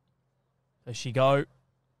 Does she go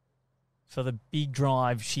for the big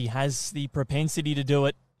drive? She has the propensity to do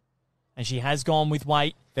it, and she has gone with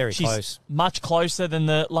weight. Very close. Much closer than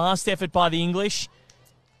the last effort by the English.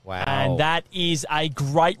 Wow. And that is a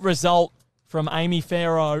great result from Amy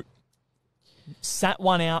Pharaoh. Sat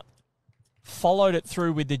one out, followed it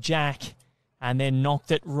through with the jack, and then knocked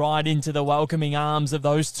it right into the welcoming arms of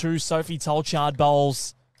those 2 Sophie Tolchard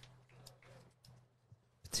bowls.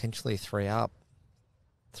 Potentially 3 up.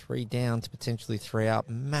 3 down to potentially 3 up.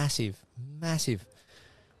 Massive, massive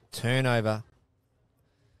turnover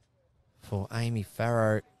for Amy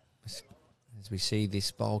Pharaoh. As we see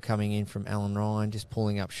this bowl coming in from Alan Ryan, just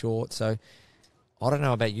pulling up short. So I don't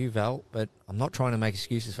know about you, Val, but I'm not trying to make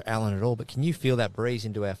excuses for Alan at all, but can you feel that breeze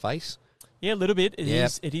into our face? Yeah, a little bit. It Yep.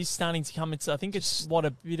 is. It is starting to come. I think it's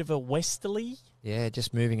a bit of a westerly. Yeah,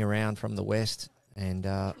 just moving around from the west. And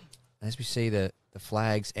as we see the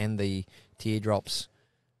flags and the teardrops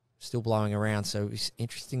still blowing around, so it's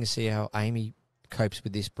interesting to see how Amy copes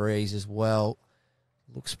with this breeze as well.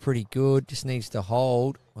 Looks pretty good, just needs to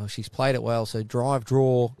hold. Well, she's played it well, so drive,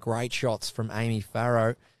 draw, great shots from Amy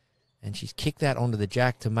Pharaoh. And she's kicked that onto the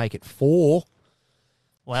jack to make it 4.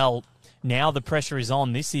 Well, now the pressure is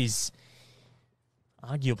on. This is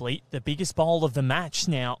arguably the biggest bowl of the match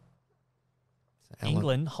now. So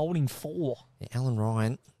England holding 4. Yeah, Alan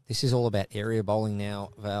Ryan, this is all about area bowling now,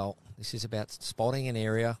 Val. This is about spotting an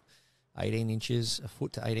area, 18 inches, a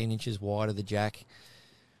foot to 18 inches wide of the jack.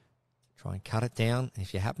 Try and cut it down.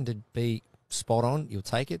 If you happen to be spot on, you'll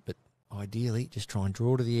take it, but ideally just try and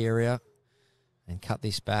draw to the area and cut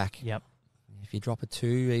this back. Yep. If you drop a 2,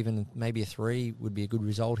 even maybe a 3 would be a good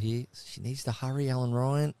result here. She needs to hurry, Alan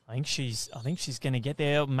Ryan. I think she's going to get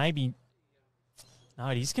there. Maybe. No,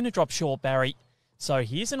 it is going to drop short, Barry. So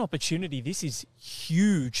here's an opportunity. This is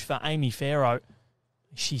huge for Amy Pharaoh.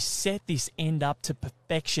 She set this end up to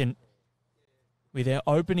perfection with her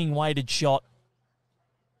opening weighted shot.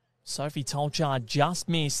 Sophie Tolchard just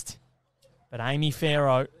missed, but Amy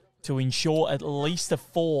Pharaoh to ensure at least a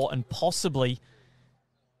 4 and possibly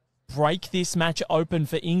break this match open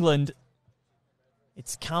for England.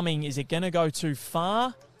 It's coming. Is it going to go too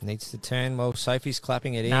far? Needs to turn. Well, Sophie's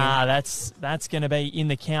clapping it in. Nah, that's going to be in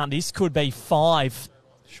the count. This could be 5.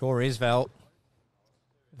 Sure is, Val.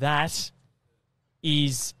 That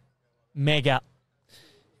is mega.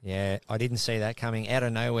 Yeah, I didn't see that coming out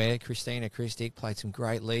of nowhere. Kristina Krstic played some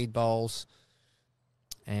great lead bowls.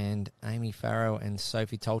 And Amy Pharaoh and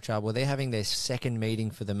Sophie Tolchard, well, they're having their second meeting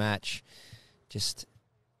for the match. Just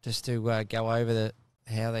to go over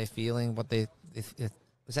how they're feeling,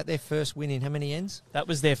 was that their first win in how many ends? That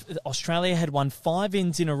was Australia had won 5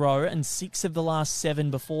 ends in a row and 6 of the last 7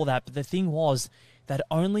 before that. But the thing was, that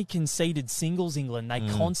only conceded singles, England. They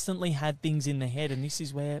constantly had things in the head, and this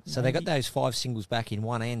is where... So they got those 5 singles back in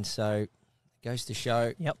one end, so it goes to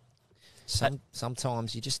show... Yep.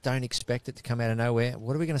 Sometimes you just don't expect it to come out of nowhere.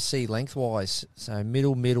 What are we going to see lengthwise? So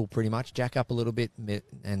middle, pretty much. Jack up a little bit,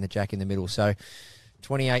 and the jack in the middle. So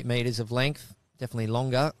 28 metres of length, definitely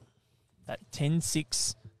longer. That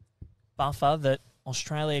 10-6 buffer that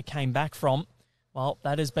Australia came back from, well,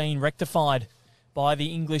 that has been rectified by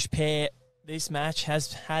the English pair. This match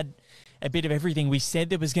has had a bit of everything. We said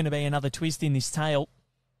there was going to be another twist in this tail.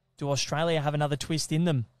 Do Australia have another twist in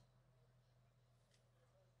them?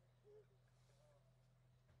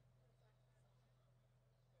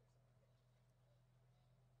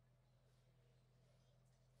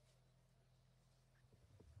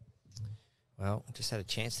 Well, just had a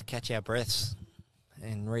chance to catch our breaths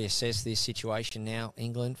and reassess this situation now.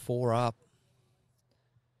 England 4 up.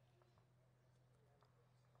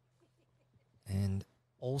 And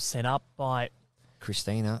all set up by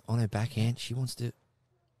Kristina on her backhand. She wants to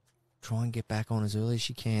try and get back on as early as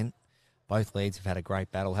she can. Both leads have had a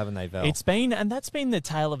great battle, haven't they, Val? It's been, and that's been the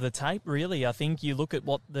tail of the tape, really. I think you look at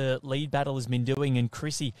what the lead battle has been doing, and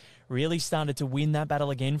Chrissy really started to win that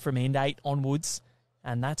battle again from end 8 onwards,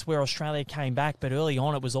 and that's where Australia came back. But early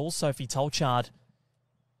on, it was all Sophie Tolchard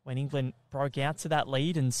when England broke out to that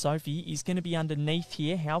lead, and Sophie is going to be underneath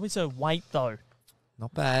here. How is her weight, though?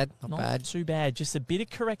 Not bad, not Not bad. too bad. Just a bit of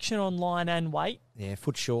correction on line and weight. Yeah,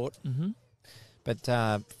 foot short. Mm-hmm.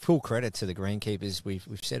 But full credit to the greenkeepers.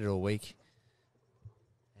 We've said it all week.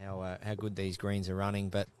 How good these greens are running,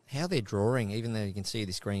 but how they're drawing. Even though you can see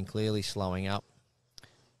this green clearly slowing up,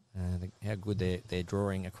 how good they're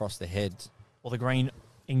drawing across the heads. Well, the green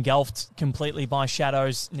engulfed completely by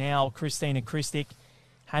shadows. Now, Kristina Krstic,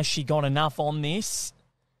 has she got enough on this?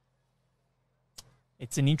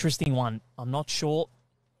 It's an interesting one. I'm not sure,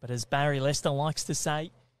 but as Barry Lester likes to say,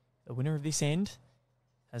 the winner of this end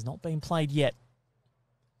has not been played yet.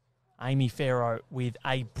 Amy Pharaoh with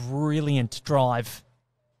a brilliant drive.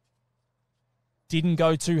 Didn't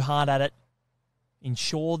go too hard at it.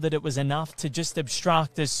 Ensured that it was enough to just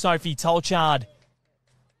obstruct as Sophie Tolchard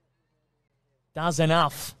does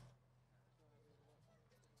enough.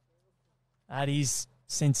 That is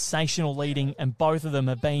sensational leading, and both of them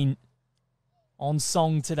have been on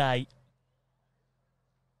song today.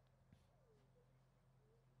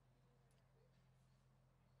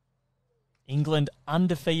 England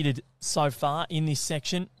undefeated so far in this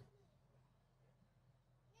section.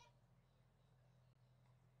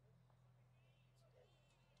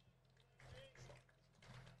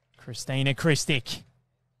 Kristina Krstic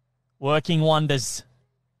working wonders.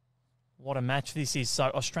 What a match this is. So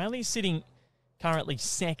Australia's sitting currently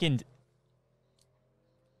second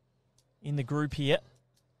in the group here.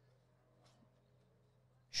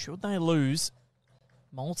 Should they lose,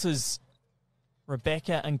 Malta's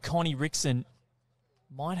Rebecca and Connie Rickson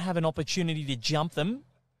might have an opportunity to jump them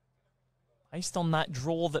based on that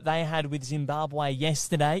draw that they had with Zimbabwe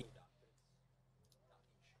yesterday.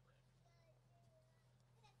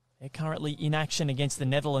 They're currently in action against the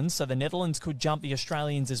Netherlands, so the Netherlands could jump the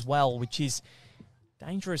Australians as well, which is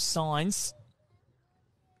dangerous signs.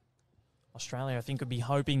 Australia, I think, would be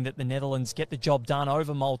hoping that the Netherlands get the job done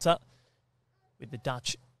over Malta, with the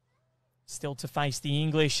Dutch still to face the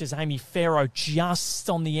English as Amy Pharaoh just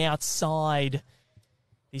on the outside.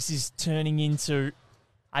 This is turning into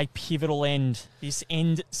a pivotal end. This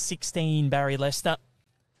end 16, Barry Lester.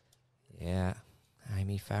 Yeah,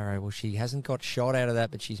 Amy Pharaoh. Well, she hasn't got shot out of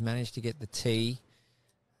that, but she's managed to get the tee.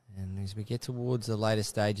 And as we get towards the later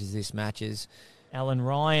stages of this matches, Alan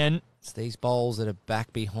Ryan. It's these bowls that are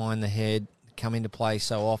back behind the head come into play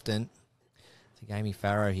so often. I think Amy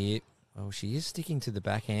Pharaoh here, well, she is sticking to the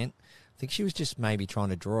backhand. I think she was just maybe trying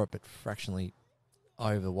to draw it, but fractionally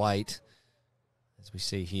overweight. As we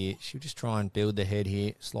see here, she'll just try and build the head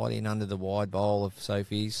here, slide in under the wide bowl of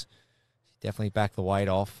Sophie's. She definitely back the weight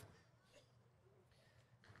off.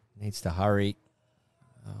 Needs to hurry.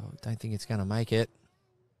 Oh, don't think it's going to make it.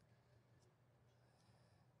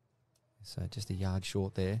 So just a yard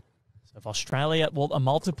short there. So if Australia, well, a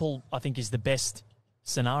multiple, I think, is the best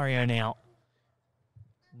scenario now.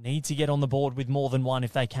 Need to get on the board with more than one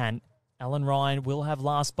if they can. Ellen Ryan will have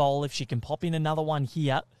last bowl. If she can pop in another one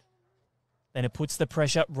here, then it puts the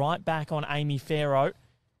pressure right back on Amy Pharaoh.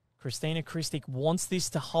 Kristina Krstic wants this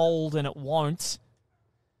to hold, and it won't.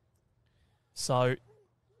 So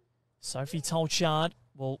Sophie Tolchard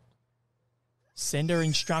will send her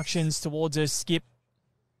instructions towards her skip.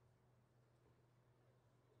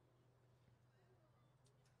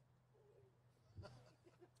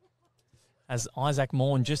 As Isaac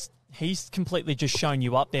Morn he's completely just shown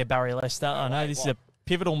you up there, Barry Lester. I know this is a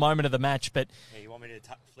pivotal moment of the match, but... Yeah, you want me to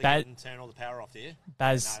flick it and turn all the power off, do you?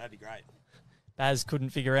 Baz, no, that'd be great. Baz couldn't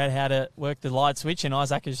figure out how to work the light switch, and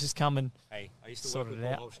Isaac has just come and I used to work with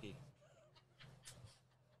Bolholski.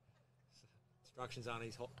 Instructions aren't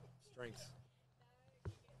his strengths.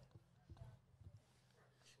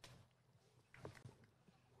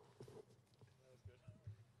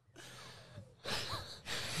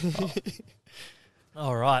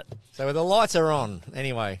 All right. So the lights are on.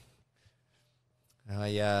 Anyway,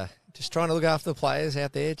 I just trying to look after the players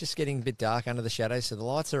out there. Just getting a bit dark under the shadows. So the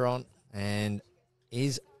lights are on, and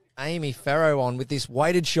is Amy Pharaoh on with this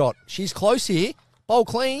weighted shot? She's close here. Bowl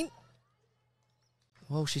clean.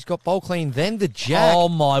 Well, she's got bowl clean. Then the jack. Oh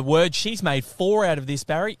my word! She's made 4 out of this,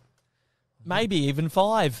 Barry. Maybe even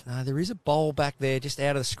 5. No, there is a bowl back there, just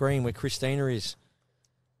out of the screen where Kristina is.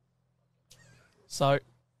 So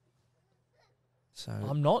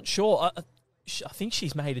I'm not sure. I think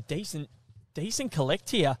she's made a decent collect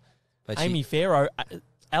here. But Amy Pharaoh,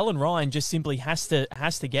 Ellen Ryan just simply has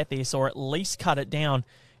to get this, or at least cut it down.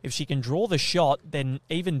 If she can draw the shot, then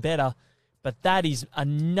even better. But that is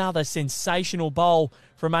another sensational bowl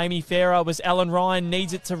from Amy Pharaoh, as Ellen Ryan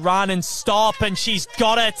needs it to run and stop, and she's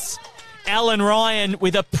got it. Ellen Ryan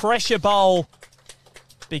with a pressure bowl,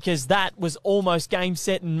 because that was almost game,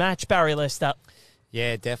 set, and match, Barry Lester.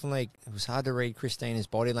 Yeah, definitely. It was hard to read Kristina's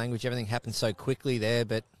body language. Everything happened so quickly there,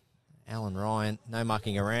 but Ellen Ryan, no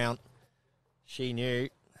mucking around. She knew.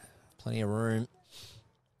 Plenty of room.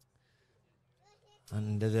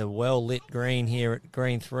 Under the well-lit green here at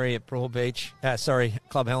Green 3 at Broadbeach.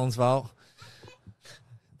 Club Helensvale.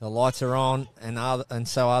 The lights are on, and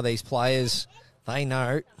so are these players. They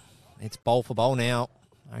know it's bowl for bowl now.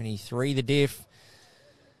 Only 3 the diff.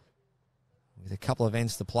 With a couple of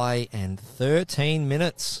ends to play and 13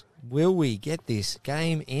 minutes. Will we get this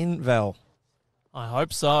game in, Val? I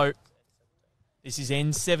hope so. This is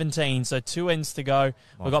end 17, so 2 ends to go.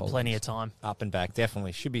 We've got plenty of time. Up and back,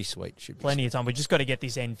 definitely. Should be sweet. Plenty of time. We just got to get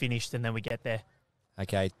this end finished, and then we get there.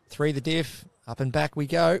 Okay, 3 the diff. Up and back we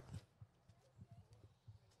go.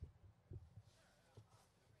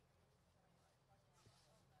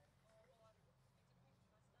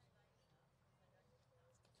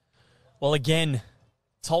 Well, again,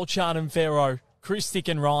 Tolchard and Pharaoh, Krstic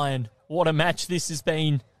and Ryan. What a match this has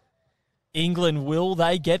been. England, will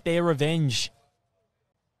they get their revenge?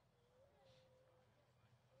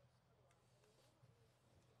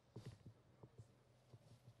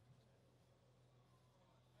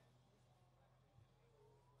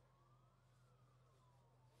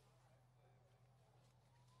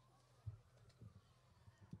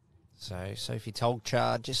 So Sophie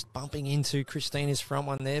Tolchard just bumping into Kristina's front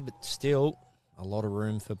one there, but still a lot of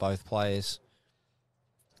room for both players.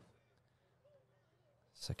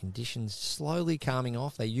 So conditions slowly calming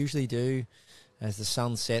off. They usually do as the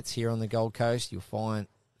sun sets here on the Gold Coast. You'll find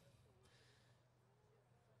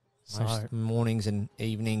most mornings and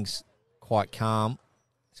evenings quite calm.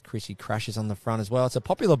 As Chrissy crashes on the front as well. It's a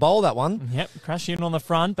popular bowl, that one. Yep, crashing in on the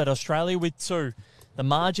front, but Australia with 2. The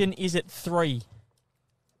margin is at 3.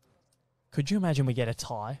 Could you imagine we get a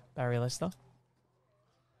tie, Barry Lester?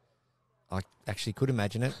 I actually could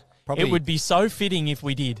imagine it. Probably. It would be so fitting if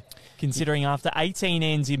we did, considering after 18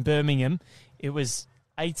 ends in Birmingham, it was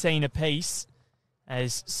 18 apiece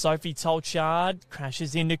as Sophie Tolchard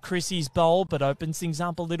crashes into Chrissy's bowl but opens things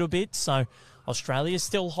up a little bit. So Australia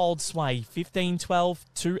still holds sway. 15-12,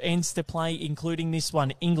 2 ends to play, including this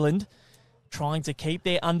one. England trying to keep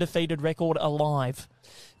their undefeated record alive.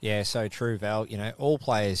 Yeah, so true, Val. You know, all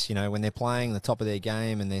players, you know, when they're playing the top of their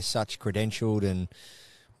game and they're such credentialed and,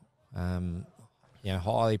 you know,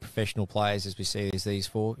 highly professional players as we see as these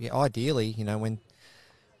 4, yeah, ideally, you know, when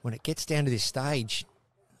it gets down to this stage,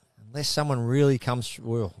 unless someone really comes through,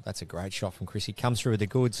 well, that's a great shot from Chrissy, comes through with the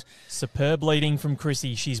goods. Superb leading from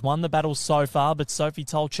Chrissy. She's won the battle so far, but Sophie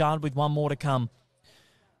Tolchard with one more to come.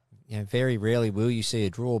 You know, very rarely will you see a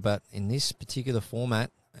draw, but in this particular format,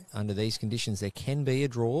 under these conditions, there can be a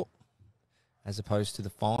draw as opposed to the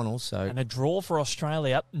finals. So, and a draw for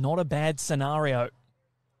Australia, not a bad scenario.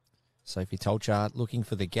 Sophie Tolchard looking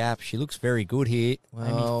for the gap. She looks very good here.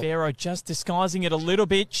 Amy Pharaoh just disguising it a little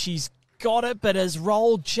bit. She's got it, but has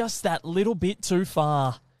rolled just that little bit too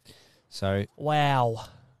far. So, wow.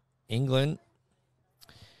 England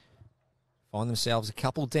find themselves a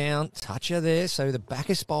couple down. Toucher there. So the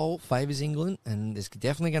Bacchus Bowl favours England, and there's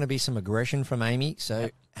definitely going to be some aggression from Amy. So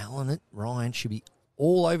Alan and Ryan should be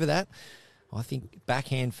all over that. I think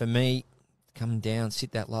backhand for me, come down,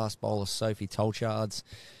 sit that last bowl of Sophie Tolchard's,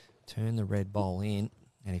 turn the red bowl in,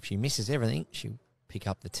 and if she misses everything, she'll pick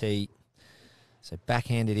up the tee. So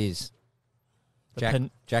backhand it is.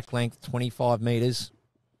 Jack length, 25 metres.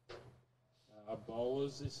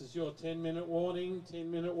 Bowlers, this is your 10-minute warning.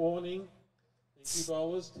 10-minute warning. Thank you,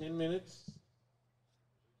 bowlers. 10 minutes.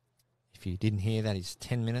 If you didn't hear that, is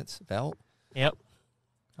 10 minutes, Val. Yep.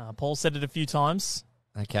 Paul said it a few times.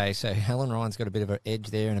 Okay, so Helen Ryan's got a bit of an edge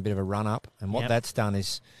there and a bit of a run-up. And what that's done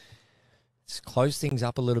is it's closed things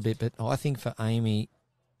up a little bit. But I think for Amy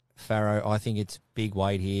Pharaoh, I think it's big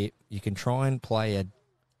weight here. You can try and play a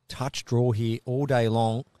touch draw here all day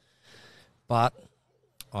long. But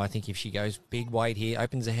I think if she goes big weight here,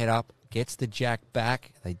 opens the head up, gets the jack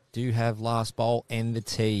back, they do have last bowl and the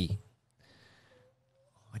tee.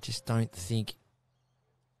 I just don't think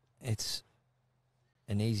it's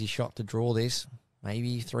an easy shot to draw this.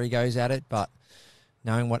 Maybe 3 goes at it, but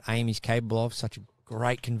knowing what Amy's capable of, such a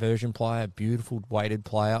great conversion player, beautiful weighted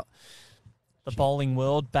player. The bowling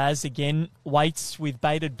world, Baz again waits with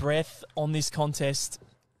bated breath on this contest.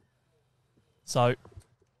 So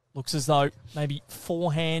looks as though maybe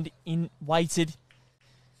forehand in weighted.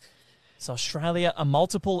 So Australia, a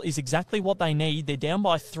multiple is exactly what they need. They're down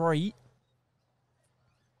by 3.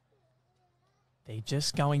 They're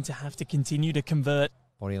just going to have to continue to convert.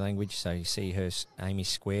 Body language, so you see her, Amy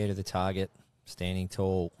square to the target, standing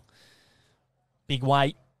tall. Big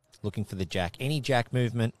weight. Looking for the jack. Any jack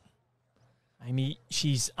movement. Amy,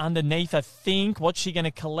 she's underneath, I think. What's she going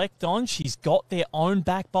to collect on? She's got their own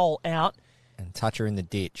back bowl out. And touch her in the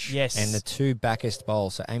ditch. Yes. And the 2 Bacchus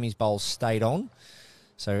bowls. So Amy's bowl stayed on.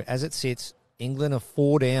 So as it sits, England are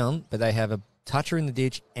 4 down, but they have a toucher in the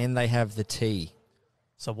ditch and they have the tee.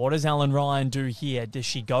 So what does Ellen Ryan do here? Does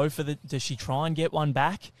she go for does she try and get one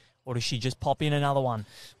back, or does she just pop in another one?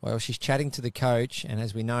 Well, she's chatting to the coach, and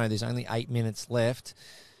as we know, there's only 8 minutes left.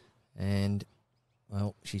 And,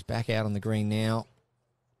 well, she's back out on the green now.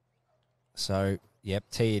 So, yep,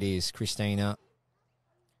 tee it is, Kristina.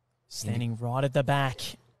 Standing right at the back.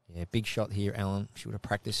 Yeah, big shot here, Alan. She would have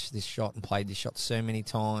practiced this shot and played this shot so many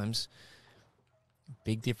times.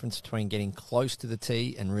 Big difference between getting close to the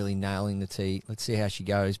tee and really nailing the tee. Let's see how she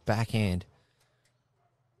goes. Backhand.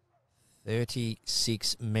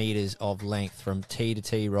 36 metres of length from tee to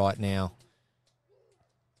tee right now.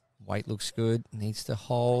 Weight looks good. Needs to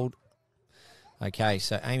hold. Okay,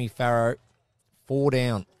 so Amy Pharaoh, 4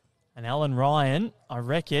 down. And Ellen Ryan, I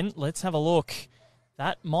reckon, let's have a look.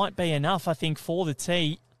 That might be enough, I think, for the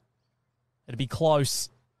tee. It'll be close.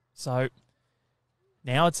 So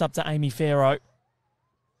now it's up to Amy Pharaoh.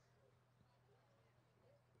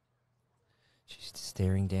 She's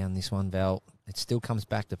staring down this one, Val. It still comes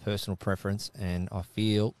back to personal preference, and I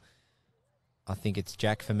think it's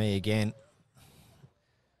jack for me again.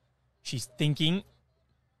 She's thinking.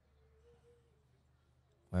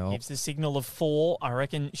 Well, Gives the signal of 4. I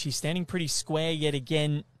reckon she's standing pretty square yet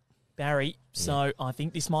again, Barry. So I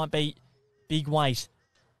think this might be big weight.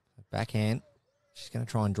 backhand. She's going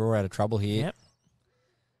to try and draw out of trouble here. Yep.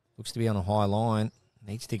 Looks to be on a high line.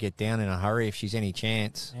 Needs to get down in a hurry if she's any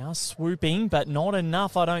chance. Now swooping, but not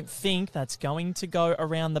enough, I don't think. That's going to go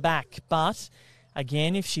around the back. But,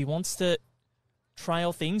 again, if she wants to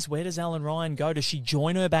trail things, where does Ellen Ryan go? Does she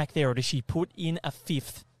join her back there, or does she put in a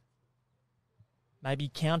 5th? Maybe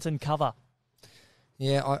count and cover.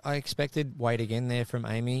 Yeah, I expected weight again there from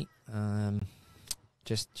Amy.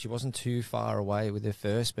 She wasn't too far away with her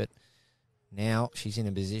first, but now she's in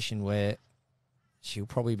a position where she'll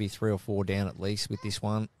probably be 3 or 4 down at least with this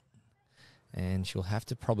one. And she'll have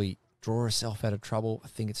to probably draw herself out of trouble. I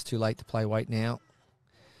think it's too late to play weight now.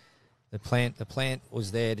 The plan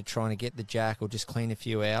was there to try and get the jack or just clean a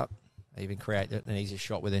few out, even create an easier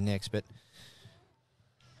shot with her next. But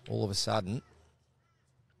all of a sudden,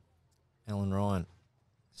 Ellen Ryan,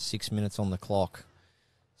 6 minutes on the clock.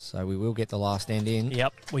 So we will get the last end in.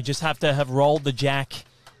 Yep, we just have to have rolled the jack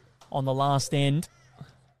on the last end.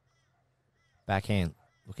 Backhand,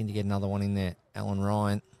 looking to get another one in there. Ellen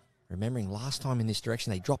Ryan, remembering last time in this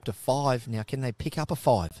direction, they dropped a 5. Now can they pick up a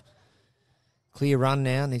 5? Clear run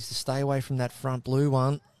now, needs to stay away from that front blue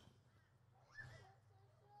one.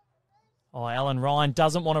 Oh, Ellen Ryan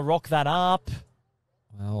doesn't want to rock that up.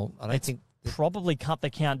 Well, I don't think... Probably cut the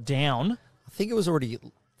count down. I think it was already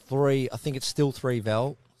 3. I think it's still 3,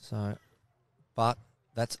 Val. So, but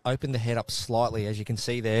that's opened the head up slightly, as you can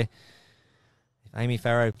see there. If Amy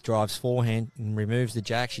Pharaoh drives forehand and removes the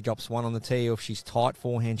jack, she drops 1 on the tee. Or if she's tight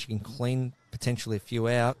forehand, she can clean potentially a few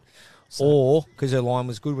out. Or, because her line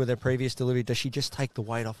was good with her previous delivery, does she just take the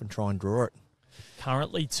weight off and try and draw it?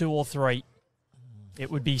 Currently 2 or 3. It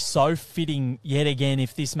would be so fitting yet again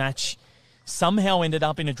if this match somehow ended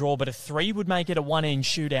up in a draw, but a 3 would make it a one-end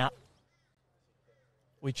shootout,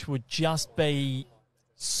 which would just be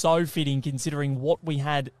so fitting considering what we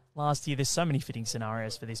had last year. There's so many fitting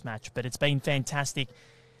scenarios for this match, but it's been fantastic.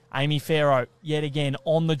 Amy Pharaoh, yet again,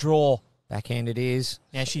 on the draw. Backhand it is.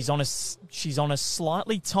 Now she's on a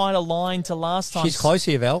slightly tighter line to last time. She's close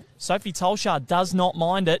here, Val. Sophie Tolchard does not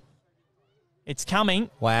mind it. It's coming.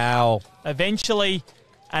 Wow. Eventually,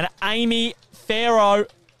 and Amy Pharaoh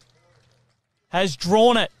has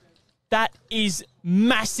drawn it. That is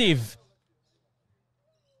massive.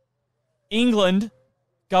 England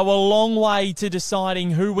go a long way to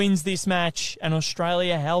deciding who wins this match, and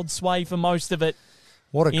Australia held sway for most of it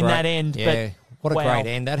that end. Yeah, but, what a great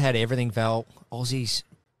end. That had everything, Val. Aussies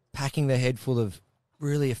packing their head full of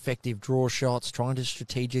really effective draw shots, trying to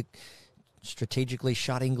strategically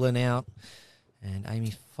shut England out. And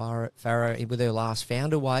Amy Pharaoh, with her last,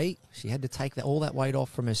 found a way. She had to take all that weight off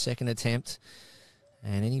from her second attempt.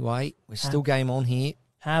 And anyway, we're still game on here.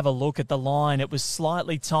 Have a look at the line. It was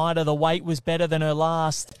slightly tighter. The weight was better than her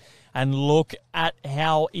last. And look at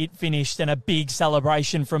how it finished, and a big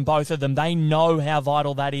celebration from both of them. They know how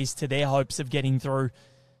vital that is to their hopes of getting through.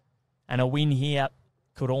 And a win here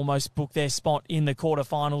could almost book their spot in the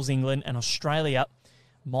quarterfinals, England, and Australia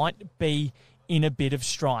might be in a bit of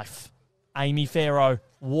strife. Amy Pharaoh,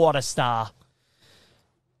 what a star.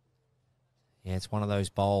 Yeah, it's one of those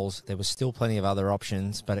bowls. There was still plenty of other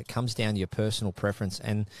options, but it comes down to your personal preference.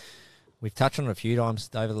 And we've touched on it a few times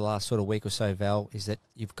over the last sort of week or so, Val, is that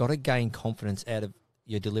you've got to gain confidence out of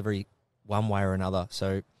your delivery one way or another.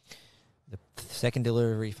 So the second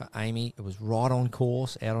delivery for Amy, it was right on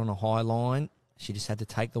course, out on a high line. She just had to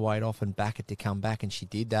take the weight off and back it to come back, and she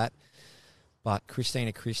did that. But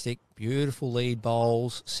Kristina Krstic, beautiful lead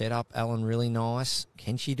bowls, set up Ellen really nice.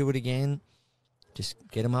 Can she do it again? Just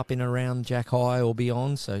get them up in around jack high or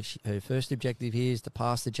beyond. So her first objective here is to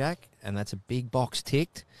pass the jack, and that's a big box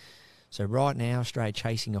ticked. So right now, Australia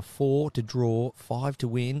chasing a 4 to draw, 5 to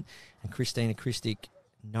win, and Kristina Krstic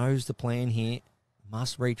knows the plan here,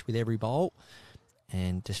 must reach with every bowl,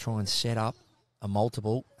 and just try and set up a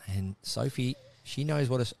multiple. And Sophie, she knows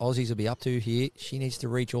what us Aussies will be up to here. She needs to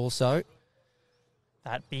reach also.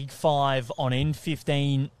 That big 5 on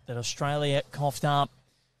N15 that Australia coughed up,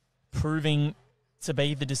 proving to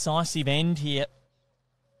be the decisive end here.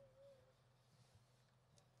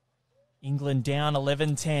 England down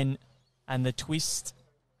 11-10, and the twist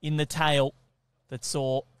in the tail that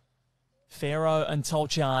saw Pharaoh and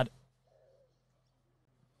Tolchard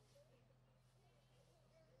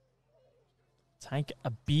take a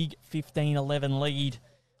big 15-11 lead.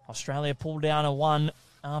 Australia pulled down a 1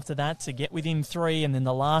 after that to get within 3, and then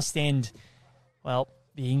the last end, well,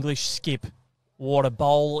 the English skip. What a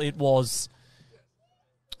bowl it was.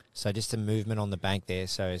 So just a movement on the bank there.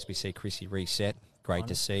 So as we see Chrissy reset, great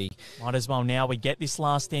to see. Might as well now. We get this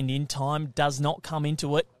last end in. Time does not come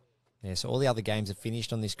into it. Yeah, so all the other games are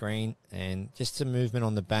finished on this green, and just some movement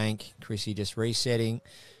on the bank. Chrissy just resetting.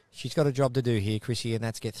 She's got a job to do here, Chrissy, and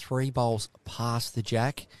that's get 3 bowls past the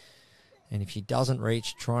jack. And if she doesn't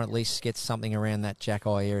reach, try and at least get something around that jack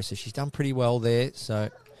eye area. So she's done pretty well there. So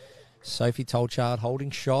Sophie Tolchard holding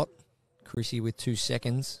shot. Chrissy with 2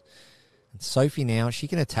 seconds. And Sophie now, she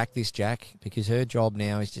can attack this jack because her job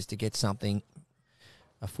now is just to get something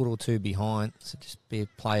a foot or 2 behind. So just be a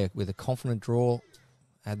player with a confident draw.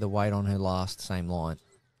 Add the weight on her last, same line.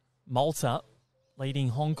 Malta leading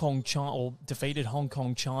Hong Kong China, or defeated Hong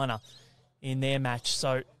Kong China in their match.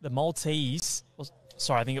 So the Maltese,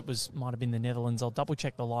 I think it might have been the Netherlands. I'll double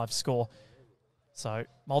check the live score. So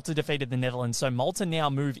Malta defeated the Netherlands. So Malta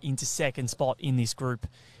now move into second spot in this group,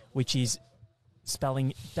 which is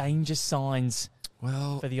spelling danger signs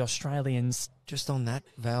for the Australians. Just on that,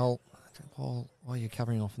 Val, while you're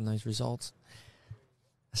covering off on those results,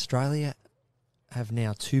 Australia have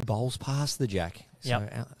now 2 bowls past the jack. So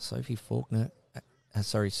Sophie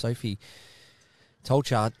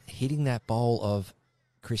Tolchard hitting that bowl of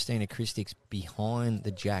Kristina Krstic's behind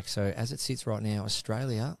the jack. So as it sits right now,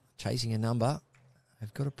 Australia chasing a number.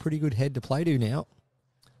 They've got a pretty good head to play to now.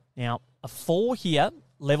 Now, a 4 here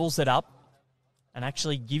levels it up and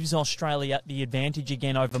actually gives Australia the advantage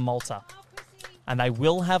again over Malta. And they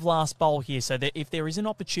will have last bowl here. So that if there is an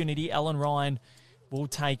opportunity, Ellen Ryan will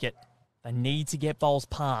take it. They need to get bowls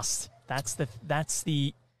past. That's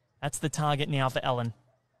the target now for Ellen.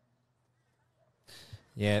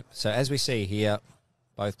 Yeah. So as we see here,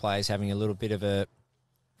 both players having a little bit of a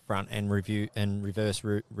front end review and reverse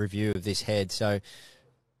review of this head. So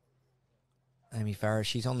Amy Pharaoh,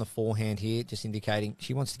 she's on the forehand here, just indicating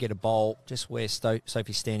she wants to get a bowl just where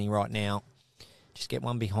Sophie's standing right now. Just get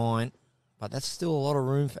one behind. But that's still a lot of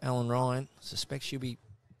room for Ellen Ryan. I suspect she'll be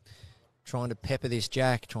trying to pepper this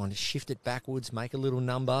jack, trying to shift it backwards, make a little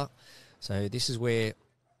number. So this is where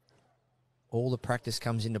all the practice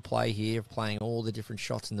comes into play here, playing all the different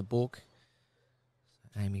shots in the book.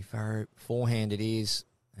 Amy Pharaoh, forehand it is.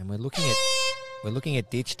 And we're looking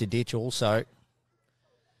at ditch to ditch also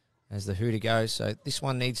as the hooter goes. So this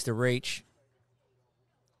one needs to reach.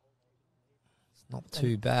 It's not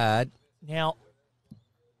too bad. Now,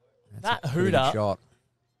 That's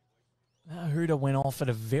that hooter went off at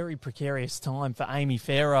a very precarious time for Amy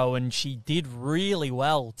Pharaoh, and she did really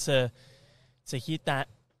well to hit that.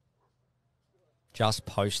 Just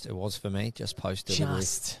post it was for me. Just post delivery.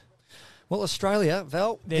 Just. Well, Australia,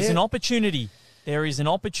 Val. There's an opportunity. There is an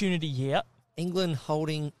opportunity here. England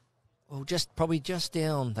holding, probably just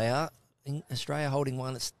down. They are. Australia holding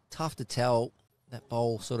one. It's tough to tell. That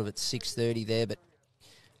bowl sort of at 6:30 there, but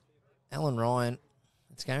Ellen Ryan,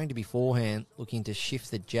 it's going to be forehand, looking to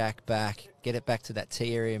shift the jack back, get it back to that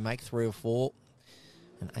tee area, make 3 or 4.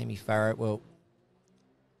 And Amy Pharaoh,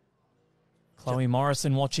 Chloe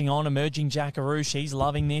Morrison watching on, emerging jackaroo. She's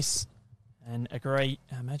loving this and agree.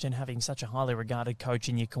 Imagine having such a highly regarded coach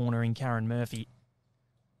in your corner in Karen Murphy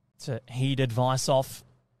to heed advice off.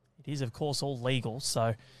 It is, of course, all legal,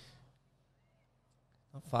 so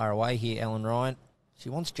not far away here, Ellen Ryan. She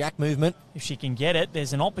wants jack movement. If she can get it,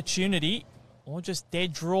 there's an opportunity. Or just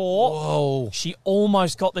dead draw. Whoa. She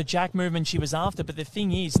almost got the jack movement she was after, but the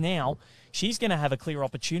thing is now she's going to have a clear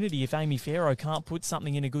opportunity if Amy Pharaoh can't put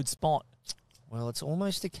something in a good spot. Well, it's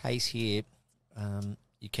almost a case here.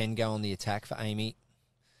 You can go on the attack for Amy.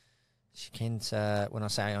 She can, when I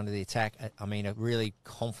say under the attack, I mean a really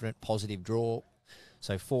confident, positive draw.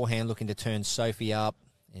 So forehand looking to turn Sophie up.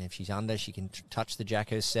 And if she's under, she can touch the jack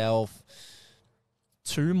herself.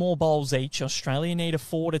 2 more bowls each. Australia need a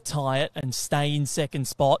 4 to tie it and stay in second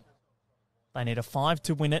spot. They need a 5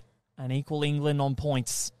 to win it and equal England on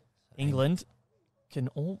points. England can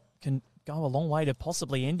go a long way to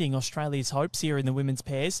possibly ending Australia's hopes here in the women's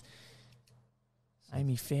pairs.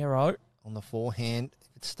 Amy Pharaoh on the forehand.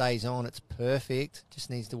 If it stays on, it's perfect. Just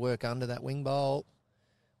needs to work under that wing bowl.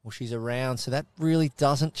 Well, she's around, so that really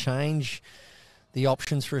doesn't change the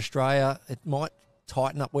options for Australia. It might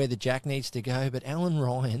tighten up where the jack needs to go, but Ellen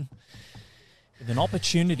Ryan with an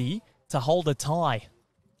opportunity to hold a tie.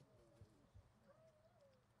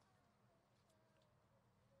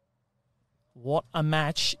 What a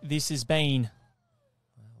match this has been.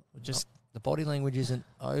 Just the body language isn't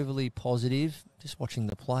overly positive. Just watching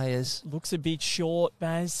the players. Looks a bit short,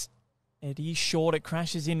 Baz. It is short. It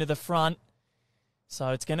crashes into the front.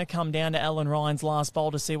 So it's going to come down to Ellen Ryan's last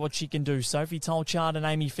bowl to see what she can do. Sophie Tolchard and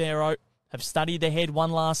Amy Pharaoh have studied the head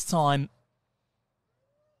one last time.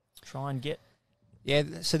 Try and get Yeah,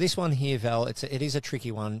 so this one here, Val, it is a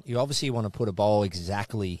tricky one. You obviously want to put a bowl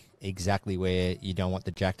exactly where you don't want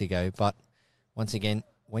the jack to go. But once again,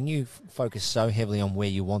 when you focus so heavily on where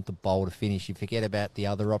you want the bowl to finish, you forget about the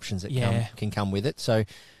other options that can come with it. So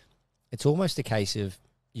it's almost a case of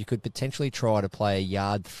you could potentially try to play a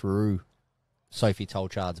yard through Sophie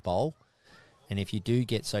Tolchard's bowl. And if you do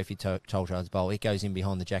get Sophie Tolchard's bowl, it goes in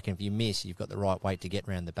behind the jack. And if you miss, you've got the right weight to get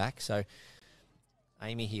round the back. So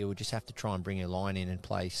Amy here will just have to try and bring her line in and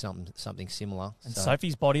play something similar. And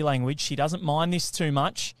Sophie's body language, she doesn't mind this too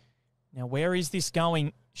much. Now, where is this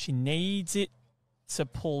going? She needs it to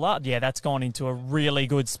pull up. Yeah, that's gone into a really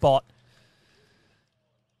good spot.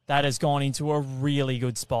 That has gone into a really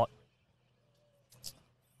good spot.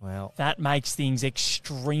 Well, that makes things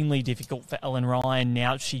extremely difficult for Ellen Ryan.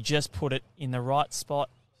 Now, she just put it in the right spot.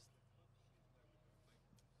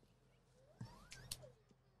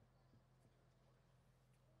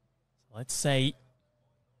 Let's see.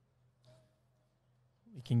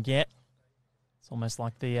 We can get. It's almost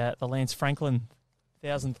like the Lance Franklin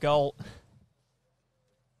 1000th goal.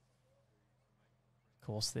 Of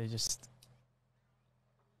course, they're just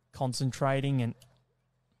concentrating, and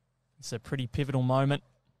it's a pretty pivotal moment.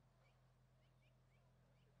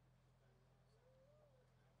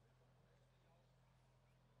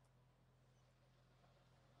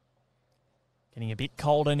 Getting a bit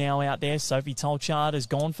colder now out there. Sophie Tolchard has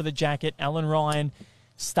gone for the jacket. Ellen Ryan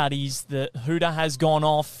studies. The hooter has gone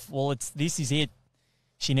off. Well, this is it.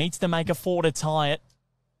 She needs to make a 4 to tie it.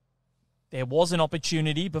 There was an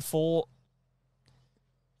opportunity before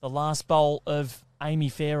the last bowl of Amy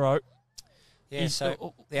Pharaoh. Yeah,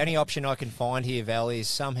 so the only option I can find here, Val, is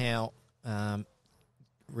somehow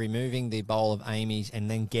removing the bowl of Amy's and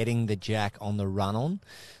then getting the jack on the run-on.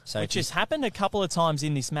 So which has happened a couple of times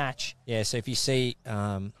in this match. Yeah, so if you see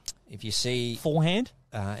forehand,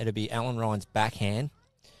 it'll be Ellen Ryan's backhand.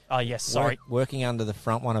 Oh, yes, sorry. Working under the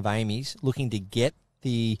front one of Amy's, looking to get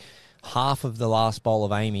the half of the last bowl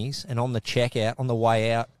of Amy's, and on the checkout, on the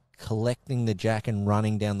way out, collecting the jack and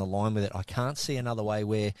running down the line with it. I can't see another way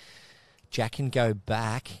where jack can go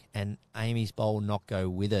back and Amy's bowl not go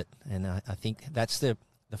with it. And I think that's the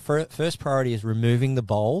first priority is removing the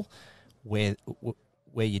bowl where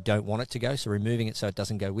you don't want it to go, so removing it so it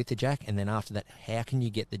doesn't go with the jack, and then after that, how can you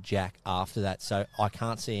get the jack after that? So I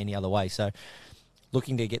can't see any other way. So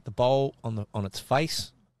looking to get the bowl on its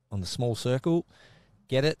face, on the small circle,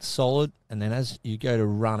 get it solid, and then as you go to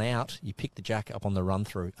run out, you pick the jack up on the run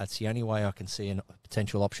through. That's the only way I can see a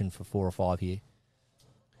potential option for 4 or 5 here.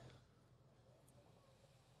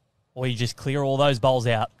 Or you just clear all those bowls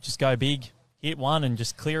out. Just go big. Hit one and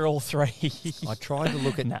just clear all 3. I tried to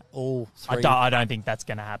look at all 3. I don't think that's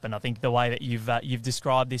going to happen. I think the way that you've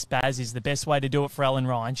described this, Baz, is the best way to do it for Ellen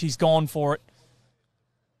Ryan. She's gone for it.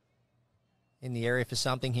 In the area for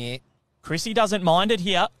something here. Chrissy doesn't mind it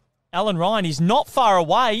here. Ellen Ryan is not far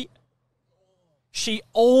away. She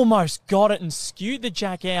almost got it and skewed the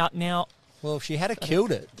jack out. Now, well, if she had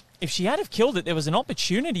killed it. If she had killed it, there was an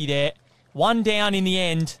opportunity there. 1 down in the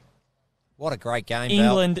end. What a great game,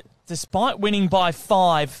 England, despite winning by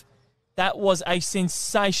 5, that was a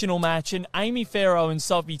sensational match. And Amy Pharaoh and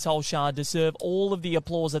Sophie Tolchard deserve all of the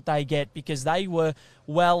applause that they get because they were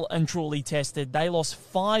well and truly tested. They lost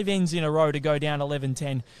 5 ends in a row to go down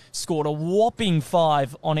 11-10, scored a whopping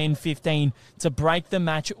 5 on end 15 to break the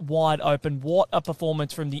match wide open. What a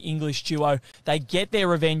performance from the English duo. They get their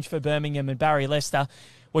revenge for Birmingham and Barry Leicester.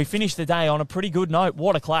 We finished the day on a pretty good note.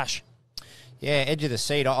 What a clash. Yeah, edge of the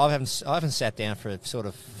seat. I haven't sat down for sort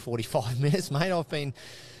of 45 minutes, mate. I've been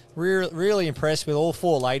really impressed with all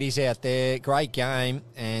 4 ladies out there. Great game,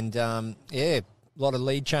 and a lot of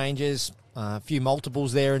lead changes, a few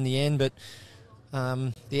multiples there in the end, but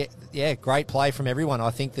great play from everyone.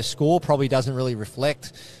 I think the score probably doesn't really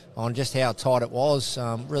reflect on just how tight it was.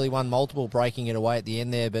 Really one multiple breaking it away at the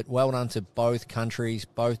end there, but well done to both countries,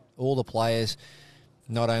 all the players.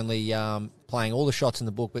 Not only playing all the shots in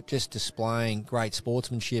the book, but just displaying great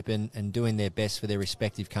sportsmanship and doing their best for their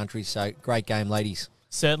respective countries. So, great game, ladies.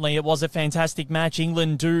 Certainly, it was a fantastic match.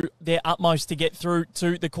 England do their utmost to get through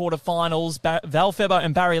to the quarterfinals. Val Febo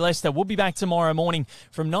and Barry Leicester will be back tomorrow morning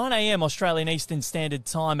from 9 a.m. Australian Eastern Standard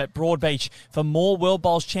Time at Broadbeach for more World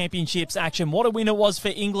Bowls Championships action. What a win it was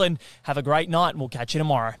for England. Have a great night, and we'll catch you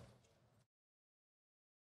tomorrow.